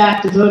Rights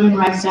Act, the Voting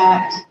Rights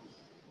Act,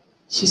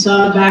 she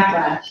saw the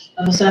backlash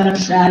of a set of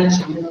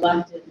strategy that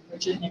elected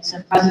Richard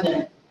Nixon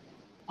president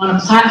on a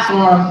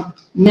platform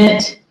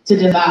meant to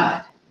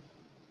divide.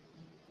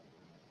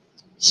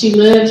 She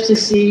lived to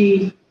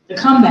see the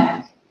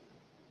comeback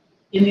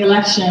in the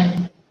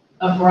election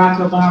of Barack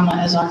Obama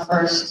as our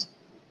first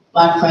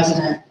Black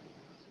president.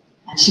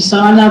 And she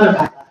saw another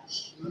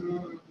backlash.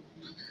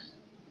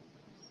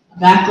 A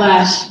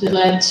backlash that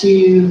led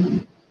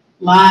to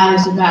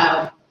lies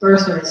about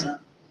birtherism,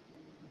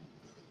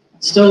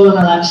 stolen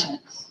elections.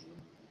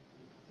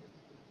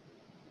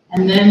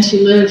 And then she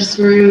lived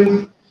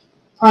through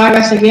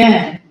progress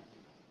again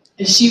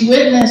as she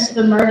witnessed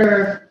the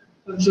murder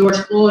of George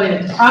Floyd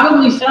and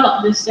probably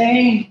felt the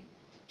same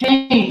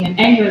pain and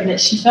anger that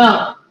she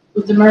felt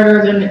with the murder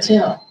of Emmett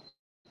Till.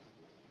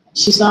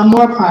 She saw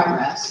more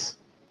progress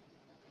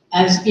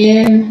as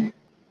in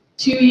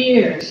 2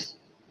 years,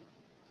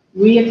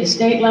 we at the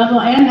state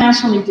level and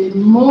nationally did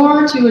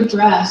more to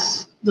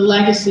address the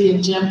legacy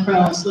of Jim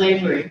Crow and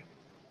slavery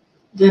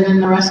than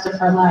in the rest of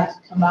her life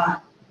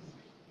combined.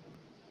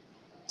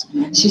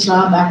 And she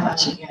saw a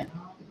backlash again.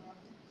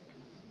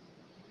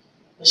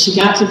 But she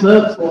got to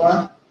vote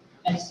for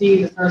and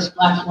see the first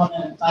Black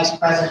woman vice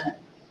president.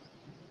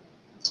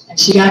 And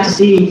she got to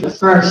see the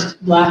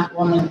first Black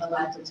woman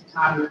elected to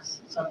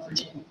Congress from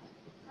Virginia.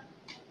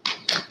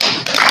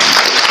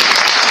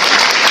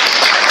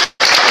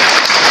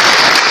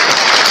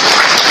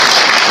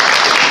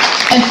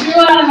 And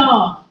throughout it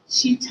all,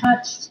 she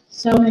touched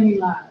so many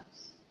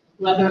lives,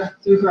 whether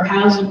through her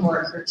housing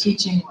work, her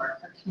teaching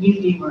work, her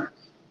community work,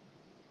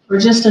 or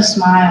just a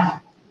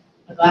smile,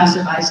 a glass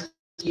of iced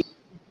tea,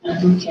 and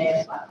a bouquet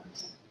of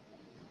flowers.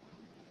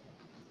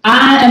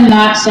 I am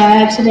not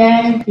sad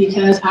today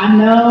because I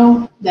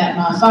know that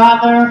my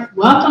father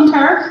welcomed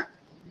her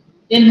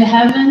into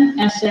heaven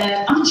and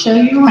said, I'm gonna show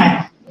you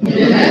around.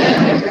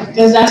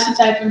 Because that's the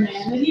type of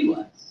man that he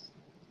was.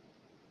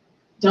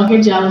 Don't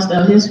get jealous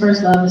though, his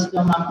first love is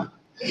still my mom.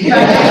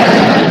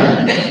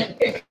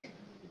 And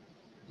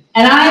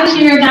I am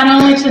here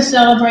not only to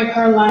celebrate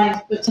her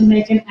life, but to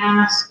make an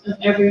ask of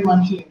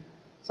everyone here.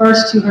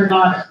 First to her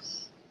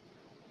daughters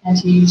and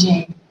to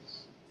Eugene.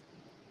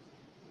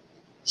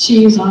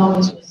 She is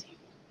always with you.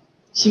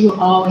 She will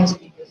always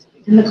be with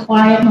you. In the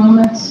quiet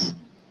moments,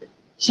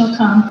 she'll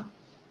come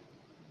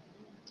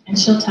and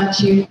she'll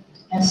touch you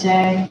and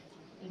say,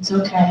 it's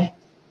okay,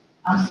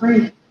 I'm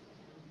free.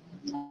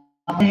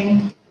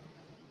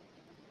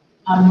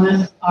 I'm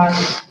with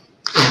Artie.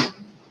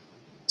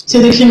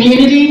 To the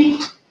community,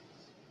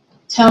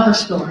 tell her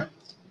story.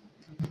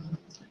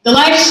 The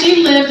life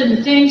she lived and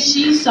the things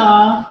she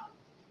saw,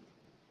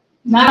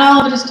 not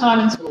all of it is taught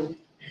in school.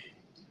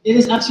 It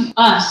is up to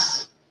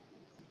us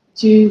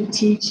to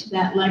teach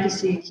that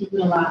legacy and keep it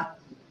alive.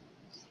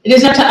 It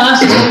is up to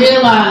us to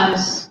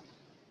realize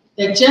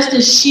that just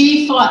as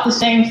she fought the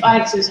same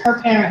fights as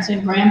her parents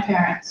and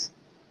grandparents,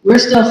 we're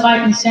still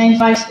fighting the same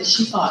fights that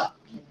she fought.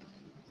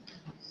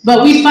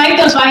 But we fight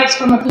those fights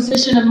from a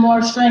position of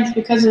more strength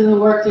because of the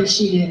work that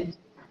she did.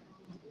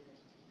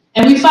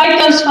 And we fight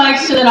those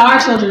fights so that our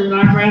children and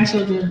our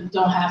grandchildren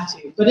don't have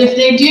to. But if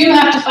they do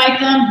have to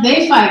fight them,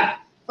 they fight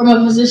from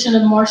a position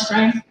of more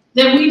strength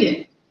than we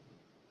did.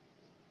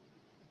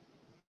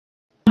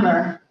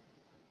 Remember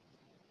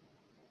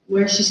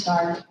where she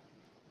started.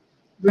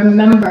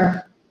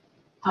 Remember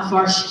how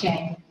far she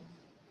came.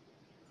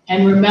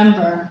 And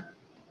remember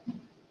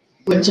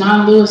what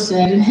John Lewis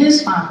said in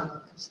his final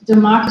words: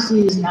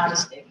 democracy is not a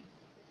state.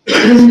 It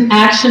is an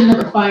action that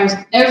requires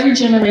every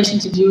generation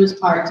to do its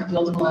part to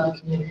build a beloved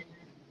community.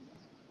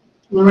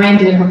 Lorraine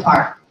did her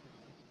part.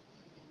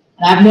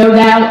 And I have no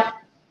doubt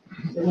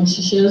that when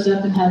she shows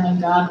up in heaven,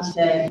 God will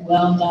say,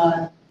 well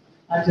done,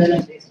 my good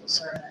and faithful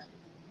servant.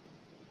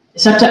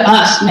 It's up to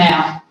us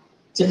now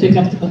to pick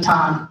up the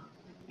baton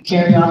and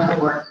carry on her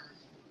work.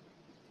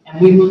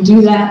 And we will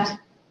do that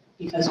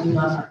because we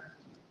love her.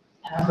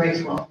 And I'm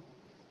grateful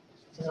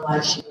for the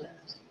life she lived.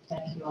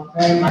 Thank you all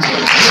very much.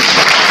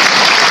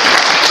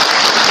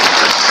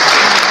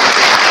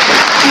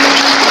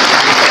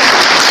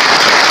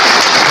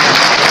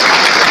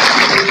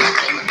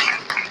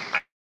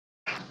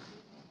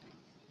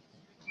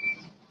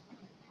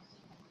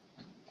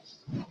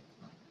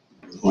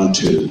 I want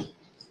to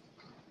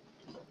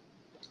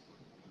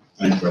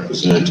thank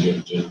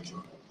Representative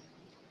Jennifer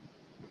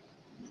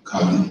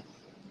McCullum.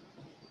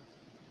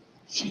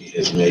 She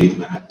has made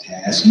my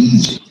task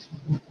easy.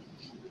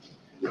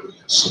 We are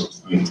so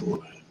thankful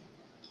and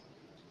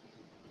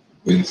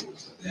grateful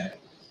for that.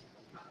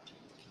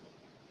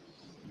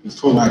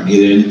 Before I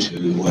get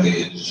into what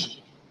is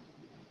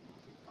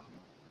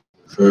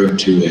referred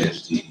to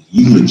as the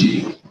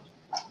eulogy,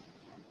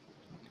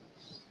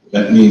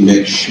 let me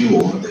make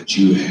sure that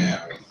you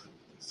have,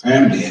 the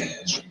family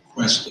has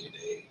requested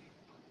a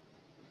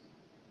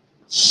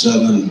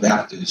Southern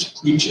Baptist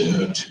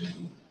preacher to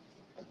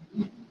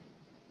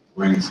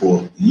bring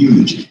forth the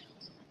eulogy.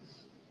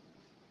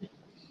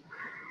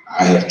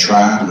 I have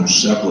tried on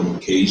several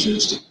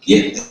occasions to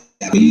get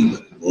that way,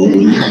 but it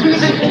won't.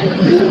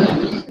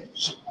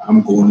 So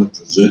I'm going to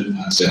present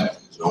myself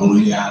as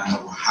only I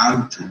know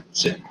how to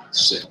present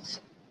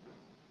myself.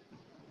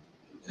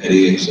 That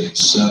is a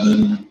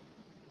Southern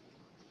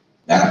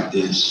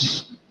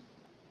Baptist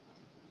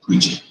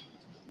preacher.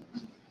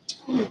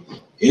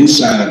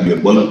 Inside of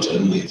your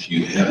bulletin, if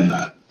you have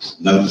not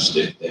noticed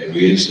it, there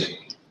is a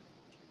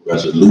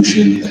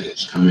resolution that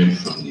is coming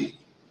from the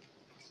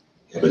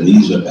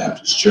Ebenezer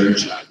Baptist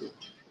Church. I would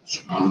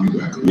strongly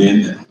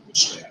recommend that we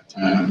spare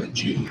time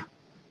that you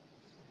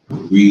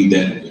read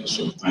that. We are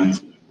so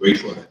thankful and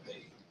grateful that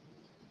they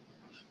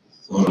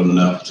thought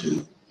enough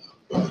to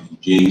Brother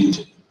Eugene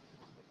to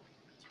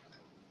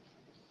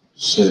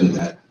send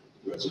that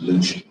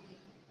resolution.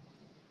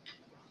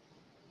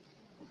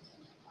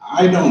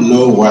 I don't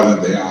know whether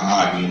there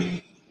are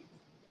any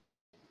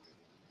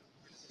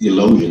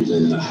theologians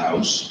in the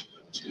house,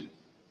 but to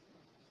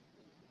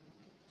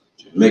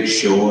make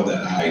sure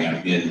that I am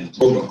in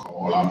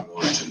protocol, I'm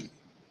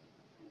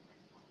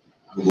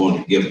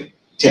going to give a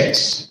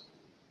text.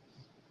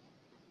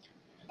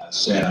 I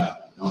said I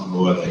don't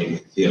know whether any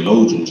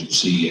theologians, you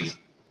see, if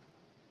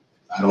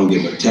I don't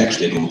give a text,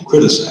 they're going to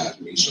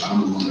criticize me, so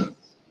I'm going to,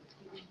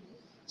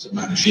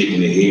 somebody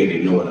shaking their head, they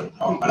know what I'm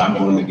talking about. I'm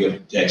going to give a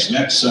text.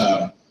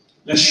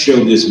 Let's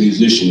show this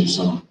musician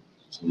some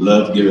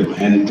love, give him a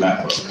hand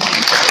clap.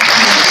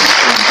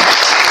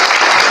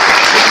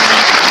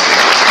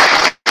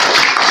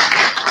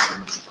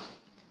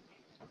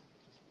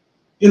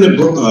 In the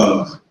book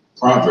of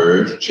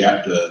Proverbs,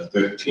 chapter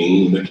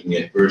 13, looking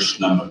at verse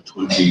number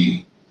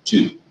 22.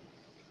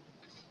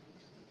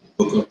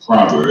 Book of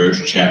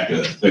Proverbs,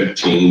 chapter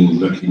 13,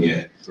 looking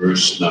at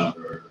verse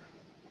number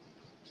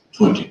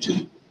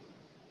 22.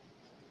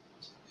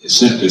 It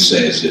simply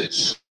says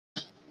this: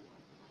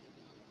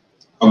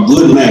 a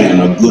good man,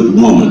 a good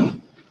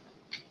woman,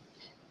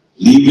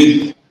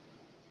 leaveth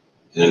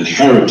an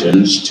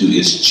inheritance to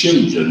his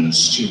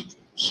children's children.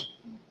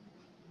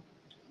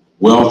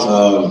 Wealth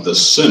of the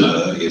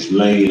sinner is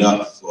laid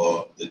up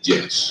for the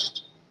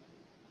just.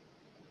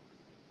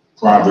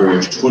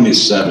 Proverbs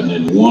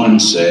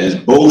 27:1 says,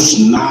 boast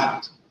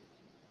not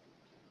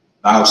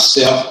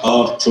thyself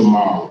of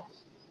tomorrow.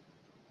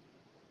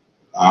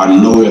 Thou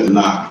knoweth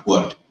not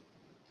what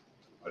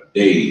a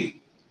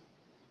day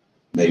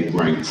may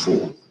bring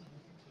forth.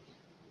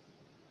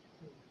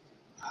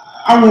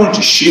 I want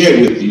to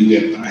share with you,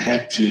 if I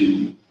had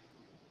to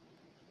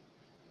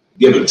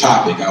give a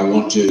topic, I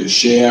want to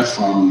share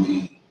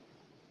from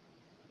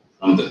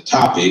the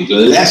topic,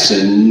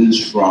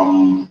 lessons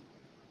from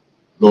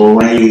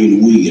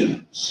Lorraine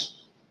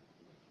Williams,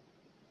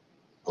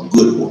 a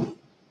good one.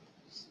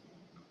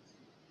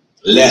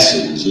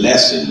 Lessons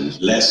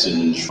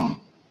from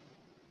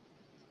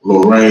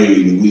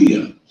Lorraine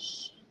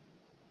Williams,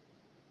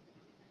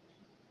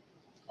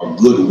 a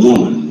good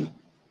woman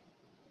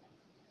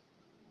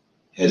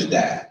has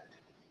died.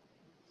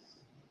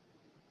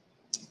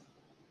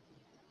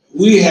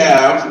 We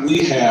have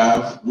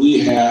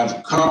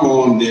come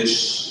on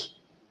this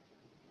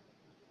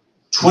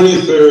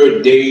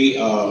 23rd day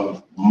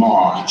of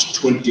March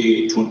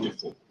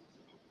 2024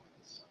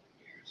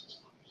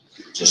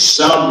 to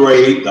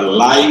celebrate the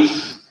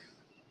life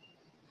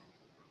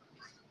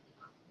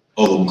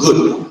of a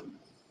good one.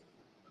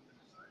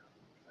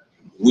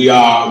 We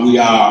are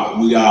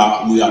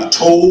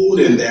told,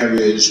 and there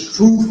is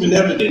proof and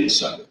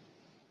evidence of it.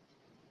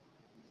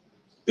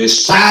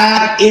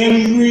 Beside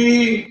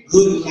every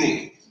good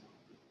man,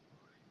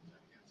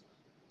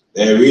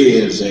 there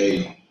is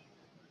a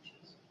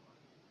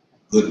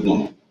good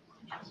woman.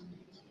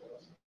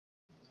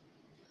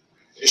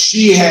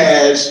 She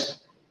has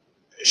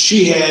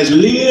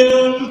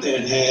lived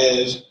and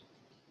has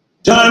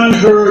done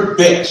her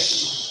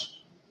best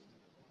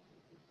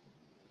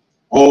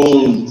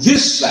on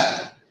this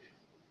side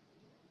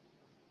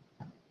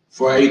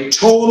for a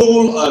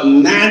total of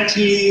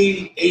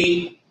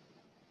 98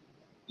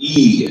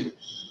 years.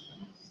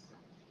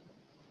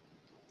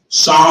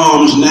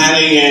 Psalms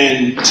 90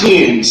 and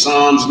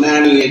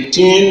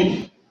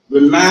 10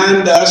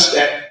 remind us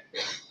that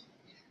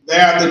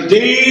there are the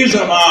days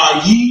of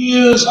our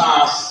years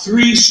are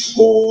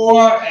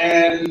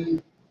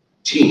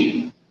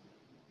 80.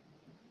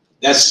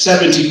 That's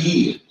 70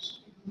 years.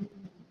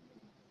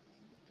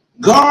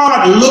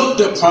 God looked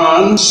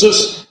upon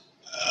Sister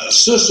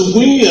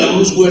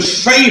Williams with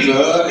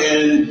favor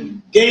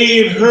and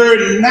gave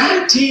her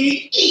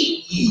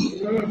 98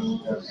 years.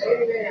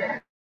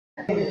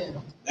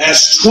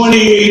 That's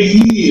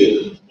 28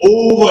 years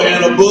over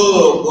and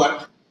above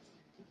what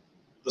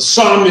the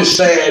psalmist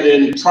said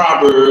in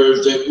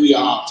Proverbs that we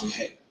are to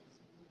have.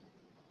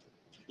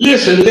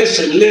 Listen.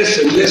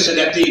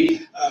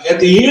 At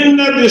the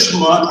end of this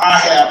month, I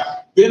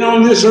have been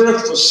on this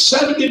earth for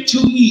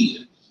 72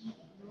 years.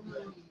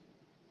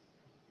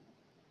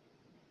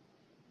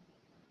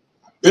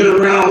 I've been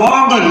around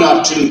long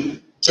enough to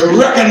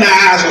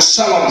recognize a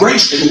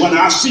celebration when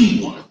I see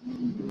one.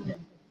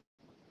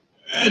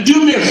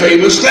 Do me a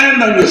favor,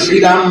 stand on your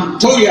feet. I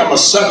told you I'm a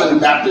Southern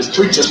Baptist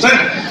preacher.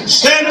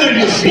 Stand on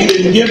your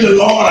feet and give the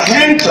Lord a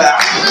hand clap.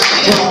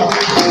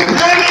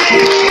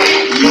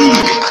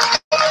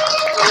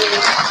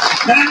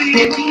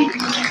 98 years.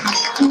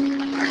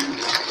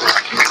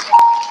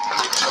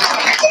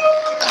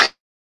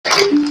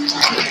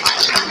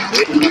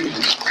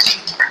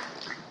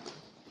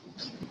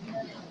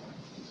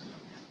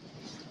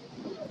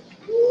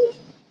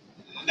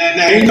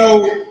 Now ain't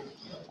no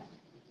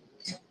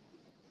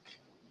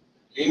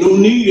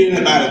need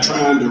anybody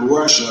trying to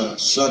rush a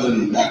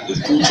Southern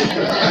Baptist preacher.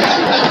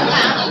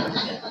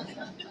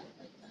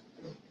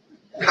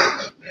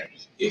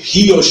 If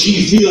he or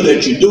she feel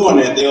that you're doing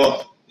that,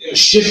 they're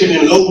shifting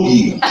in low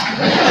gear.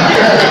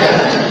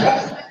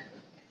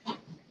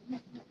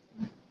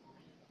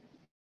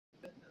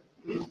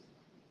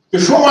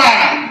 Before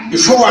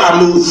I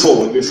move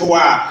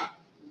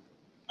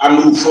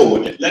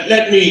forward,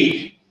 let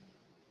me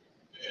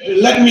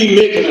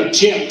make an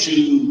attempt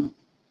to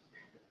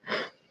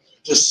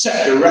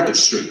set the record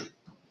straight.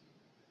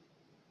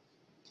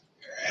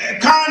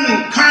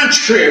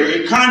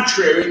 Contrary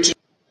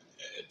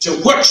to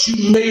what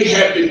you may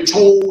have been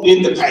told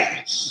in the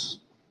past,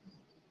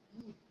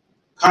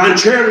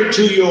 contrary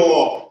to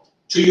your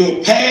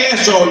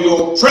past or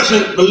your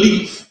present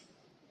belief,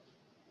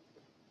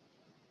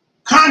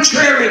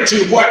 contrary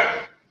to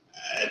what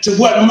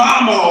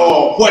mama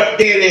or what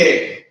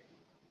daddy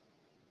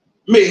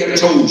may have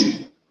told you,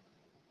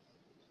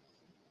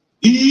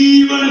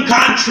 even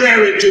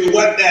contrary to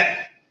what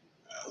that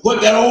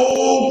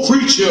old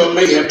preacher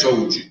may have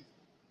told you.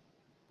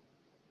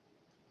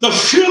 The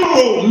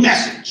funeral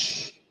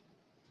message,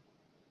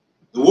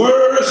 the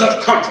words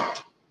of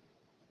comfort,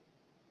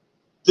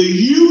 the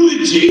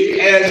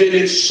eulogy, as it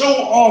is so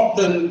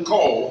often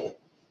called,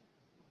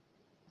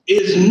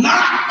 is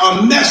not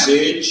a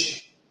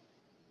message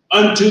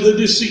unto the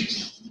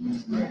deceased.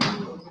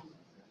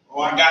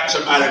 Oh, I got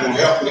somebody gonna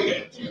help me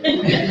here.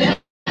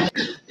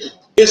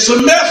 It's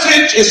a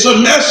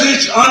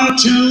message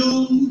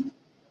unto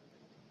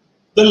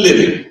the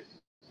living.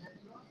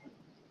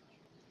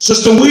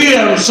 Sister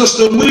Williams,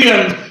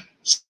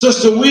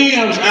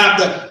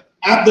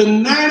 after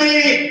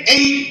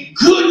 98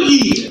 good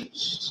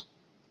years,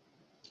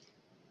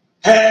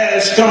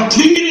 has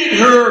completed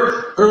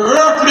her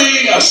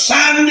earthly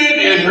assignment,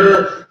 and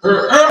her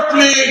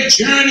earthly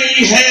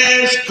journey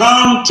has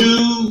come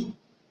to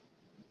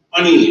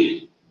an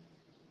end.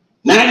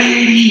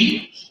 98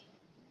 years.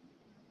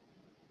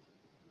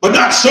 But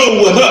not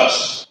so with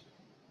us.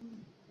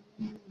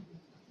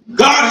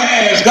 God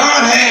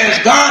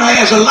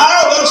has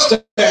allowed us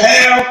to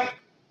have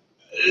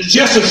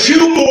just a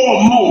few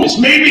more moments.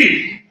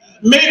 Maybe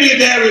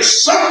there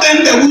is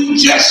something that we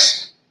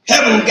just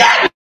haven't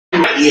gotten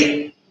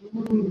yet.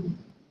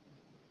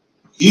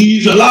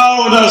 He's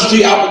allowed us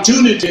the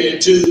opportunity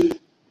to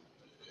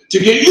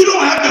get. You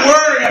don't have to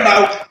worry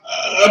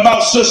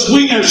about Sister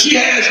Williams. She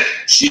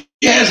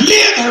has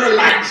lived her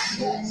life.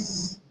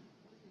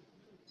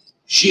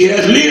 She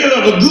has lived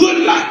a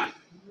good life.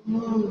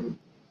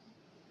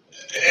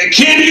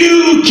 Can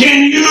you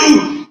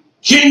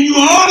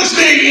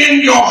honestly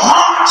in your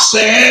heart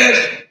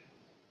say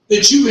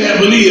that you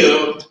have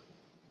lived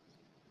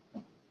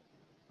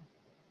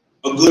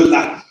a good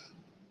life?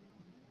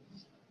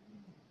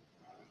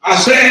 I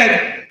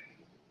said,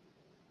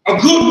 a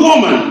good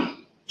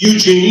woman,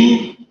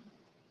 Eugene,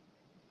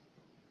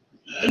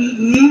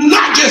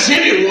 not just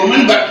any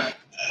woman, but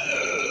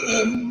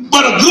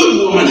a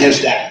good woman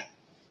has died.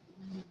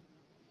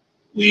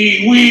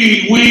 We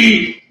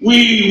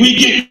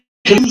get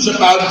confused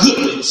about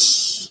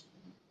goodness.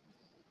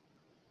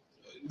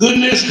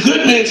 Goodness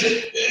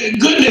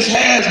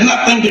has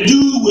nothing to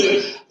do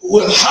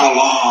with how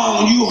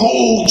long you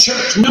hold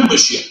church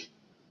membership.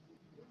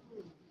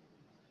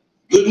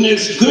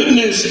 Goodness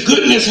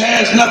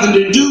has nothing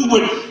to do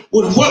with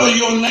whether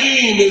your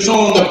name is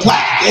on the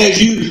plaque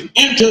as you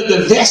enter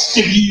the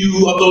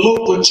vestibule of the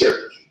local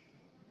church.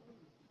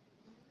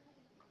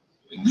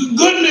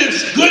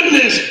 Goodness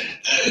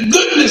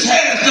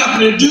has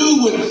nothing to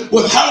do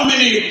with how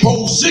many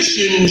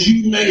positions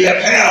you may have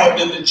held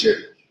in the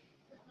church.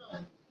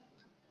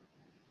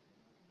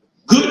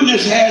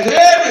 Goodness has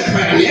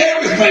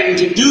everything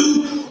to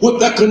do with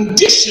the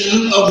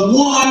condition of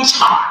one's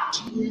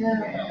heart.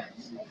 Yeah.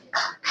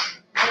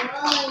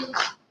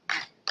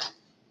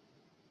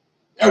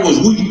 That was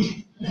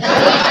weak.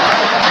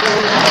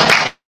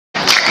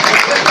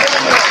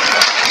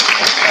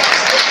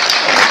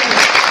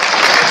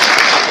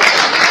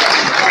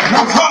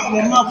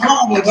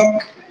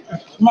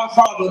 My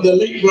father, the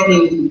late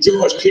Reverend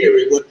George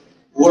Carey,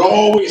 would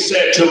always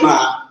say to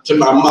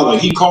my mother,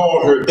 he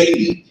called her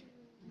baby.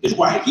 His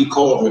wife, he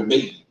called her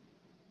baby.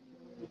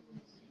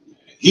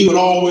 He would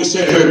always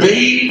say to her,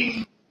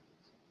 babe,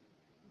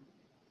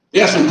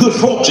 there's some good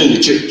folks in the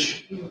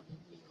church.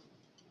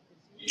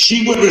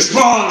 She would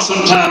respond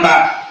sometime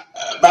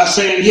by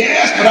saying,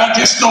 yes, but I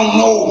just don't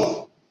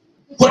know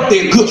what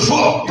they're good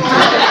for.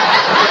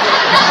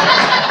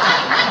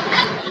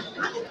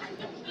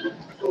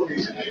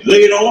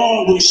 Later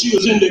on, when she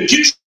was in the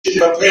kitchen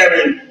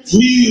preparing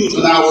meals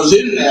and I was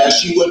in there,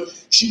 she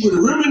would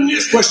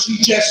reminisce what she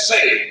just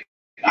said.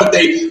 What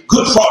they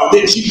good for.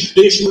 Then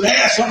she would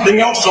add something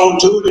else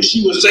onto it, and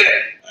she would say,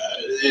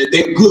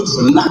 they're good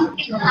for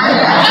nothing.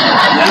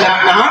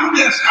 Now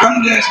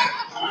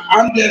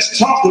I'm just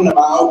talking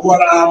about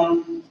what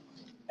I'm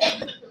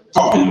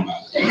talking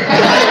about.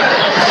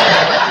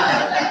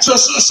 So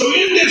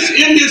in this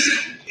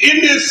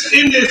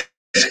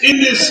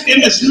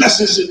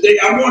message today,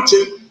 I want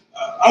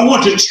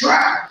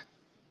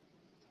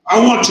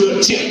to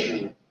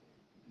attempt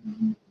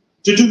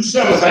to do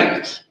several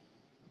things.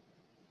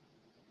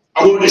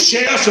 I want to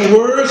share some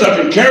words of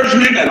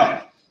encouragement and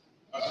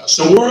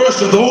some words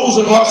to those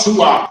of us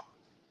who are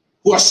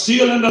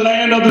still in the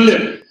land of the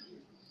living.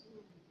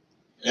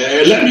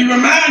 Let me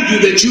remind you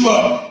that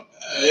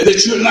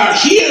you're not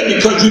here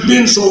because you've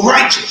been so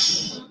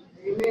righteous.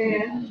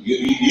 Amen.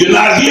 You're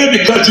not here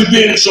because you've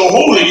been so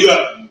holy.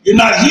 You're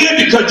not here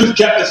because you've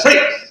kept the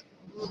faith.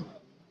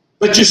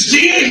 But you're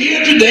still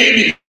here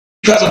today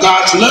because of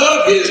God's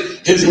love,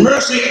 His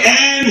mercy,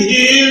 and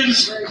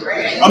His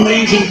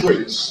amazing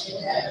grace.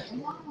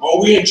 Are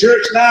we in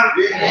church now?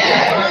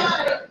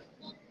 Yeah.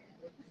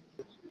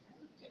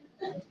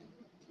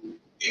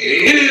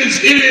 It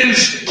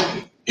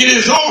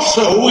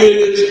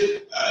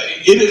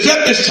is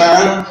at this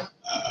time,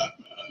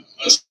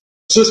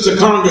 Sister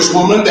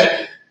Congresswoman,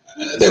 that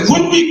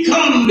when we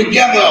come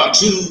together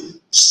to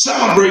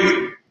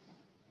celebrate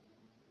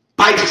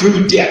life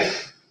through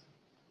death,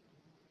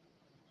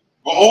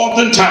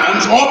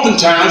 oftentimes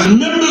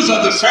members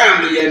of the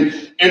family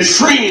and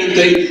friends,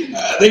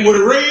 they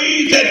would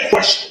raise that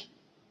question.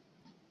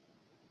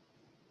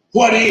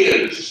 What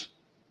is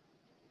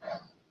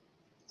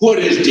death?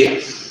 What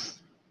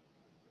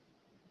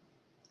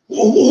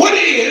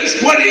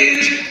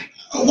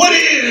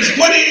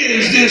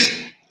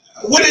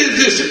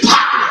is this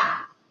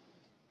power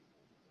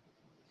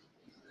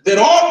that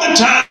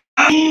oftentimes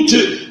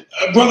to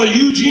Brother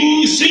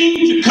Eugene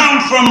seemed to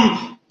come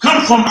from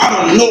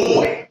out of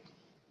nowhere?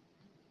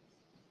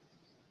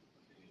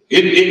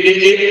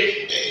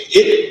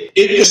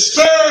 it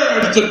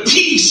disturbs the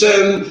peace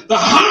and the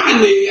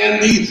harmony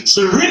and the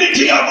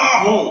serenity of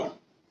our home.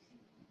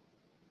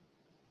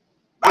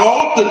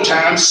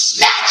 Oftentimes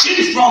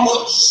snatching from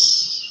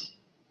us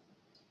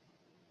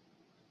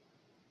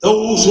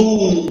those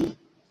whom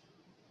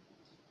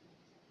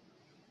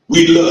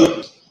we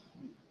love.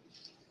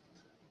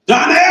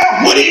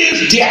 Donnell, what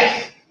is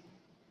death?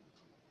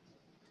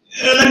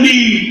 Let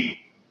me,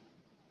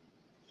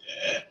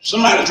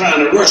 somebody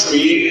trying to rush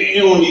me,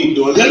 you don't need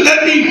to do it.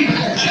 Let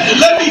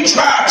me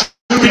try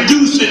to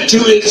reduce it to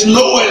its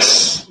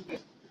lowest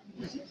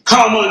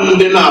common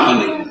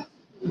denominator.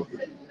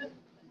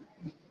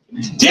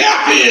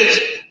 Death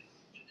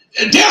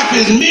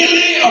is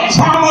merely a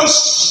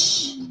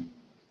promise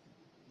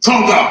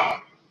from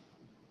God.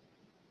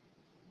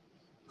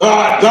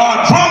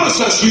 God promised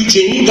us,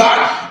 Eugene,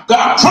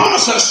 God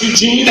promised us,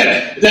 Eugene,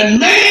 that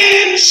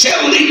man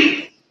shall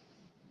live.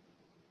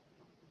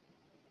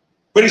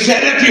 But he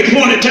said at the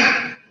appointed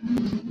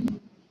time,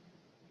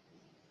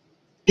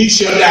 he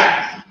shall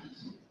die.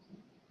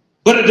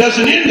 But it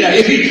doesn't end there.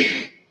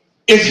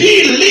 If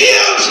he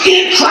lives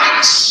in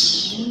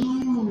Christ,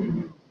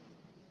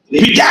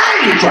 if he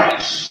died in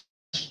Christ,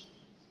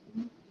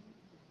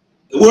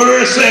 the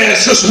word says,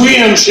 Sister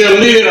Williams shall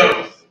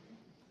live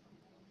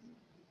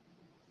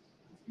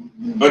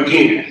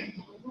again.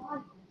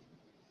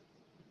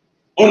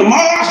 On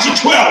March the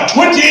 12th,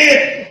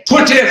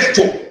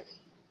 2024,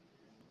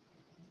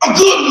 a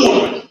good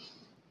woman,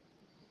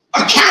 a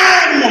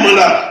kind woman,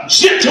 a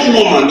gentle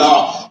woman,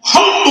 a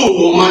humble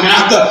woman,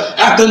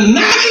 after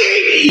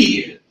 98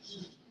 years,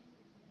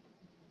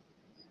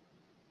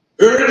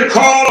 heard the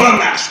call of her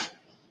master.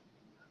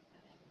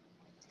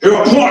 Her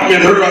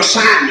appointment, her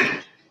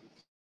assignment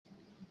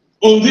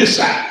on this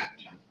side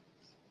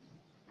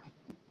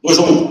was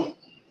over.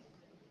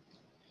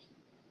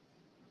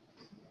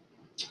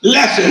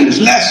 Lessons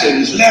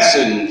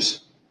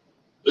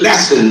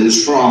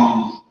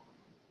from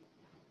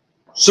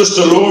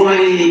Sister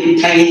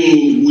Lorraine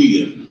Payne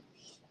Williams.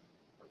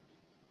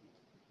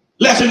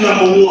 Lesson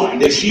number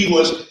one, if she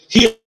was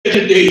here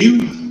today, you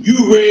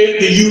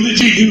read the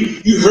eulogy,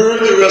 you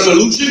heard the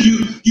resolution,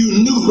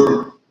 you knew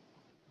her.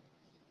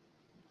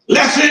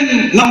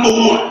 Lesson number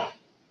one,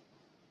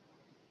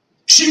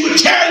 she would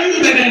tell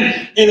you that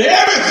in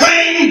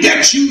everything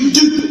that you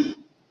do,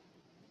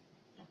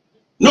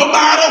 no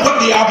matter what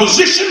the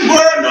opposition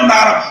were, no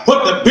matter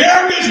what the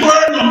barriers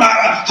were, no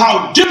matter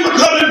how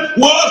difficult it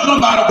was, no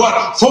matter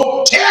what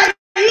folk tell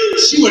you,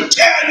 she would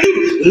tell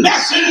you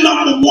lesson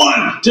number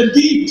one, to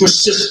be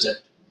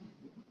persistent.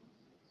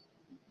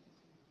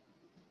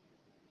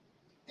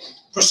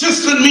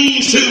 Persistent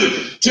means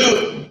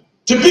to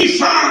be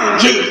firm,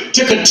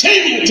 to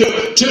continue,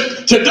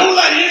 to don't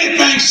let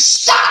anything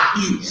stop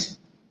you.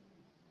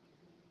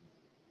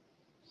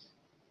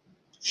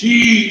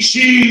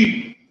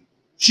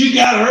 She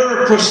got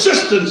her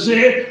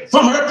persistency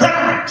from her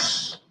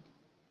parents.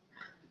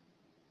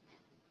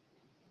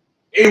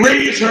 They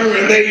raised her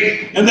and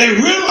they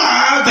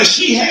realized that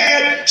she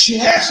had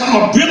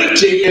some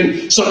ability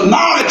and some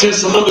knowledge and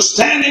some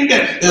understanding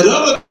that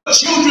other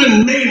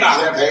children may not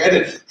have had.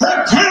 And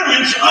her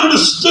parents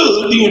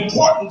understood the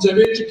importance of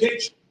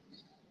education.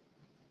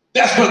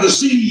 That's where the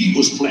seed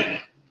was planted.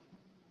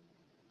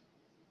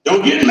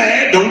 Don't get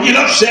mad, don't get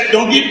upset,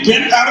 don't get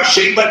bent out of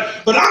shape,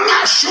 but I'm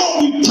not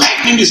sure we're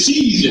planting the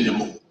seeds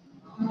anymore.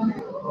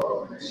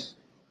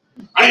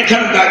 I ain't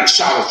coming back to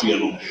Charlottesville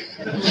no more.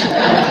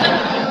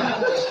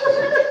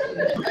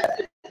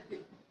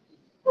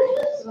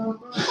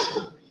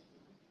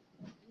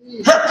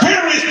 Her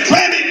parents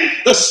planted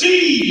the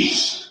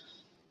seeds.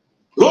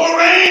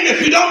 Lorraine, if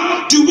you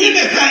don't do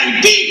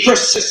anything, be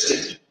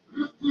persistent.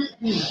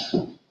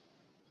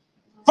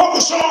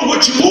 Focus on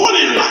what you want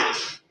in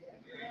life.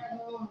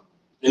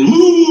 And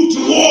move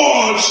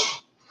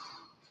towards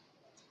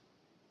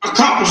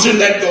accomplishing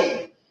that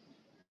goal.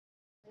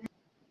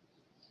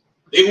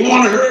 They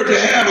wanted her to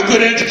have a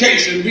good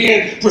education,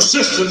 being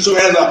persistent. So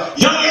at a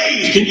young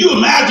age, can you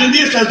imagine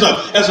this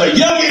as a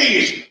young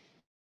age,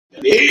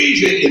 at the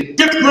age in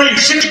 5th grade,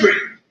 6th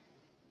grade,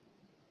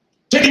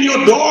 taking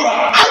your daughter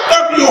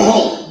out of your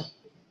home,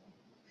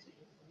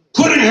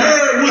 putting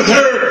her with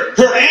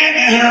her aunt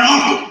and her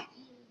uncle,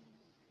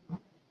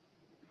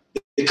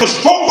 because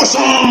focus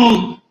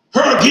on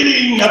her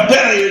getting a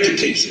better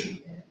education.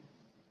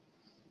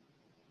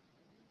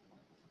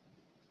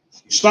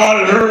 She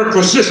started her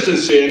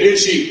persistency, and then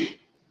she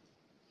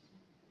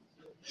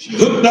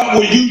hooked up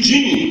with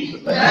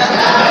Eugene.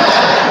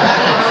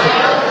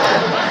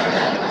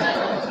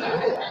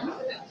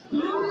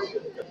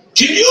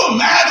 Can you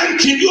imagine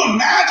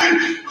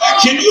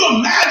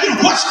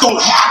what's going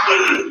to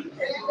happen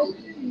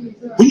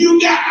when you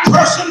got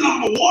person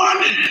number one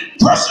and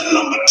person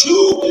number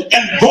two,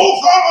 and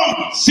both of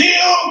them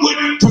filled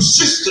with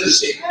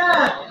persistency?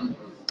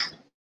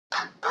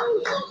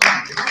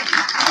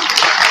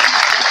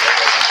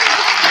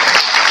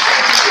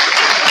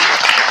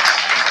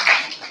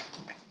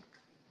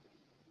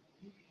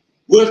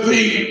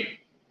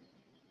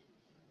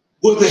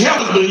 With the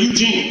husband,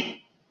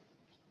 Eugene,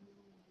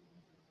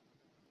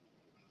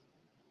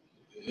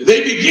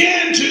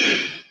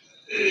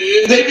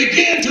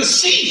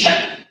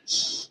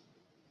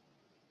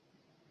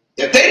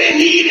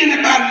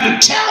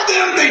 tell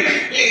them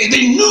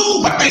they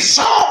knew what they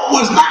saw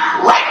was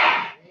not right.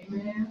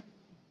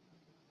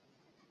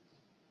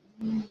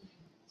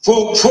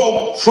 Folk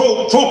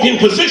in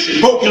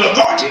position, folk in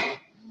authority,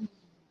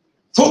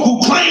 folk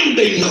who claim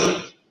they know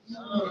it,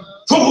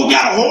 folk who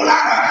got a whole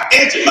lot of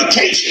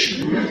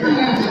education.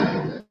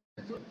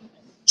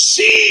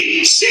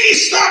 See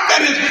stuff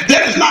that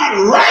is not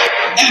right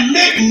and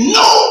make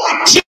no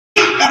attempt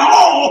at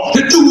all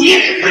to do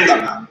anything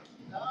about it.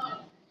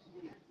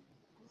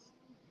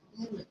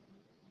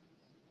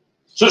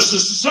 So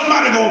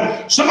somebody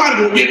gonna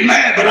get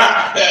mad, but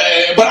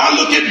I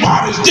look at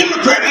bodies,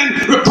 Democrat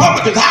and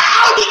Republicans.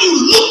 How do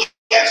you look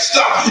at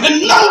stuff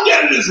and know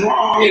that it is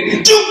wrong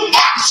and do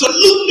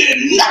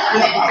absolutely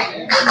nothing about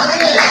it?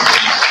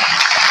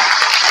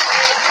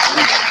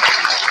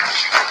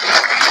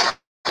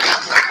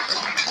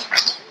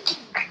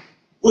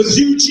 With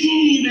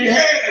Eugene,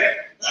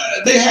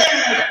 they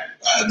had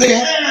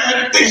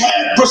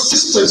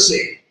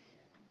persistency.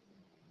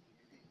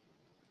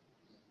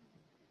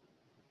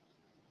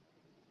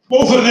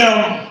 Both of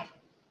them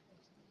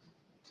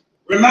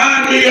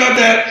remind me of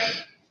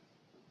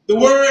the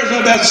words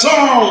of that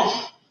song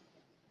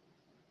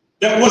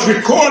that was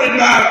recorded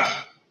by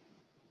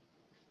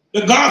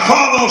the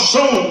Godfather of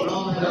Soul.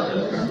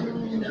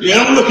 Yeah,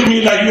 don't look at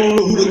me like you don't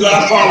know who the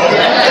Godfather is.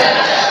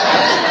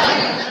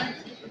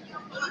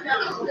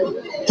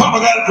 Papa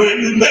got a brand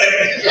new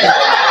bag.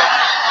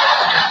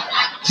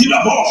 Get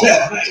up off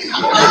that thing.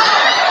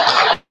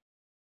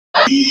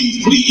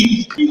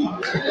 Please.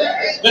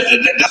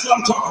 That's what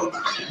I'm talking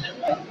about.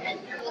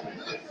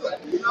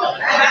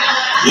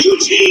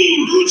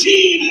 Eugene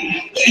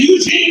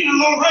and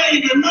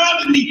Lorraine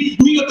reminded me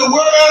of the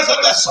words of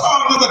that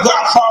song of the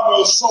Godfather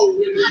of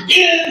Soul.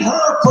 In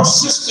her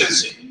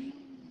persistency,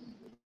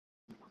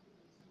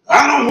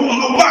 I don't want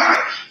nobody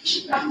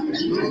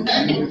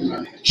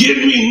give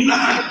me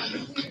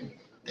nothing.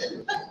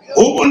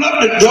 Open up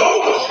the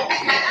door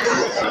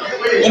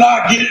and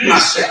I'll get it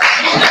myself.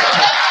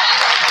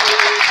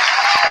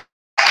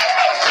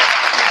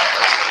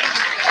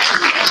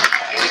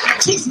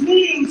 Sis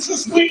Williams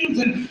and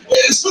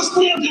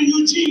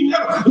Eugene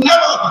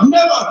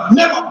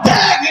never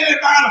begged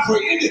anybody for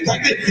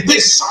anything. They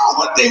saw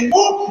what they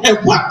want, and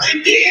what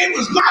they did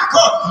was not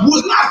for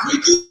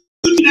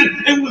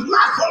Eugene and was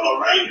not for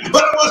Lorraine,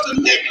 but it was to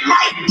make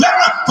life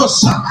better for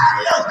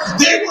somebody else.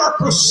 They were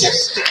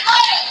persistent.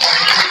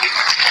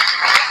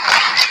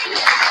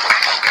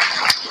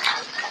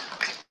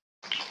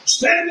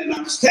 Standing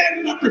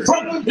up in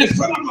front of a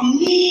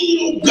mean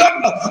old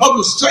governor of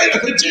the state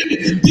of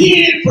Virginia,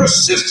 being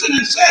persistent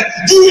and said,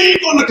 you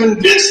ain't gonna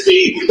convince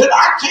me that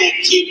I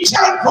can't keep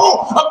telling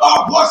folk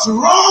about what's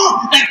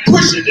wrong and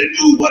pushing to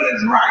do what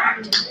is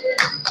right.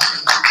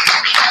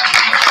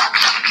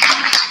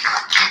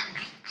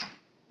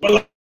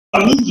 Well,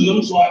 I'm losing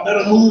them, so I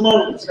better move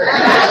on.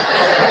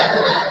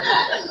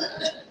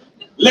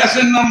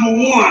 Lesson number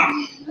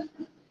one.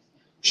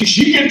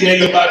 She can tell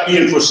you about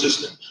being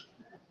persistent.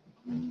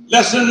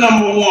 Lesson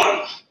number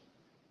one,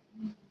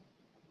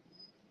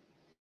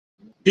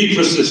 be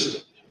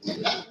persistent.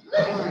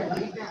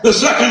 The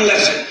second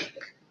lesson,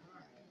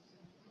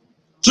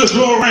 Sister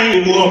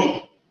Lorraine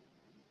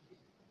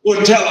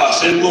will tell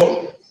us and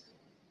will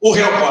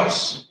help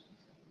us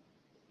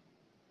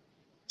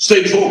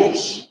stay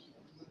focused.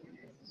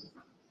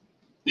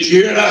 Did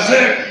you hear what I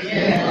said?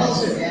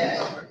 Yes.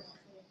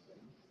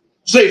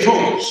 Stay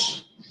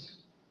focused.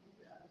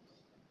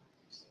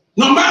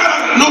 No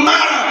matter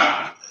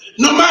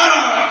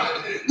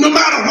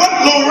what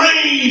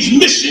Lorraine's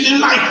mission in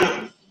life was,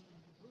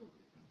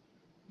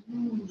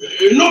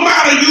 no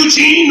matter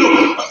Eugene,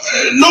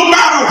 no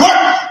matter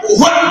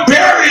what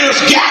barriers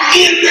got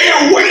in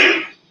their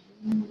way,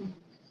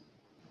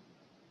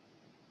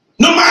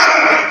 no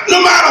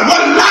matter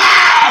what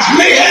lies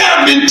may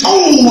have been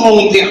told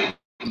on them,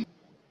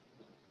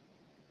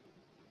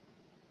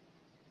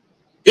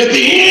 at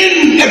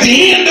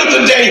the end of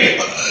the day,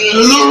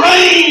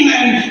 Lorraine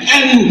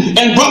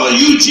and Brother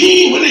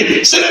Eugene, when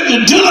they sit at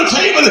the dinner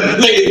table,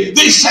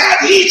 they said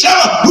to each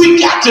other, we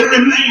got to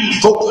remain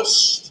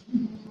focused.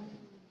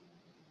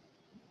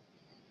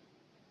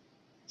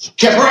 She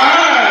kept her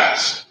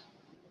eyes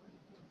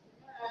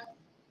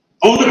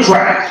on the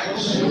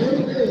prize.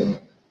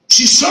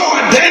 She saw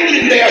it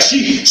dangling there.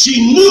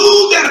 She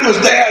knew that it was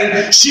there.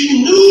 And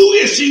she knew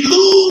if she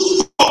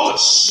lose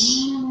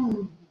focus.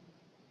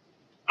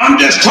 I'm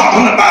just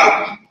talking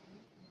about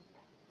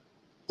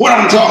what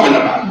I'm talking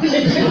about.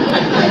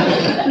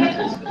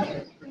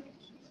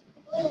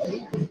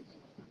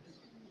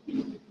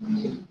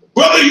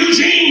 Brother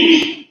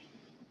Eugene,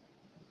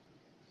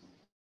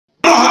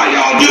 I don't know how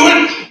y'all do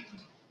it.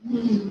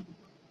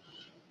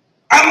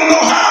 I don't know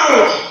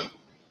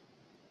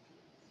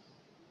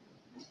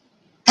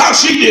how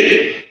she did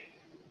it.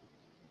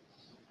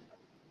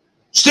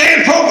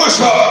 Staying focused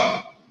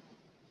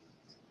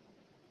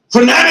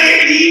for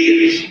 98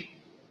 years.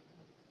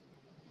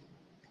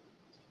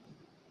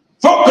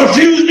 Folk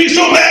confused me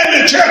so bad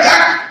in the church,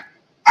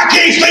 I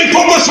can't stay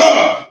focused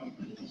for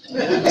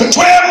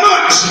 12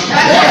 months.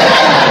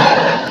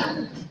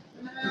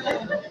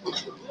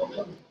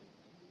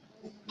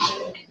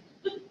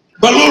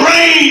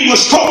 Lorraine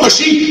was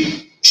focused.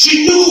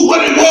 She knew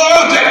what it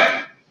was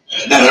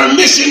that her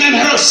mission and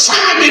her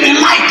assignment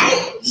in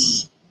life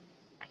was.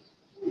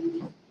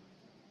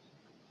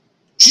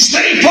 She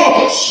stayed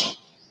focused.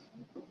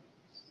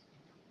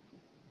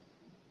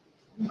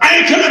 I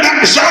ain't coming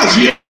back to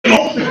Charlottesville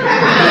anymore.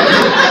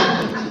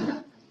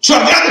 So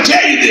I've got to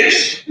tell you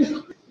this.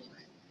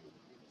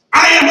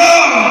 I am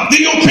of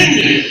the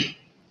opinion.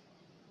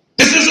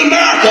 This is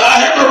America. I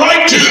have a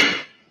right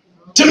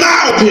to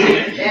my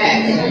opinion.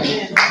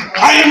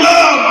 I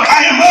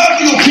am of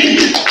the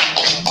opinion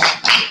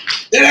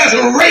that as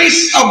a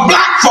race of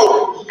black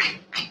folk,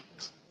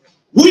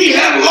 we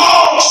have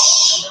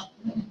lost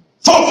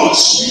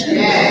focus. All right.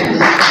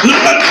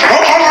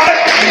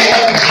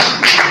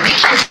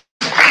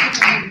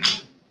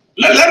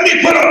 Let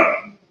me put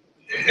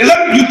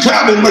you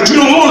comment, but you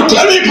don't want to.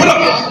 Let me put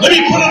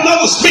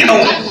another spin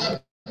on it.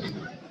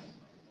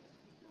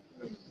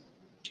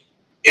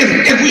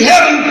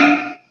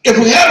 If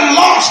we haven't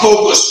lost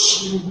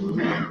focus,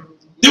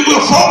 then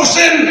we're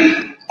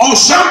focusing on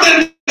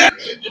something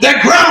that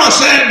grandma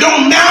said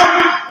don't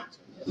mount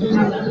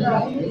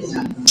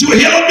to a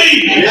hill of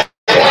beans.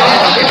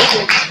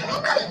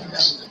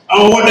 I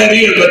don't know what that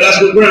is, but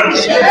that's what grandma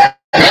said.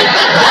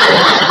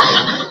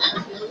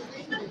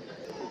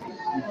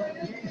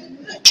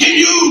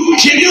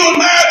 Can you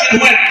imagine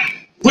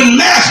when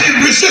massive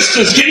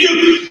resistance? Can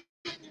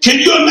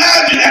you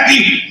imagine at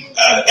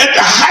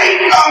the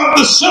height of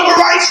the civil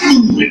rights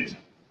movement?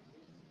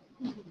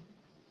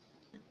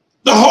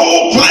 The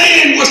whole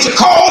plan was to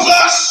cause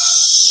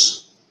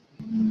us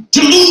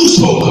to lose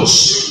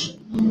focus,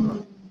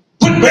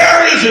 put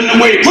barriers in the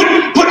way,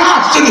 put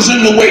obstacles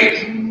in the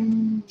way,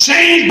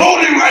 change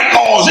voting rights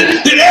laws,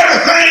 and did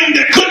everything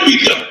that could be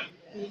done.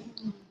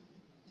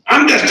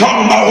 I'm just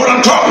talking about what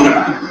I'm talking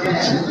about.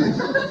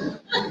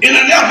 In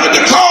an effort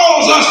to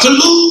cause us to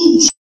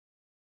lose.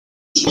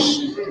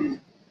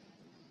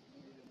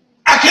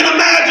 I can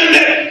imagine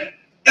that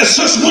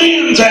Sis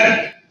Williams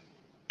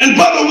and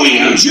Brother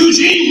Williams,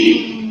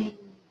 Eugene,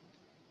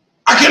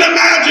 I can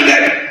imagine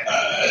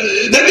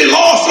that they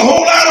lost a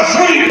whole lot of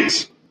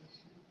friends.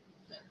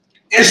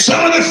 And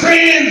some of the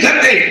friends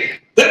that they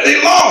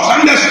lost,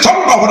 I'm just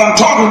talking about what I'm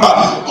talking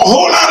about, a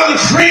whole lot of the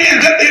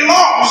friends that they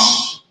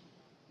lost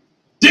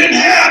didn't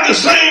have the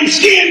same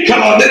skin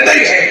color that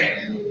they had.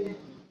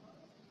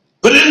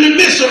 But in the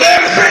midst of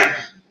everything,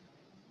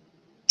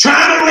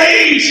 trying to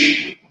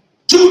raise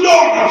 2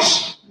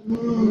 daughters,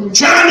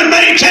 trying to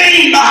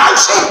maintain the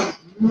household,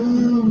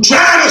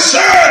 trying to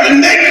serve and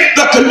make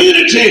the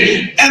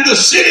community and the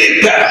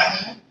city better.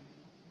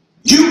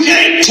 You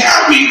can't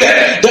tell me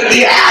that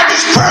the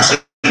average person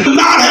would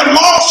not have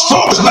lost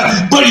focus,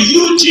 but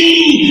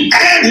Eugene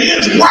and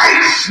his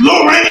wife,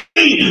 Lorraine,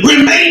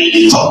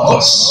 remained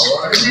focused.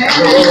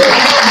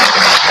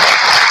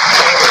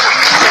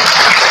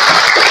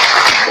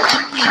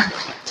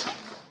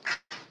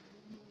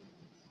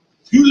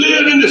 You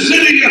live in the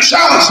city of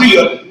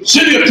Charlottesville,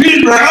 city of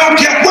Petersburg, I don't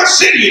care what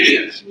city it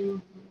is.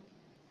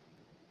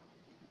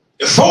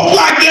 If folk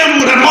like them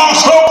would have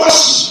lost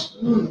focus,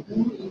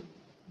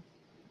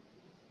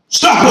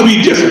 stuff would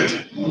be different.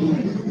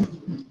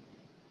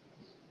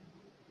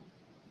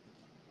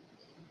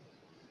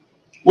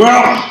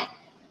 Well,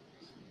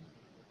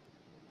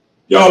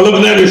 y'all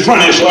looking at me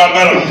funny, so I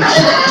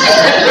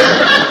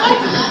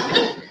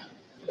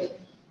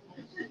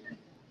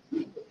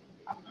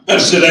better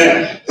sit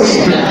down.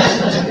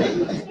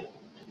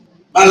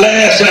 My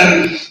last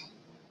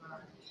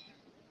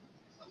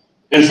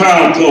and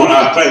final point,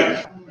 I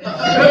think.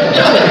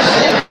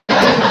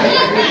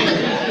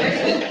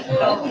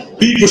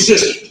 Be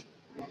persistent.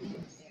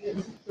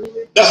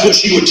 That's what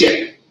she would tell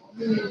you.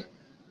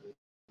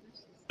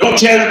 Don't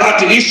tell me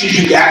about the issues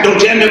you got. Don't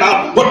tell me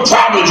about what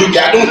problems you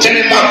got. Don't tell me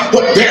about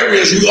what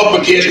barriers you up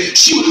against.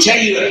 She would tell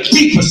you to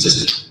be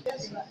persistent.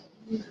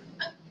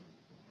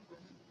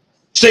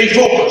 Stay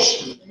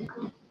focused.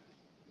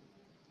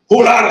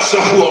 Whole lot of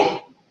stuff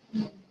will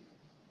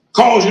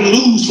cause you to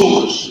lose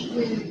focus.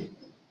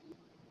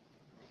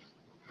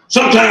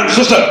 Sometimes,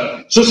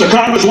 Sister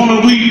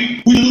Congresswoman,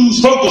 we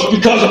lose focus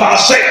because of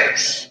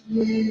ourselves,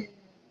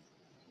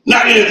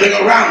 not anything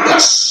around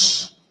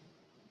us.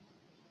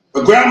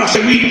 But Grandma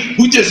said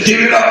we just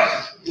give it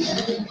up.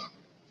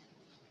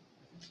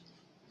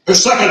 Her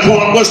second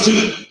point was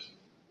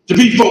to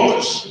be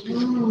focused.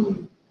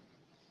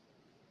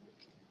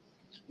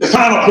 The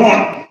final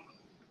point,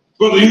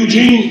 Brother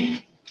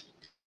Eugene,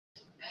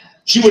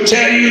 she would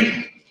tell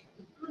you,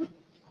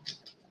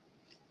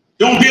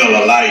 don't build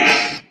a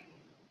life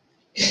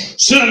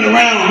centered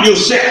around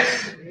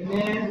yourself,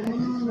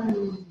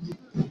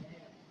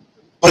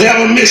 but have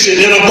a mission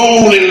and a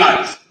goal in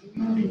life.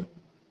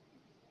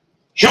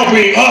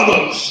 Helping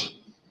others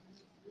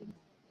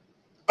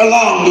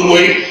along the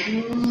way.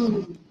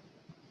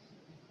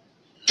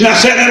 Can I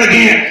say that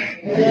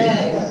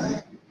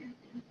again?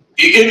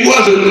 It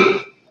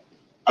wasn't,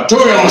 I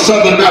told you on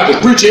Southern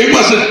Baptist preacher, it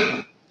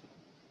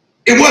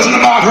wasn't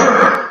about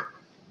her.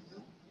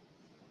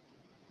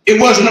 It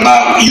wasn't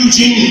about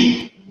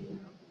Eugene.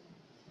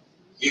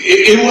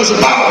 It was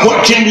about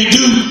what can we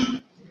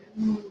do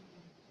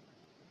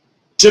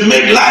to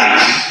make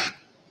life.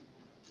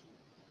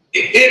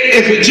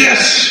 If it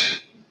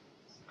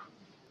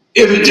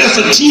just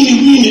a teeny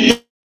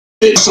weeny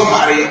bit of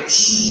somebody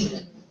else.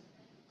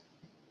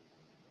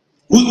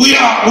 We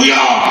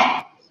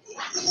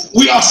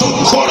are so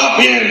caught up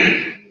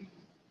in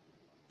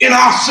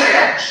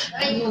ourselves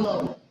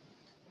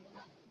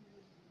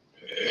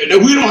that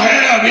we don't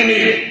have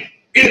any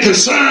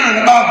concern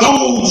about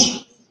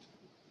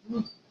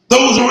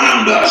those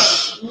around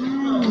us.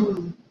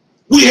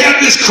 We have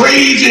this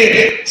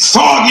crazy,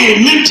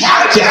 foggy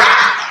mentality.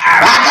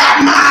 I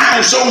got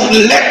mine, so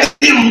let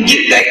them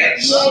get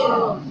theirs.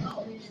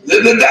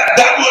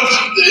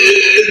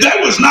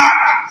 That was not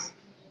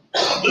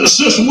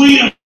Sister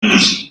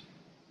Williams'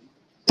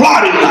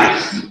 plotting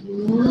life.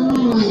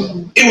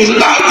 It was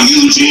about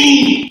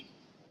Eugene.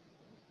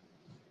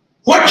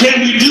 What can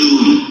we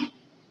do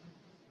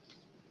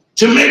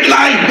to make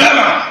life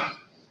better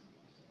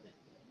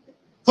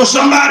for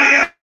somebody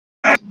else?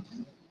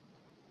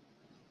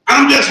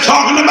 I'm just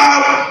talking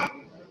about,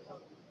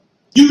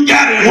 you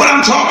got it, what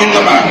I'm talking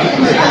about.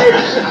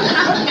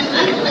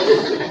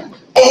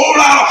 A whole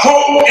lot of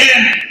folk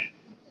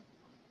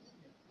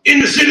in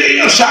the city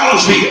of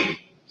Charlottesville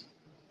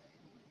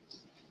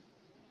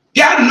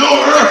got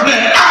no earthly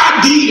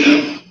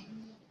idea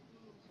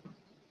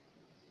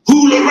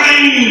who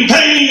Lorraine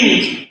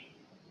Payne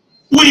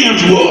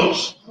Williams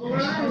was.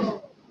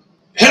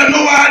 Had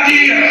no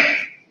idea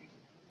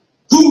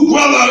who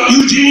Brother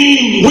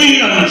Eugene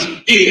Williams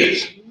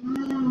is.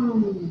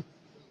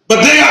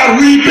 But they are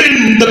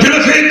reaping the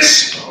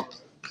benefits.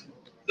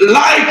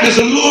 Life is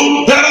a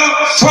little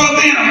better for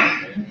them.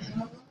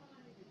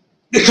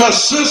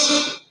 Because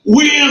Sister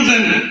Williams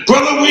and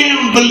Brother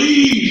Williams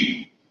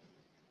believe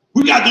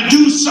we got to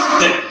do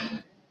something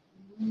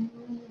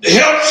to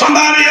help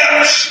somebody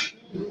else.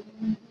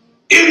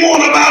 It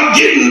wasn't about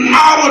getting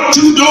our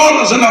two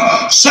daughters and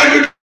a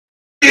secretary.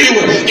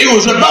 It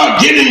was about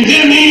getting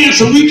them in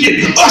so we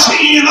can usher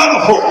in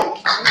other folk.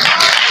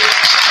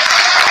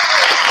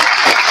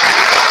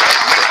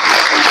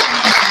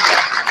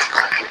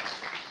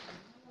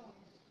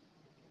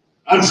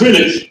 I'm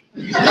finished.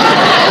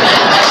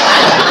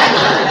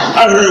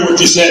 I heard what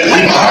you said.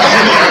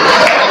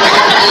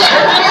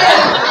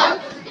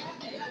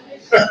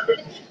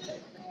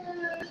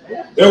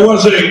 There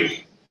was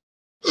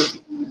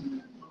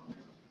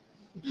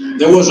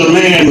a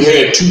man who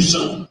had two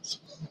sons,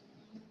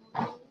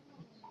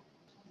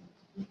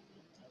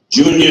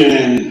 Junior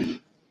and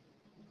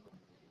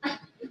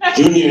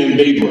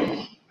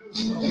Baybro.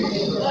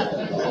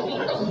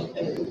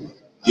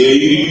 Yeah,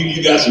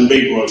 you got some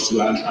Baybros too.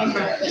 I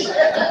know.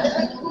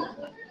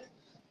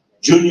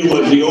 Junior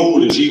was the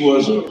oldest. He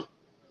was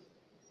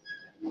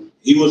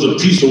a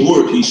piece of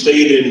work. He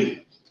stayed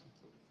in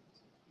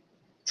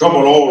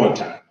trouble all the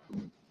time.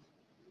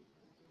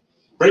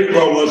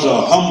 Baybro was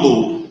a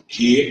humble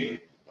kid,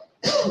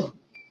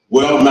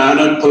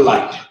 well-mannered,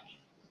 polite.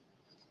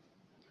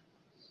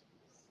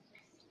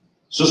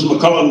 Sister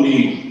McCullum,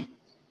 the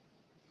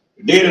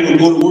daddy would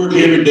go to work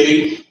every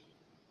day.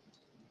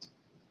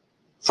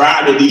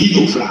 Friday, the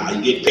eagle fly,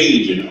 he get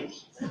paid, you know.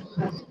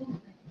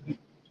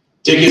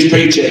 Take his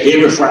paycheck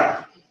every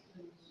Friday.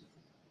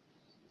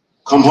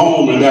 Come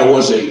home and there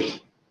was a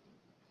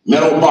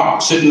metal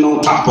box sitting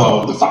on top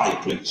of the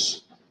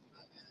fireplace.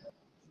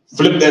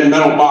 Flip that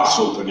metal box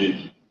open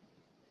and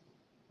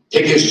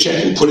take his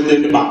check and put it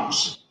in the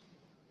box.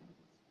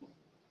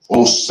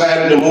 On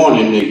Saturday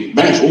morning, the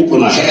bank's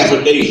open a half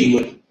a day. He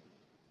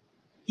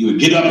would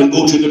get up and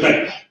go to the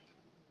bank,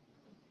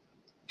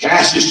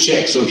 cash his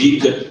check so he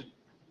could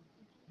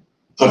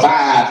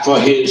provide for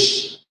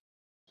his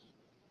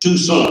two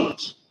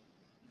sons,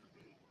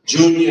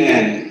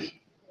 Junior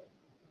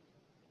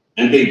and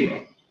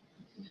Baby.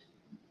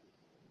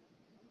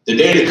 The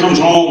daddy comes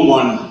home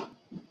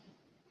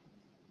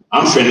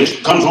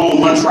comes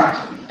home one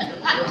Friday.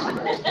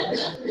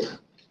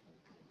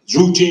 His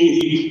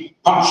routine, he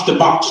pops the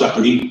box up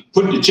and he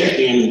put the check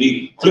in and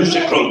he flips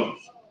it closed.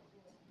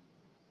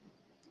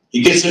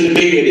 He gets in the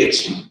bed,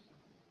 it's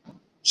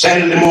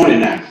Saturday morning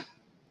now.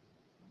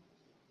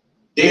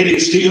 Daddy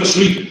is still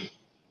sleeping.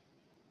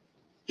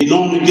 He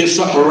normally gets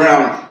up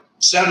around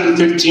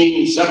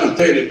 7:15,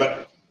 7:30,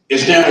 but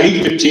it's now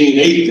 8:15,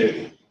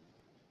 8:30.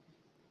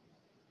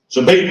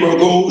 So Baby Bro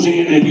goes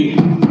in and he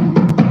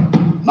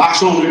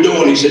knocks on the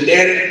door and he said,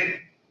 Daddy,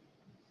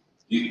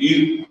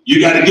 you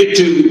got to get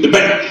to the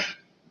bank.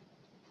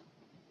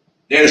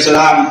 Daddy said,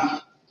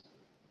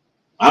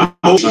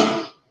 I'm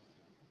son.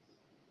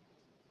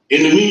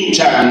 In the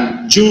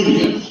meantime,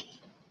 Junior,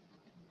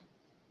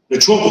 the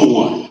trouble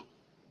one,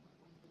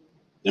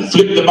 then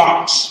flipped the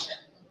box,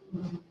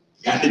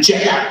 got the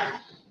check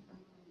out,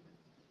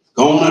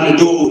 going out the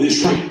door with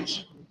his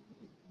friends.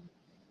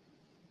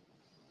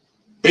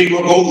 Baby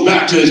goes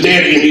back to his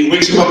daddy and he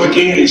wakes him up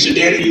again and he said,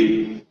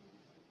 Daddy,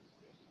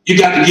 you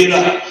got to get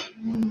up.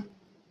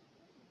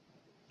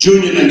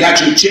 Junior done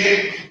got your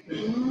check.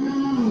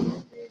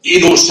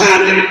 You gonna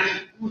sign it,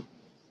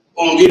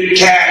 gonna get it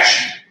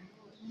cash.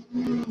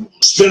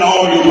 spend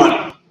all your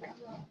money.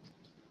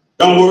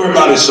 Don't worry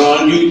about it,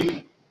 son.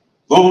 You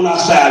go on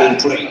outside and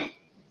play.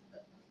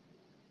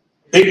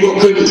 Gabriel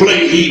couldn't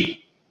play.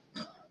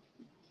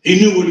 He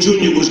knew what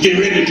Junior was getting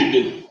ready to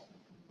do.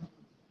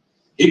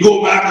 He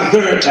go back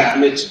the third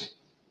time.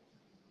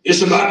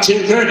 It's about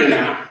 10:30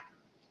 now.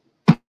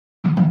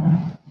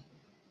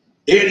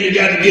 Then you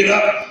got to get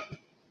up.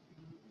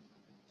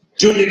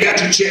 Junior got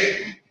to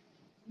check.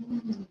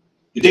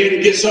 The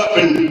daddy gets up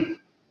and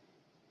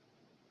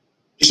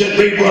he said,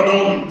 "Big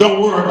brother,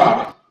 don't worry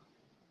about it."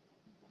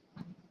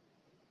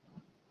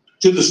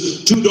 To the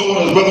two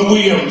daughters, Brother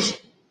Williams,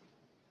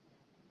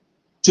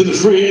 to the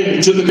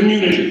friend, to the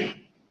community,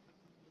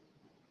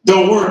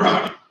 don't worry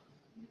about it.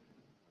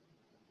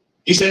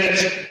 He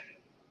says,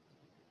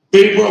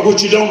 "Big brother,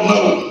 what you don't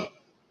know,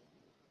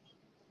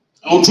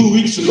 on 2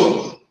 weeks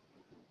ago,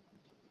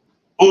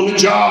 on the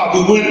job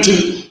we went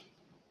to,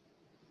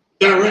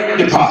 direct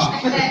deposit.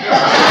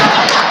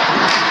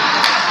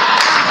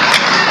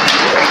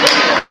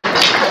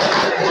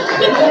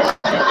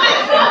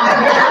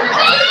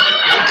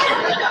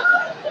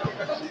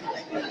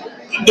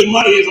 The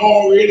money is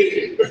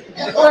already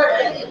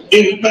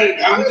in the bank.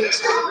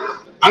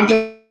 I'm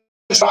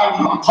just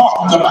talking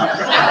about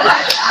it.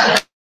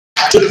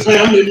 To the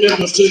family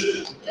members, to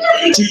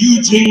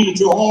Eugene,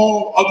 to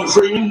all other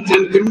friends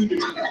in the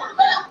community.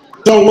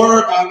 Don't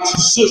worry about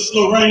Sister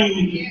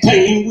Lorraine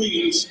paying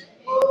Williams,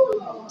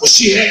 but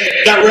she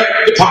had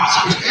direct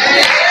deposit.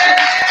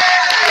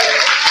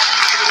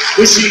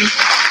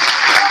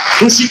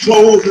 When she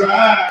closed her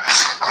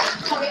eyes,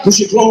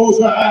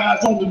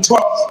 on the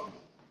 12th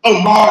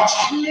of March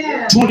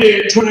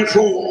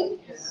 2024,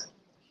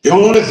 the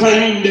only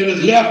thing that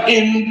is left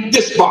in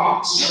this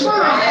box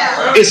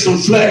is some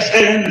flesh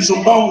and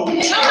some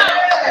bones.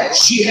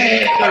 She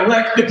had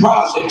direct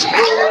deposit.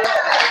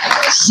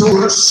 So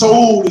her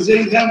soul is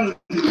in heaven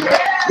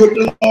with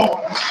the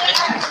Lord.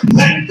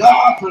 Thank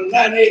God for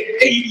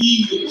 98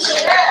 years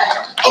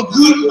of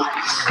good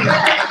life.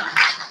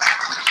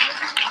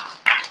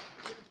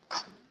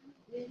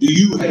 Do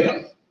you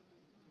have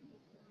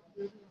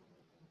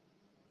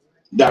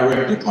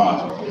direct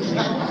deposit?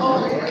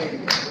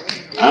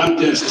 I'm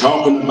just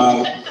talking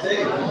about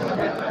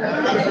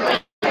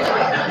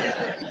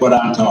what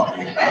I'm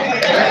talking about.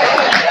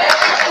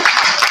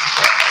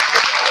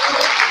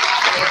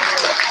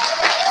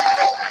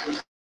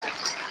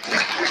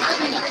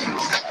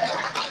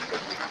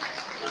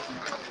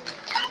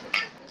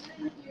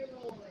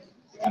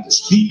 Got to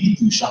speak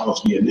through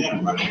Charlottesville and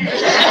them right now.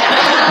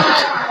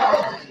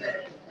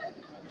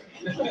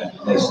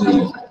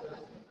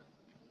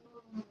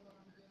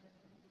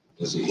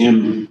 There's a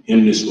hymn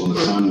that's going to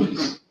come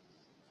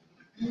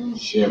and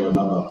share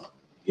another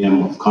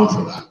hymn of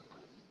comfort. I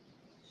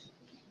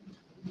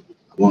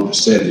want to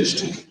say this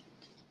to you.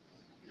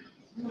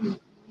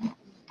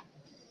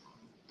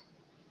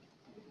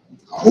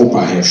 I hope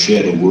I have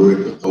shared a word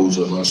with those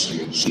of us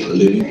who are still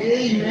living.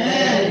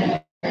 Amen.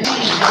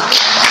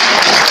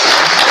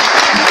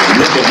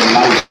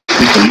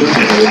 We can look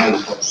at the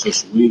life of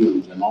Sister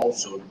Williams and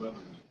also the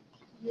brother.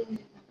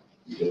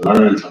 We can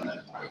learn from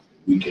that life.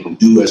 We can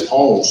do as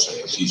Paul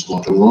says. He's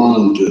going to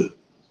run to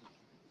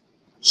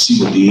see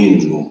what the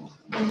end's going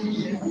to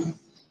be.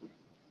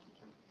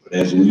 But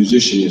as a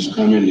musician is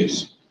coming,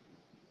 it's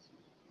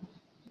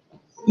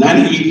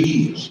 98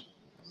 years.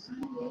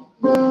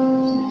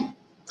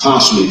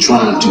 Constantly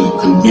trying to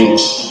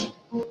convince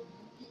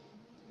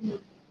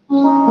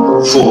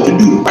folk to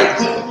do the right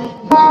thing.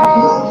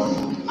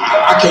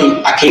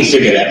 I can't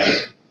figure that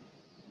out.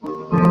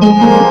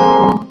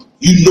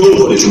 You know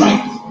what is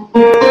right.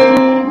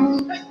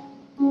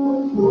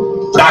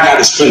 But I got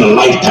to spend a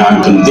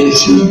lifetime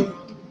convincing you.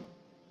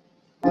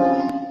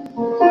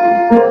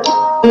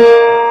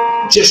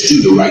 Just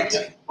do the right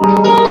thing.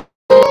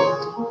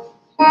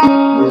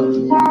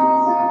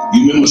 You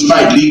remember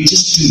Spike Lee?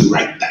 Just do the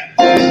right thing.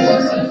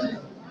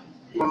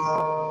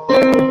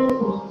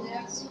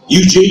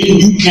 Eugene,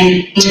 you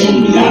can't tell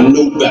me I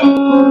know better.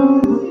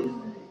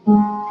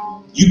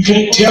 You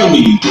can't tell me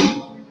you do.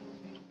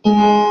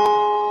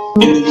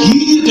 In the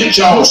years that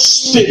y'all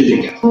spend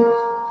together,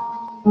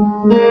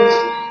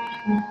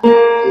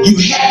 you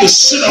have to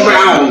sit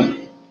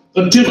around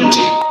a dinner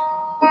table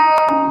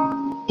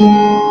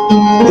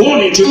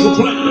wanting to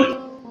complain.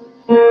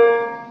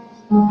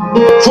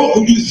 Folk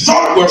who you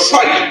thought were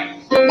fighting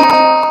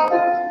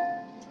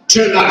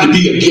turned out to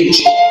be against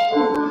you.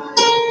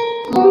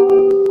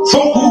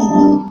 Folk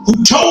who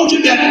told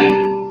you that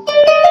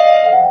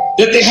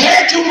they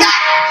had your back.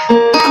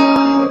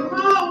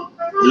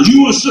 When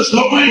you and Sister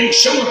Lorraine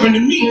showed up in the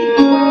meeting,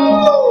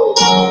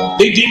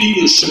 they didn't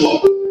even show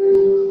up.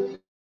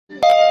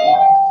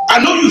 I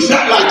know you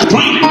felt like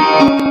complaining,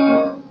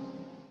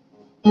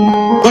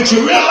 but you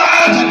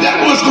realized that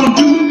was going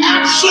to do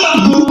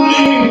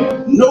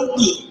absolutely no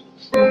good.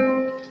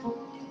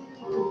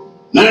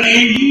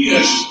 98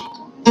 years,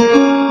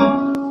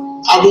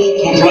 I won't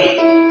complain.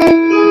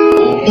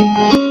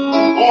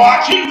 Or I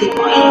can't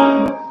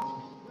complain.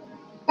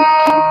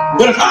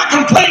 But if I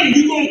complain,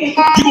 you're gonna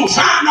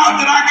find out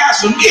that I got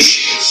some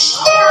issues.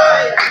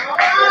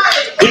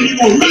 Then you're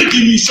gonna really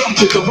give me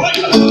something to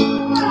complain about.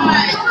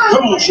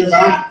 Come on,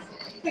 Siobhan.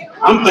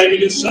 I'm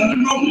thinking it's Sunday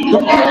morning.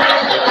 Come on.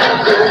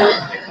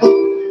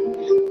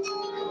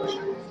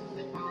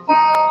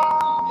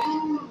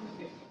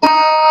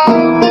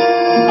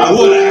 I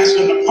would ask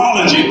an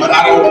apology, but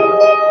I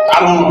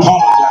don't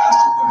apologize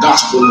for the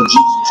gospel of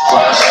Jesus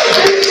Christ.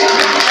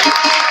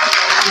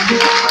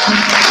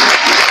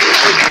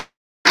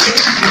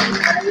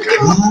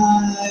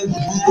 I've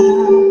had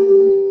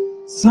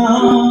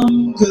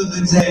some good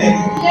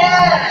days.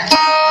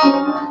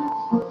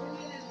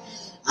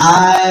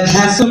 I've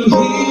had some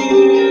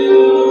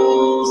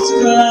hills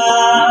to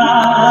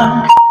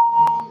climb.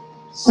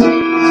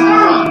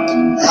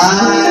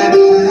 I've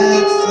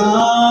had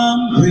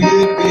some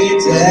weary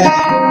days.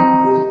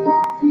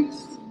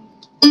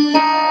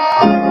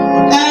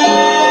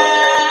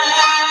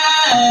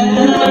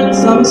 And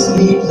some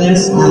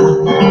sleepless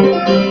nights.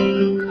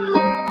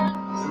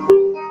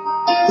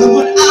 But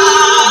when I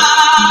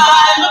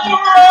look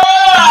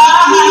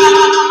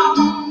around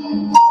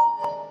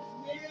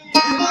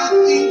and I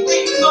think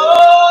things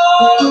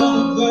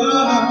over,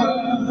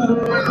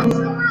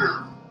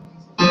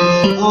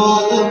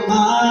 all of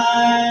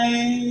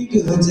my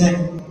good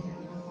days,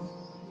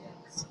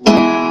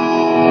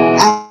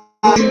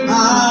 and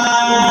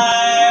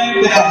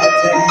my bad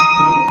days,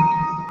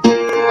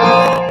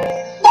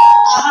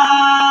 I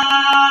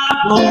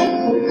won't.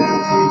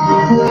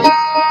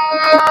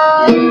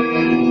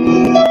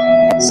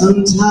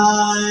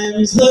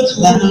 Sometimes the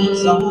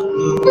clouds are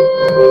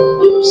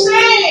blue.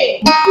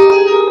 Say, I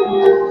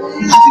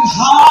can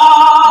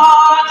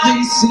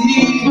hardly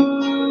see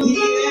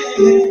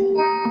the end.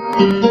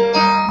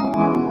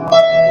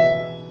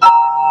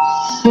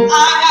 I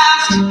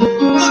ask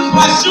the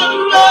question,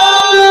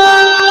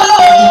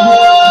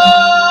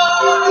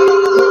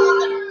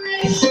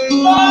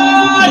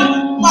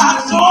 Lord, why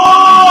so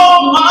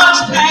much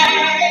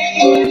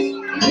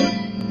pain?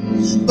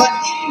 But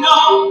He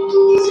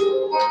knows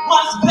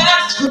what's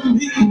best for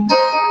me.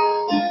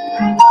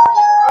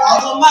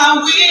 Although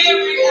my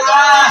weary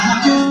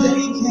eyes,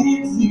 they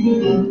can't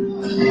see.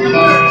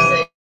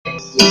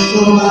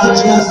 So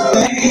I just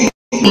say,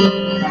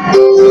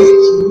 thank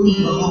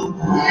you, Lord.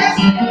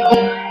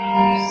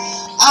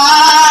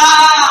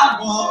 I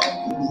won't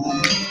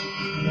complain.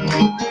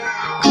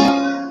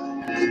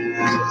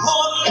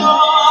 Oh,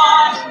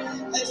 Lord,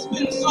 it's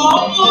been so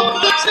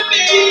good to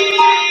me.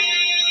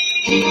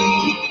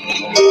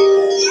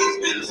 He's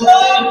been so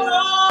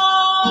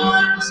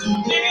good to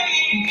me.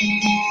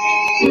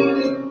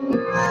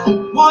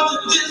 More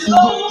than this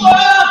whole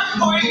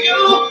world, or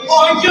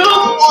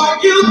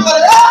you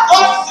could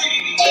ever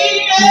see.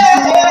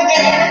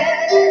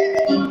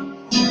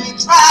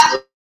 Try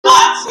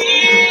my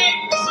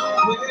tears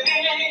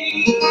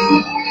away.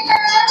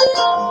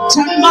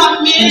 Turn my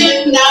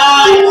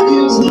midnight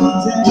into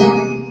day.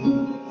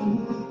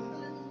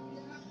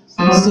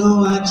 So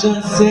I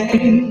just say,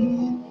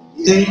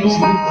 thank you,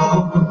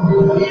 Lord.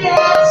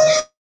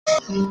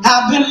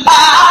 I've been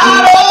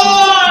lied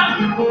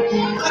on,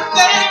 but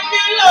thank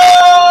you,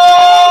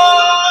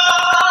 Lord.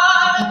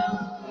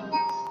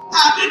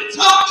 I've been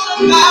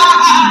talked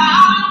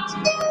about,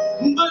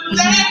 but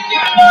thank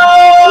you,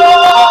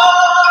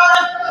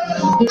 Lord.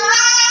 I've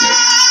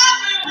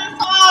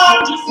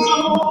been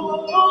misunderstood,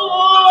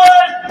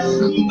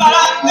 but I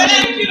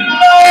thank you, Lord.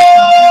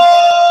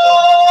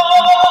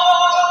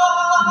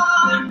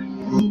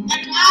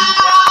 And I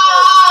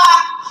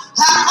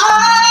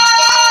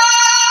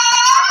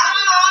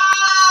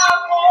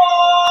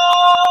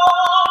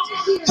won't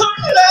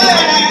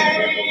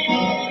complain.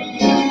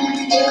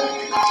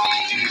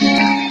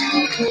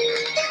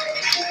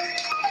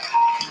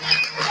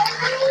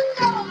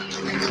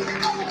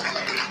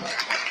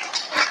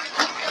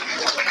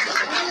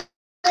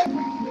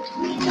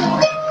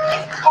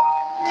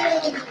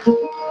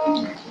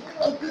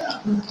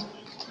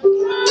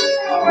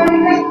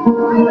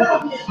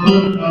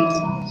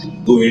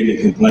 Go ahead and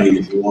complain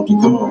if you want to.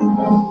 Come on.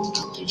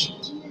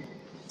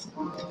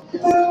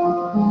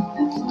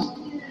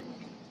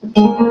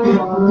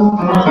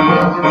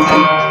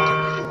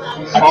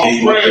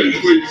 All praise,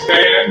 please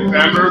stand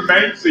and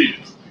remain seated.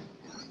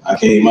 I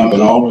came up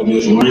and all of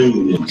this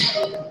rain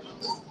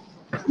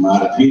from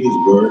out of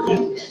Petersburg,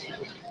 and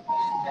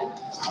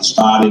I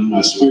started in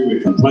my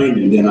spirit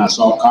complaining. Then I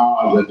saw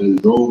cars that then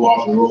drove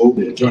off the road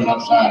and turned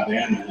upside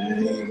down, and I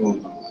ain't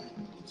going to complain.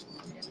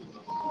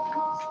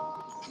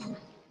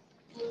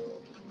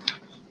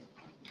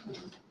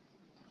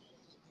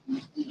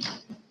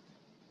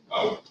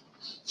 Oh.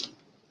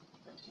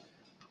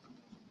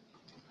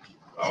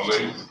 Oh,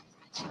 ladies.